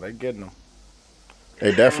 No, they getting them.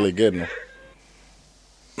 They definitely getting them.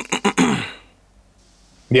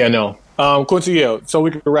 Yeah, no. Quincy, yeah, so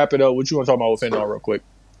we can wrap it up. What you want to talk about with fentanyl real quick?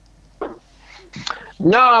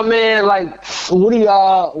 No, man, like, what do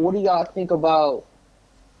y'all think about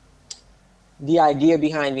the idea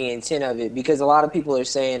behind the intent of it? Because a lot of people are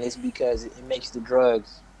saying it's because it makes the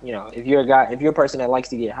drugs, you know, if you're a person that likes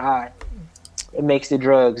to get high, it makes the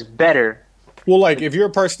drugs better. Well, like, if you're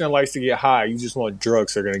a person that likes to get high, you just want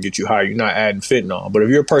drugs that are going to get you high. You're not adding fentanyl. But if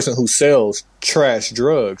you're a person who sells trash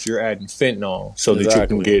drugs, you're adding fentanyl so that you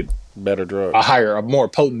can get better drugs, a more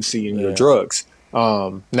potency in your drugs.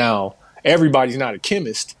 Now, everybody's not a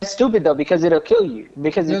chemist. It's stupid though because it'll kill you.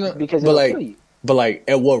 Because it'll kill you. But like,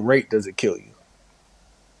 at what rate does it kill you?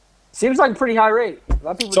 Seems like a pretty high rate. A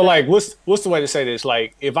lot of people so like, what's the way to say this?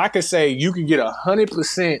 Like, if I could say you can get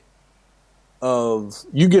 100% of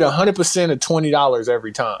 $20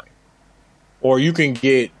 every time, or you can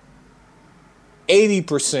get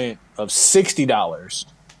 80% of $60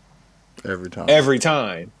 every time.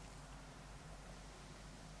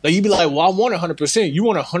 Like, you'd be like, well, I want 100%. You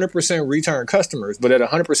want 100% return customers, but at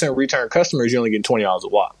 100% return customers, you only get $20 a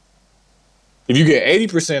watt. If you get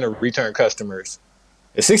 80% of return customers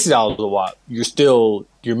at $60 a watt,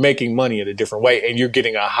 you're making money in a different way, and you're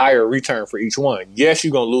getting a higher return for each one. Yes,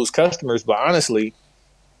 you're gonna lose customers, but honestly,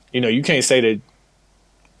 you can't say that.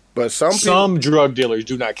 But some drug dealers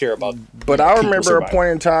do not care about. But I remember a point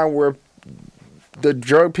in time where the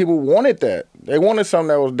drug people wanted that. They wanted something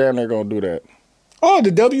that was damn near gonna do that. Oh,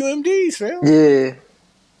 the WMDs, fam. Yeah.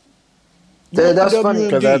 That's funny.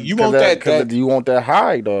 You want that? You want that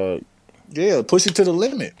high, dog. Yeah, push it to the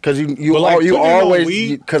limit. Because you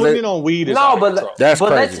always putting it on weed is that's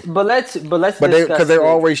crazy. But let's because they're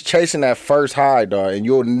always chasing that first high, dog, and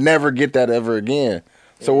you'll never get that ever again.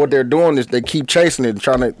 So what they're doing is they keep chasing it,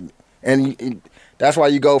 and that's why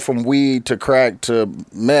you go from weed to crack to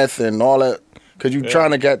meth and all that, because you're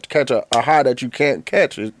trying to catch a high that you can't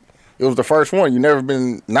catch. It was the first one. You never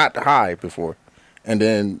been not high before, and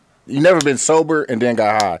then you never been sober and then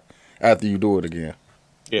got high after you do it again.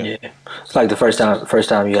 Yeah. It's like the first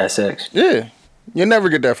time you had sex. Yeah. You never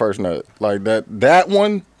get that first nut. Like that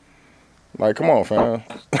one, like, come on, fam.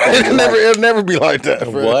 It'll never be like that,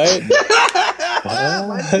 fam.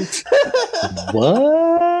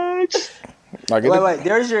 What? Like, wait.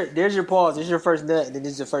 There's your pause. There's your first nut, and then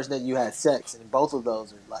this is the first nut you had sex. And both of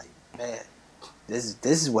those are like, man, this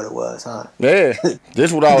is what it was, huh? Yeah.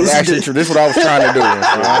 This is what I was this is what I was trying to do.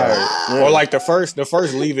 Or like the first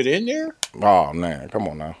leave it in there? Oh man, come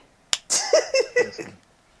on now.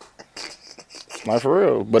 Like, for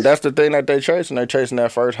real. But that's the thing that they chasing. They chasing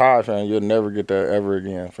that first high, fam. You'll never get that ever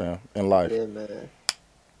again, fam, in life. Yeah, man.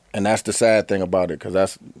 And that's the sad thing about it,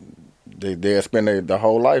 because they'll spend their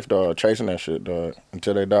whole life, dog, chasing that shit, dog,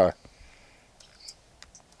 until they die.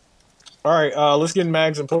 All right, let's get in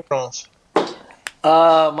mags and put-ons.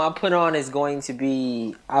 My put-on is going to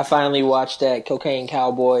be, I finally watched that Cocaine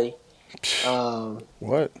Cowboy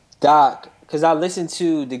what? doc, because I listened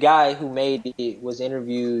to the guy who made it was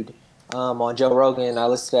interviewed on Joe Rogan. I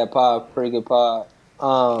listened to that pod, pretty good pod.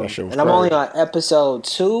 That shit was and I'm crazy. only on episode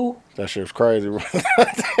 2. That shit was crazy, bro.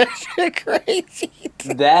 That shit crazy.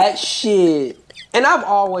 That shit. And I've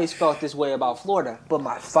always felt this way about Florida, but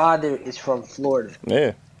my father is from Florida.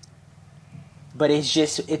 Yeah. But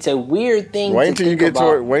it's a weird thing Wait to until you think get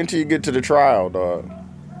about. to it. Wait until you get to the trial, dog.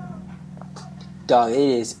 Dog, it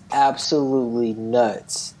is absolutely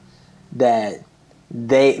nuts that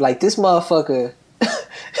they, like, this motherfucker,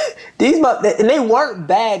 and they weren't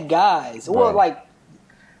bad guys. Bro. Well, like,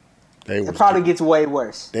 it probably gets way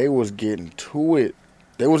worse. They was getting to it.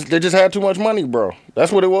 They just had too much money, bro.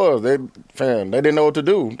 That's what it was. They didn't know what to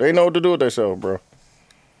do. They didn't know what to do with themselves, bro.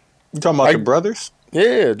 You talking about the brothers?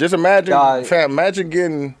 Yeah, just imagine, imagine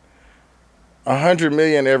getting $100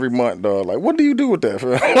 million every month, dog. Like, what do you do with that?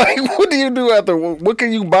 Fam? Like, what do you do after? What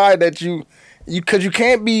can you buy that you? Because you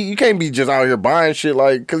can't be just out here buying shit,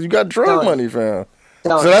 like, because you got drug money, fam.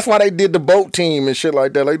 So that's why they did the boat team and shit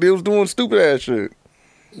like that. Like, they was doing stupid ass shit.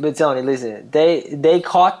 But Tony, listen, they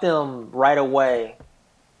caught them right away.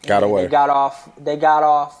 Got away. They got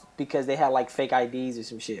off because they had like fake IDs or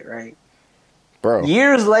some shit, right? Bro.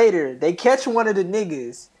 Years later, they catch one of the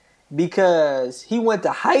niggas because he went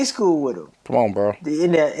to high school with him. Come on, bro.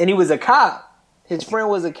 And he was a cop. His friend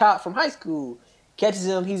was a cop from high school. Catches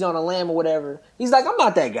him, he's on a lam or whatever. He's like, I'm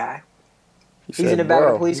not that guy. He's in the back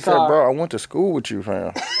of the police car. Said, bro, I went to school with you,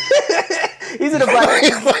 fam. He's in the back.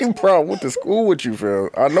 He's like, bro, I went to school with you, fam.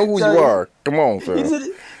 I know who you are. Come on, fam.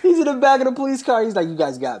 He's in the back of the police car. He's like, you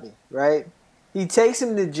guys got me, right? He takes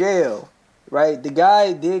him to jail, right? The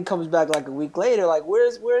guy then comes back like a week later, like,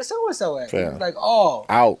 where's so-and-so at? Yeah. He's like, oh.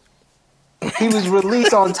 Out. He was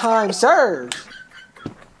released on time served.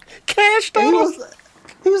 Cashed out.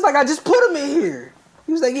 He was like, I just put him in here.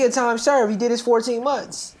 He was like, yeah, time served. He did his 14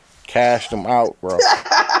 months. Cashed him out, bro.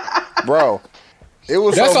 Bro. It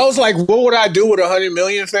was That's I was like, what would I do with $100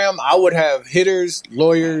 million, fam? I would have hitters,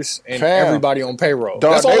 lawyers, and everybody on payroll.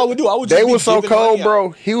 Dog, that's all I would do. I would. They just was so cold,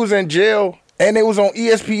 bro. He was in jail, and it was on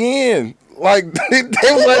ESPN. Like they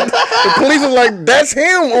was like, the police was like, that's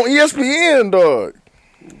him on ESPN, dog.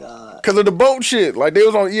 Because of the boat shit. Like they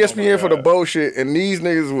was on ESPN for the boat shit, and these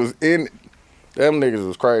niggas was in. Them niggas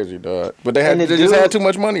was crazy, dog. But they just had too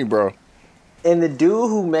much money, bro. And the dude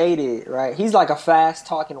who made it, right? He's like a fast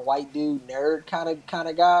talking white dude, nerd kind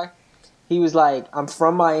of guy. He was like, "I'm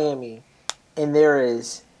from Miami, and there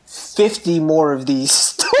is 50 more of these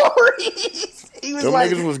stories." He was Them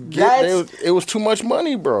like, niggas was getting. It was too much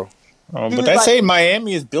money, bro. But they say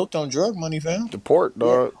Miami is built on drug money, fam. The port,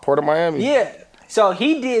 dog. Port of Miami. Yeah. So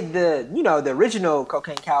he did the original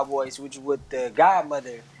Cocaine Cowboys, which with the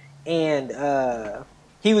Godmother, and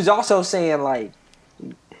he was also saying like,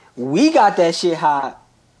 we got that shit hot.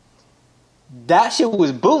 That shit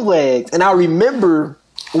was bootlegged, and I remember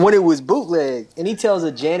when it was bootlegged. And he tells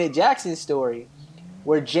a Janet Jackson story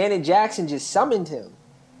where Janet Jackson just summoned him.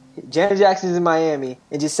 Janet Jackson's in Miami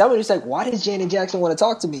and just summoned him. He's like, why does Janet Jackson want to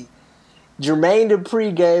talk to me? Jermaine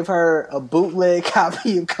Dupri gave her a bootleg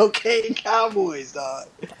copy of Cocaine Cowboys, dog.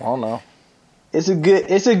 I don't know. It's a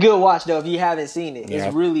good watch though if you haven't seen it. Yeah.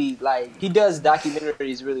 It's really like he does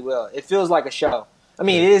documentaries really well. It feels like a show. I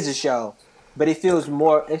mean, it is a show, but it feels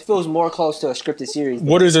more close to a scripted series.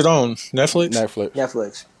 What is it on? Netflix?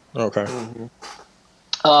 Netflix. Okay.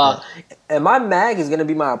 Mm-hmm. And my mag is gonna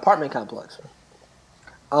be my apartment complex.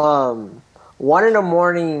 1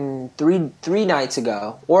 a.m, three nights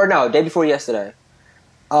ago, or no, day before yesterday,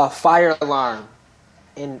 a fire alarm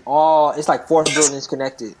in it's like 4 buildings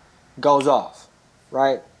connected goes off,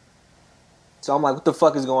 right? So I'm like, what the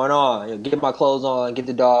fuck is going on? Get my clothes on, get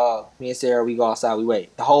the dog. Me and Sarah, we go outside, we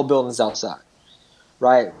wait. The whole building's outside,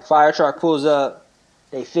 right? Fire truck pulls up,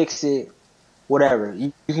 they fix it, whatever.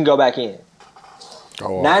 You can go back in.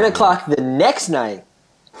 9 o'clock the next night,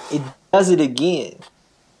 it does it again.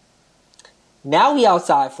 Now we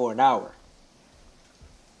outside for an hour.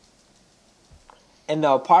 And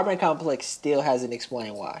the apartment complex still hasn't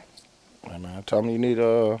explained why. Hey man, tell me you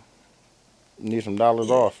need some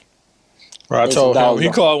dollars off. Right, I told him. He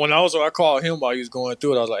called I called him while he was going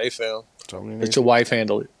through it. I was like, "Hey, fam, let your wife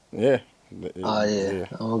handle it." Yeah. Oh yeah.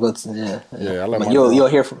 I'm gonna go to I let my you'll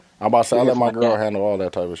hear from. I'm about to say I let my girl handle all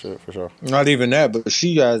that type of shit for sure. Not even that, but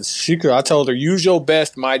she could. I told her, use your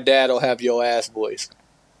best. My dad'll have your ass voice.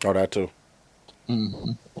 Oh, that too.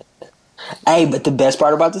 Mm-hmm. Hey, but the best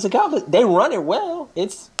part about this account, they run it well.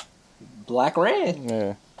 It's black ran.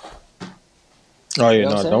 Yeah. Oh yeah,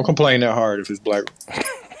 no, don't complain that hard if it's black.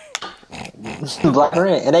 Black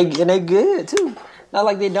ran, and they good too. Not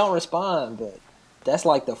like they don't respond, but that's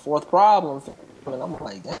like the fourth problem. And I'm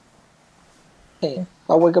like, Hey, if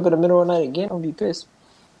I wake up in the middle of the night again, I'll be pissed.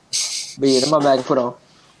 But yeah, my bag put on.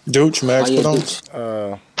 Dooch, Max, put on.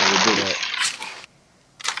 We'll do that.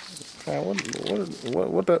 Man,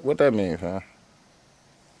 what that means, huh?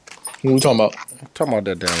 What we talking about? I'm talking about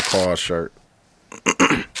that damn car shirt.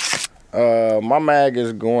 My mag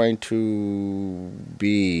is going to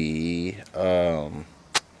be no,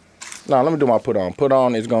 let me do my put on. Put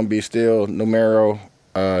on is gonna be still Numero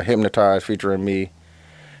Hypnotized featuring me.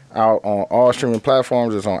 Out on all streaming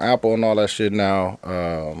platforms. It's on Apple and all that shit now.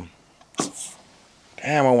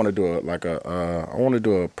 Damn, I want to do a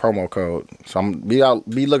promo code. So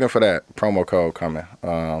be looking for that promo code coming.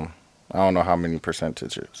 I don't know how many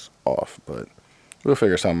percentages off, but we'll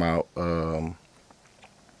figure something out.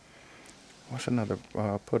 What's another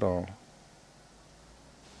put on?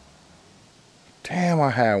 Damn, I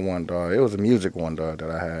had one, dog. It was a music one, dog,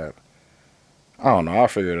 that I had. I don't know. I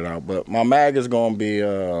figured it out. But my mag is going to be,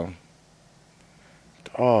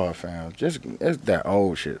 fam. It's that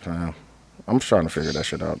old shit, fam. I'm just trying to figure that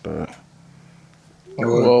shit out, dog.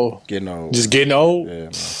 Well, getting old. Just getting old? Yeah,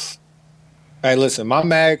 man. Hey, listen, my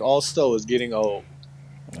mag also is getting old.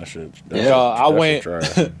 That shit.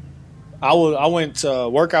 I went to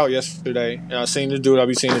workout yesterday, and I seen the dude I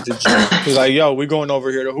be seeing at the gym. He's like, yo, we going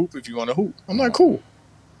over here to hoop if you want to hoop. I'm like, cool.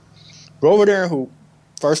 Go over there and hoop.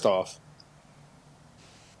 First off,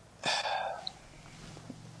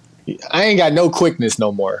 I ain't got no quickness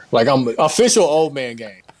no more. Like, I'm official old man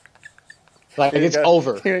game. Like, it's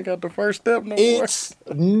over. You ain't got the first step no more. It's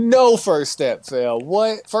no first step, Phil.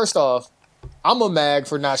 What? First off, I'm a mag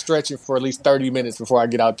for not stretching for at least 30 minutes before I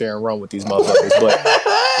get out there and run with these motherfuckers. But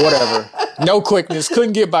whatever. No quickness.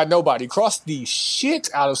 Couldn't get by nobody. Crossed the shit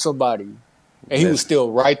out of somebody. And he was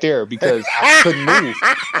still right there because I couldn't move.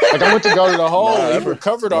 Like, I went to go to the hole. He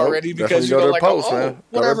recovered already because, you know, like,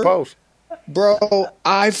 whatever. Post. Bro,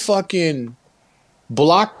 I fucking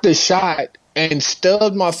blocked the shot and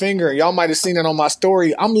stubbed my finger. Y'all might have seen it on my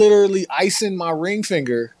story. I'm literally icing my ring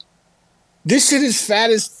finger. This shit is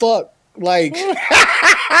fat as fuck. Like,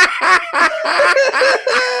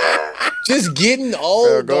 just getting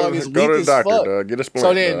old, dog. Is go weak to the as doctor, fuck. dog. Get a splint.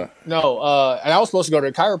 So then, and I was supposed to go to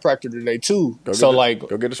the chiropractor today too.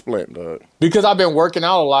 Go get a splint, dog. Because I've been working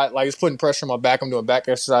out a lot, like it's putting pressure on my back. I'm doing back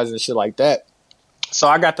exercises and shit like that. So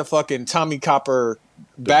I got the fucking Tommy Copper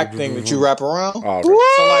back thing that you wrap around. Oh, so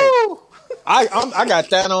like, I got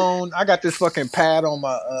that on. I got this fucking pad on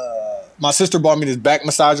my. My sister bought me this back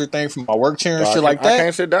massager thing from my work chair and shit like that. I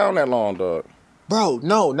can't sit down that long, dog. Bro,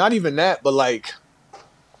 no, not even that. But like,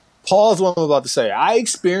 pause what I'm about to say. I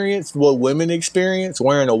experienced what women experience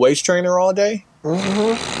wearing a waist trainer all day.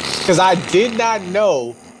 Because I did not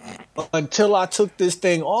know until I took this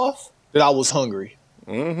thing off that I was hungry.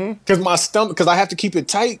 Because my stomach, because I have to keep it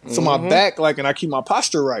tight so my back, like, and I keep my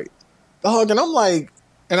posture right. Dog, and I'm like,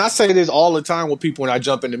 and I say this all the time with people when I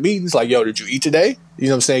jump into meetings, like, yo, did you eat today? You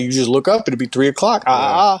know what I'm saying? You just look up, it'll be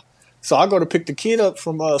 3:00. So I go to pick the kid up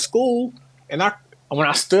from school, and when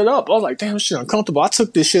I stood up, I was like, damn, this shit uncomfortable. I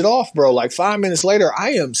took this shit off, bro. Like 5 minutes later,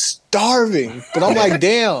 I am starving. But I'm like,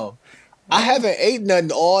 damn, I haven't ate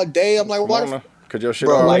nothing all day. I'm like, what? Because your shit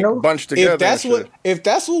all like bunched together. If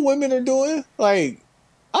that's what women are doing, like,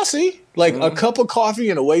 I see. Like a cup of coffee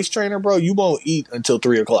and a waist trainer, bro, you won't eat until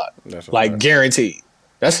 3:00. Like, guaranteed.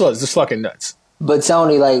 That's just fucking nuts. But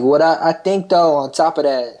Tony, like, what I think though, on top of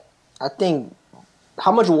that, I think,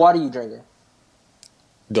 how much water you drinking?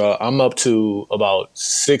 I'm up to about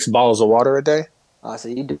 6 bottles of water a day. So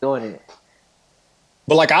you doing it.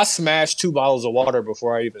 But like, I smash 2 bottles of water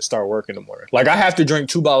before I even start work in the morning. Like, I have to drink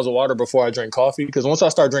 2 bottles of water before I drink coffee, because once I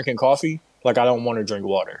start drinking coffee, like, I don't want to drink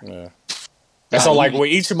water. Yeah. And so like, with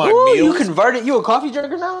each of my meals, you converted. You a coffee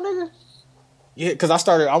drinker now, nigga? Yeah, because I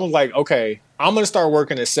was like, okay, I'm going to start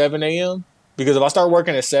working at 7 a.m. Because if I start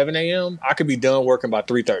working at 7 a.m., I could be done working by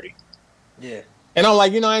 3:30. Yeah. And I'm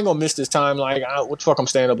like, I ain't going to miss this time. Like, what the fuck I'm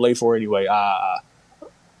staying up late for anyway?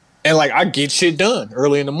 And like, I get shit done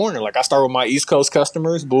early in the morning. Like, I start with my East Coast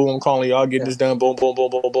customers. Boom, I'm calling y'all, getting this done. Boom, boom, boom,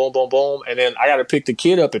 boom, boom, boom, boom. And then I got to pick the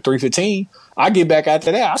kid up at 3:15. I get back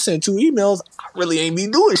after that. I send 2 emails. I really ain't be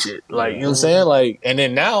doing shit. Like, you know what I'm saying? Like, and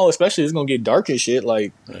then now, especially, it's going to get dark and shit.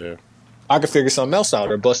 Like, I could figure something else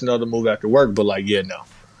out or bust another move after work. But like, yeah,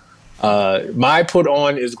 no. My put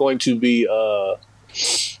on is going to be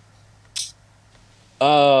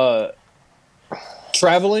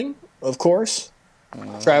traveling, of course.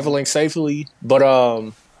 Traveling safely. But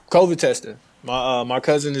COVID testing. My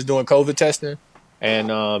cousin is doing COVID testing.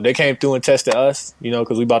 And they came through and tested us,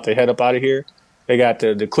 because we about to head up out of here. They got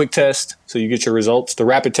the quick test, so you get your results. The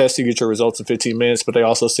rapid test, you get your results in 15 minutes. But they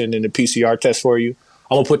also send in the PCR test for you.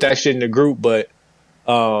 I'm going to put that shit in the group, but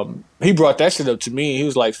he brought that shit up to me. He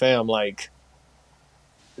was like, fam, like,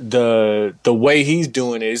 the way he's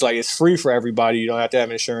doing it is like it's free for everybody. You don't have to have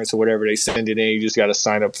insurance or whatever. They send it in. You just got to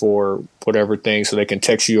sign up for whatever thing so they can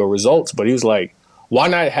text you your results. But he was like, why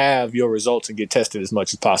not have your results and get tested as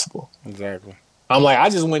much as possible? Exactly. I'm like, I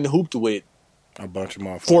just went and hooped with a bunch of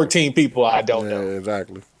motherfuckers. 14 people I don't know.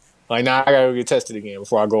 Exactly. Like, now I got to go get tested again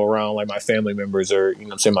before I go around like my family members or, you know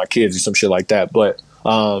what I'm saying, my kids or some shit like that. But,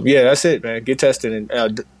 yeah, that's it, man. Get tested.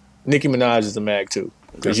 And Nicki Minaj is a mag, too.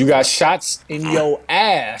 Because you got shots in your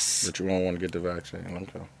ass. But you won't want to get the vaccine.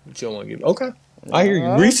 Okay. But you don't want to get. Okay. I hear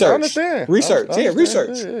you. Research. I understand. Research. I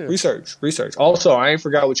understand. Research. Also, I ain't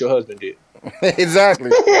forgot what your husband did. Exactly.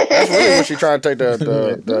 That's really what she trying to take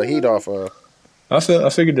the heat off of. I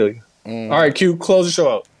figured it. All right, Q, close the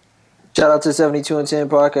show out. Shout out to 72 and 10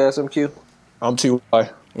 podcast. I'm Q. I'm T.Y.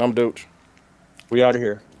 I'm Dooch. We out of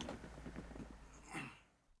here.